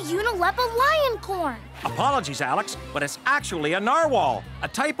 It's the Unilepa lion corn. Apologies, Alex, but it's actually a narwhal, a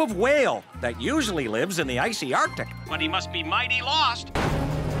type of whale that usually lives in the icy Arctic. But he must be mighty lost.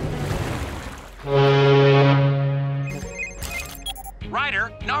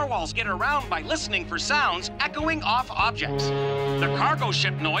 Ryder, narwhals get around by listening for sounds echoing off objects. The cargo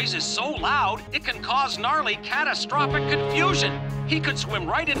ship noise is so loud, it can cause Gnarly catastrophic confusion. He could swim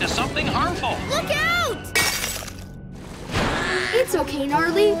right into something harmful. Look out! It's okay,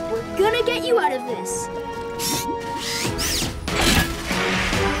 Gnarly. We're gonna get you out of this.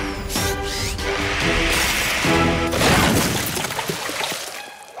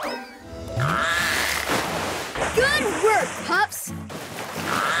 Good work, pups!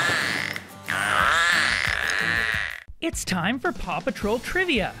 It's time for PAW Patrol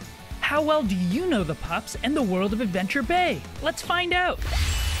Trivia. How well do you know the pups and the world of Adventure Bay? Let's find out.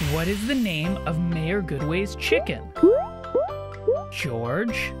 What is the name of Mayor Goodway's chicken?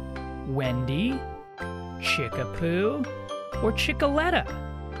 George, Wendy, Chickapoo, or Chickaletta?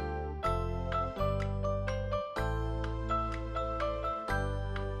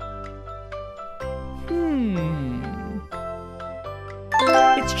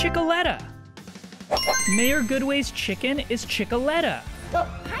 It's Chickaletta. Mayor Goodway's chicken is Chickaletta.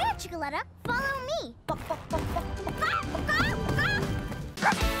 Hiya, Chickaletta. Follow me.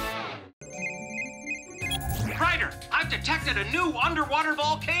 Ryder, I've detected a new underwater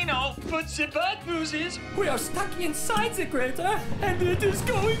volcano. But the bad news is, we are stuck inside the crater, and it is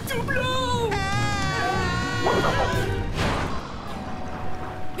going to blow!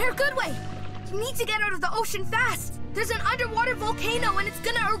 Mayor Goodway, you need to get out of the ocean fast. There's an underwater volcano, and it's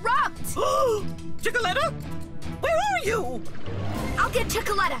gonna erupt. Chickaletta? Where are you? I'll get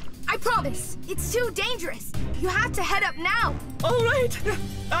Chickaletta. I promise. It's too dangerous. You have to head up now. All right.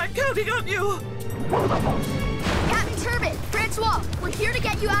 I'm counting on you. Captain Turbot, Francois, we're here to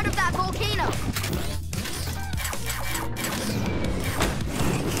get you out of that volcano.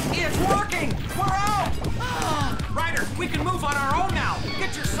 It's working! We're out! Ryder, we can move on our own now.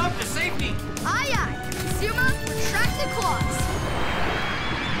 Get your sub to safety. Aye, aye. Zuma, retract the claws.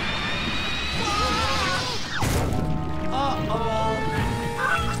 Uh-oh.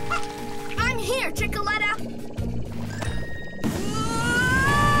 I'm here, Chickaletta.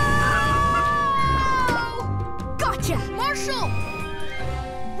 Gotcha! Marshall!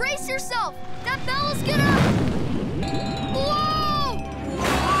 Brace yourself! That bell's gonna... Whoa!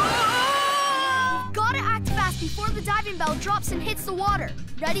 Gotta act fast before the diving bell drops and hits the water.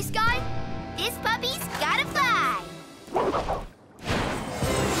 Ready, Sky? This puppy's gotta fly.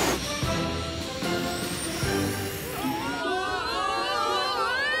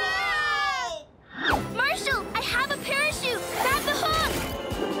 Marshall, I have a parachute. Grab the hook.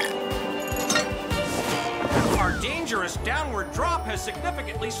 Our dangerous downward drop has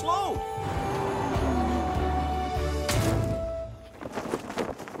significantly slowed.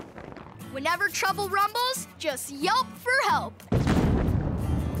 Whenever trouble rumbles, just yelp for help.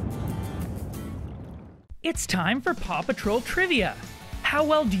 It's time for PAW Patrol Trivia. How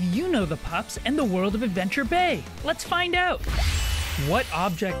well do you know the pups and the world of Adventure Bay? Let's find out. What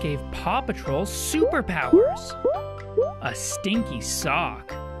object gave PAW Patrol superpowers? A stinky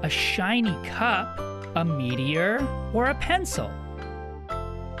sock, a shiny cup, a meteor, or a pencil?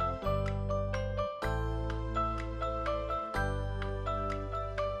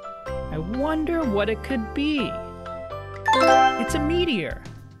 I wonder what it could be. It's a meteor.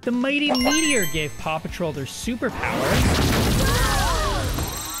 The mighty meteor gave PAW Patrol their superpowers.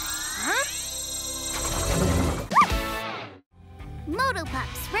 Moto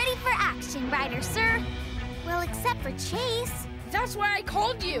pups, ready for action, Ryder, sir. Well, except for Chase. That's why I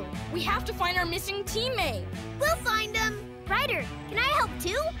called you. We have to find our missing teammate. We'll find him. Ryder, can I help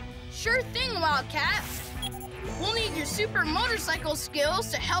too? Sure thing, Wildcat. We'll need your super motorcycle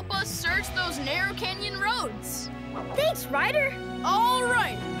skills to help us search those narrow canyon roads. Thanks, Ryder. All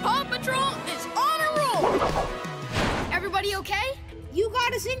right, PAW Patrol is on a roll. Everybody okay? You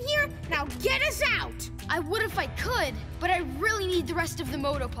got us in here, now get us out! I would if I could, but I really need the rest of the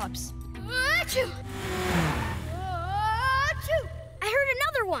Moto Pups. Achoo! Achoo! I heard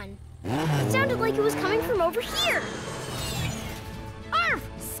another one. It sounded like it was coming from over here. Arf!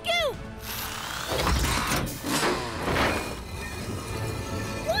 Scoot!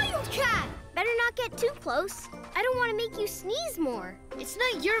 Wildcat! Better not get too close. I don't want to make you sneeze more. It's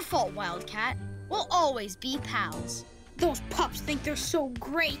not your fault, Wildcat. We'll always be pals. Those pups think they're so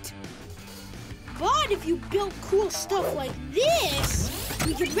great. But if you build cool stuff like this,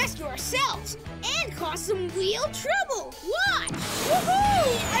 we can rescue ourselves and cause some real trouble. Watch!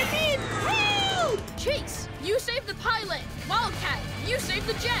 Woohoo! I mean, help! Chase, you save the pilot. Wildcat, you save save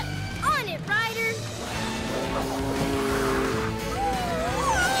the jet. On it, Ryder!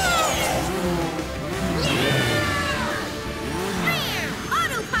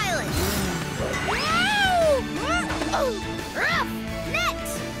 Autopilot! Rough!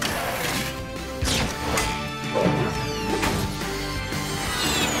 Next!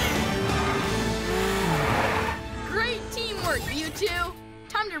 Great teamwork, you two.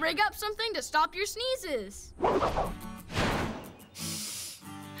 Time to rig up something to stop your sneezes.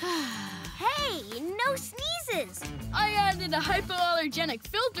 Hey, no sneezes! I added a hypoallergenic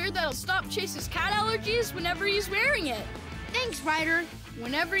filter that'll stop Chase's cat allergies whenever he's wearing it. Thanks, Ryder.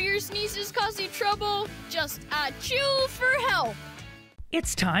 Whenever your sneezes cause you trouble, just achoo for help.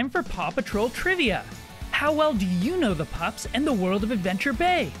 It's time for PAW Patrol Trivia. How well do you know the pups and the world of Adventure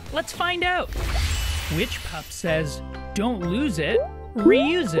Bay? Let's find out. Which pup says, "Don't lose it,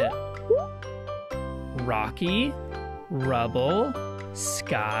 reuse it"? Rocky, Rubble,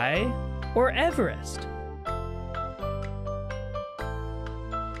 Sky, or Everest?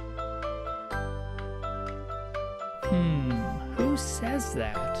 Who says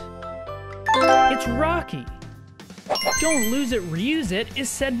that? It's Rocky. "Don't lose it, reuse it" is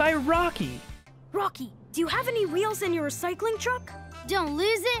said by Rocky. Rocky, do you have any wheels in your recycling truck? Don't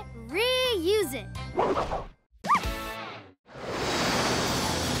lose it, reuse it.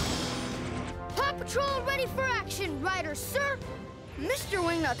 Paw Patrol ready for action, Ryder, sir! Mr.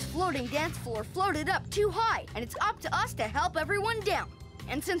 Wingnut's floating dance floor floated up too high, and it's up to us to help everyone down.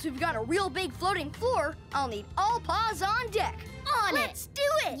 And since we've got a real big floating floor, I'll need all paws on deck. On Let's do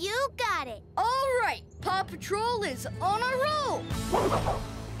it! You got it! All right, Paw Patrol is on a roll!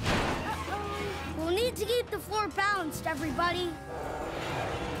 We'll need to keep the floor balanced, everybody.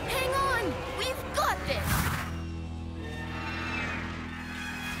 Hang on! We've got this!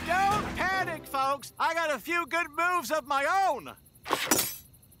 Don't panic, folks! I got a few good moves of my own!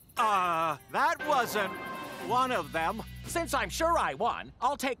 That wasn't one of them. Since I'm sure I won,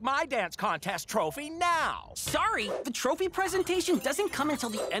 I'll take my dance contest trophy now. Sorry, the trophy presentation doesn't come until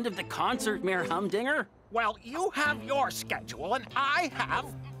the end of the concert, Mayor Humdinger. Well, you have your schedule and I have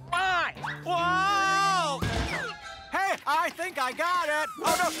mine. Whoa! Hey, I think I got it.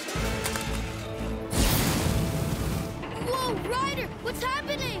 Oh, no. Whoa, Ryder, what's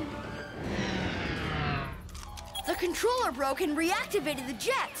happening? The controller broke and reactivated the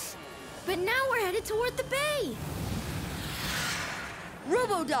jets. But now we're headed toward the bay.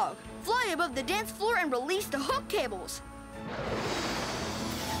 Robo-Dog, fly above the dance floor and release the hook cables.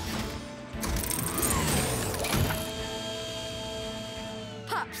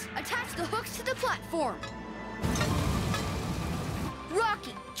 Pups, attach the hooks to the platform.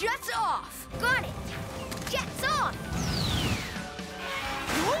 Rocky, jets off. Got it. Jets off.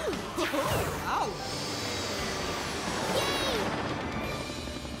 Ow.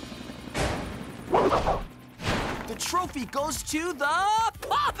 The trophy goes to the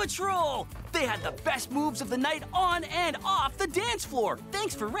PAW Patrol! They had the best moves of the night on and off the dance floor.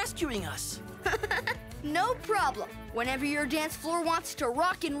 Thanks for rescuing us. No problem. Whenever your dance floor wants to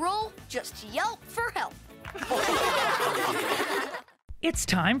rock and roll, just yelp for help. It's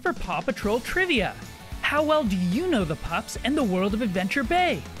time for PAW Patrol Trivia. How well do you know the pups and the world of Adventure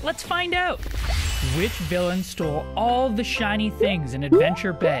Bay? Let's find out. Which villain stole all the shiny things in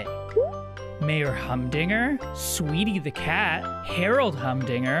Adventure Bay? Mayor Humdinger, Sweetie the Cat, Harold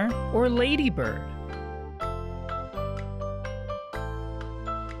Humdinger, or Ladybird?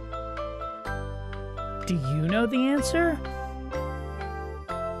 Do you know the answer?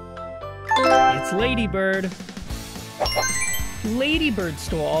 It's Ladybird. Ladybird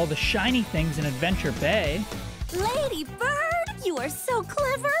stole all the shiny things in Adventure Bay. Ladybird, you are so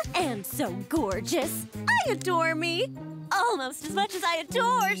clever and so gorgeous. I adore me. Almost as much as I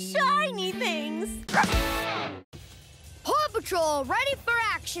adore shiny things. Paw Patrol ready for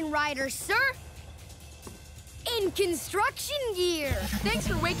action, Ryder, sir. In construction gear. Thanks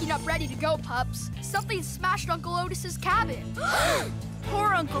for waking up ready to go, pups. Something smashed Uncle Otis's cabin.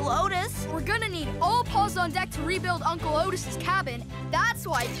 Poor Uncle Otis. We're gonna need all paws on deck to rebuild Uncle Otis's cabin. That's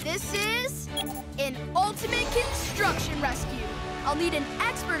why this is an ultimate construction rescue. I'll need an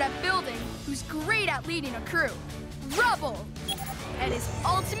expert at building who's great at leading a crew. Rubble and his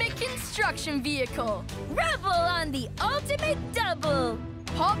ultimate construction vehicle. Rubble on the ultimate double.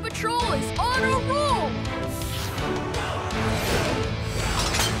 Paw Patrol is on a roll.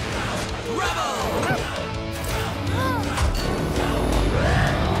 Rubble!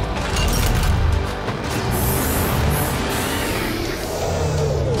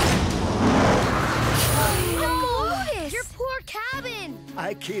 Your poor cabin.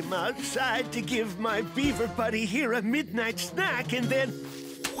 I came outside to give my beaver buddy here a midnight snack, and then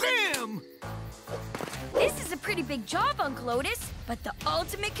wham! This is a pretty big job, Uncle Otis, but the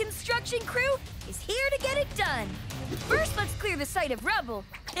ultimate construction crew is here to get it done. First, let's clear the site of rubble.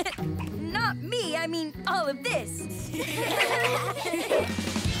 Not me, I mean all of this.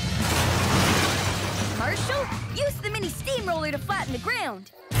 Marshall, use the mini steamroller to flatten the ground.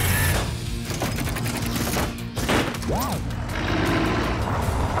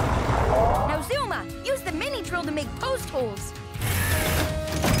 Now Zuma, use the mini drill to make post holes.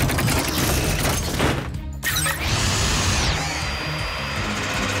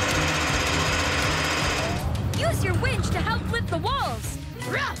 Use your winch to help lift the walls.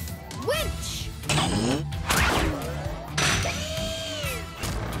 Rough winch!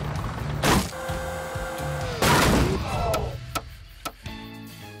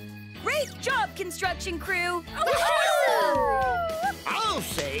 Great job, construction crew! Awesome! I'll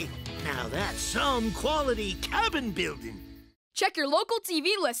say, now that's some quality cabin building. Check your local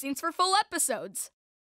TV listings for full episodes.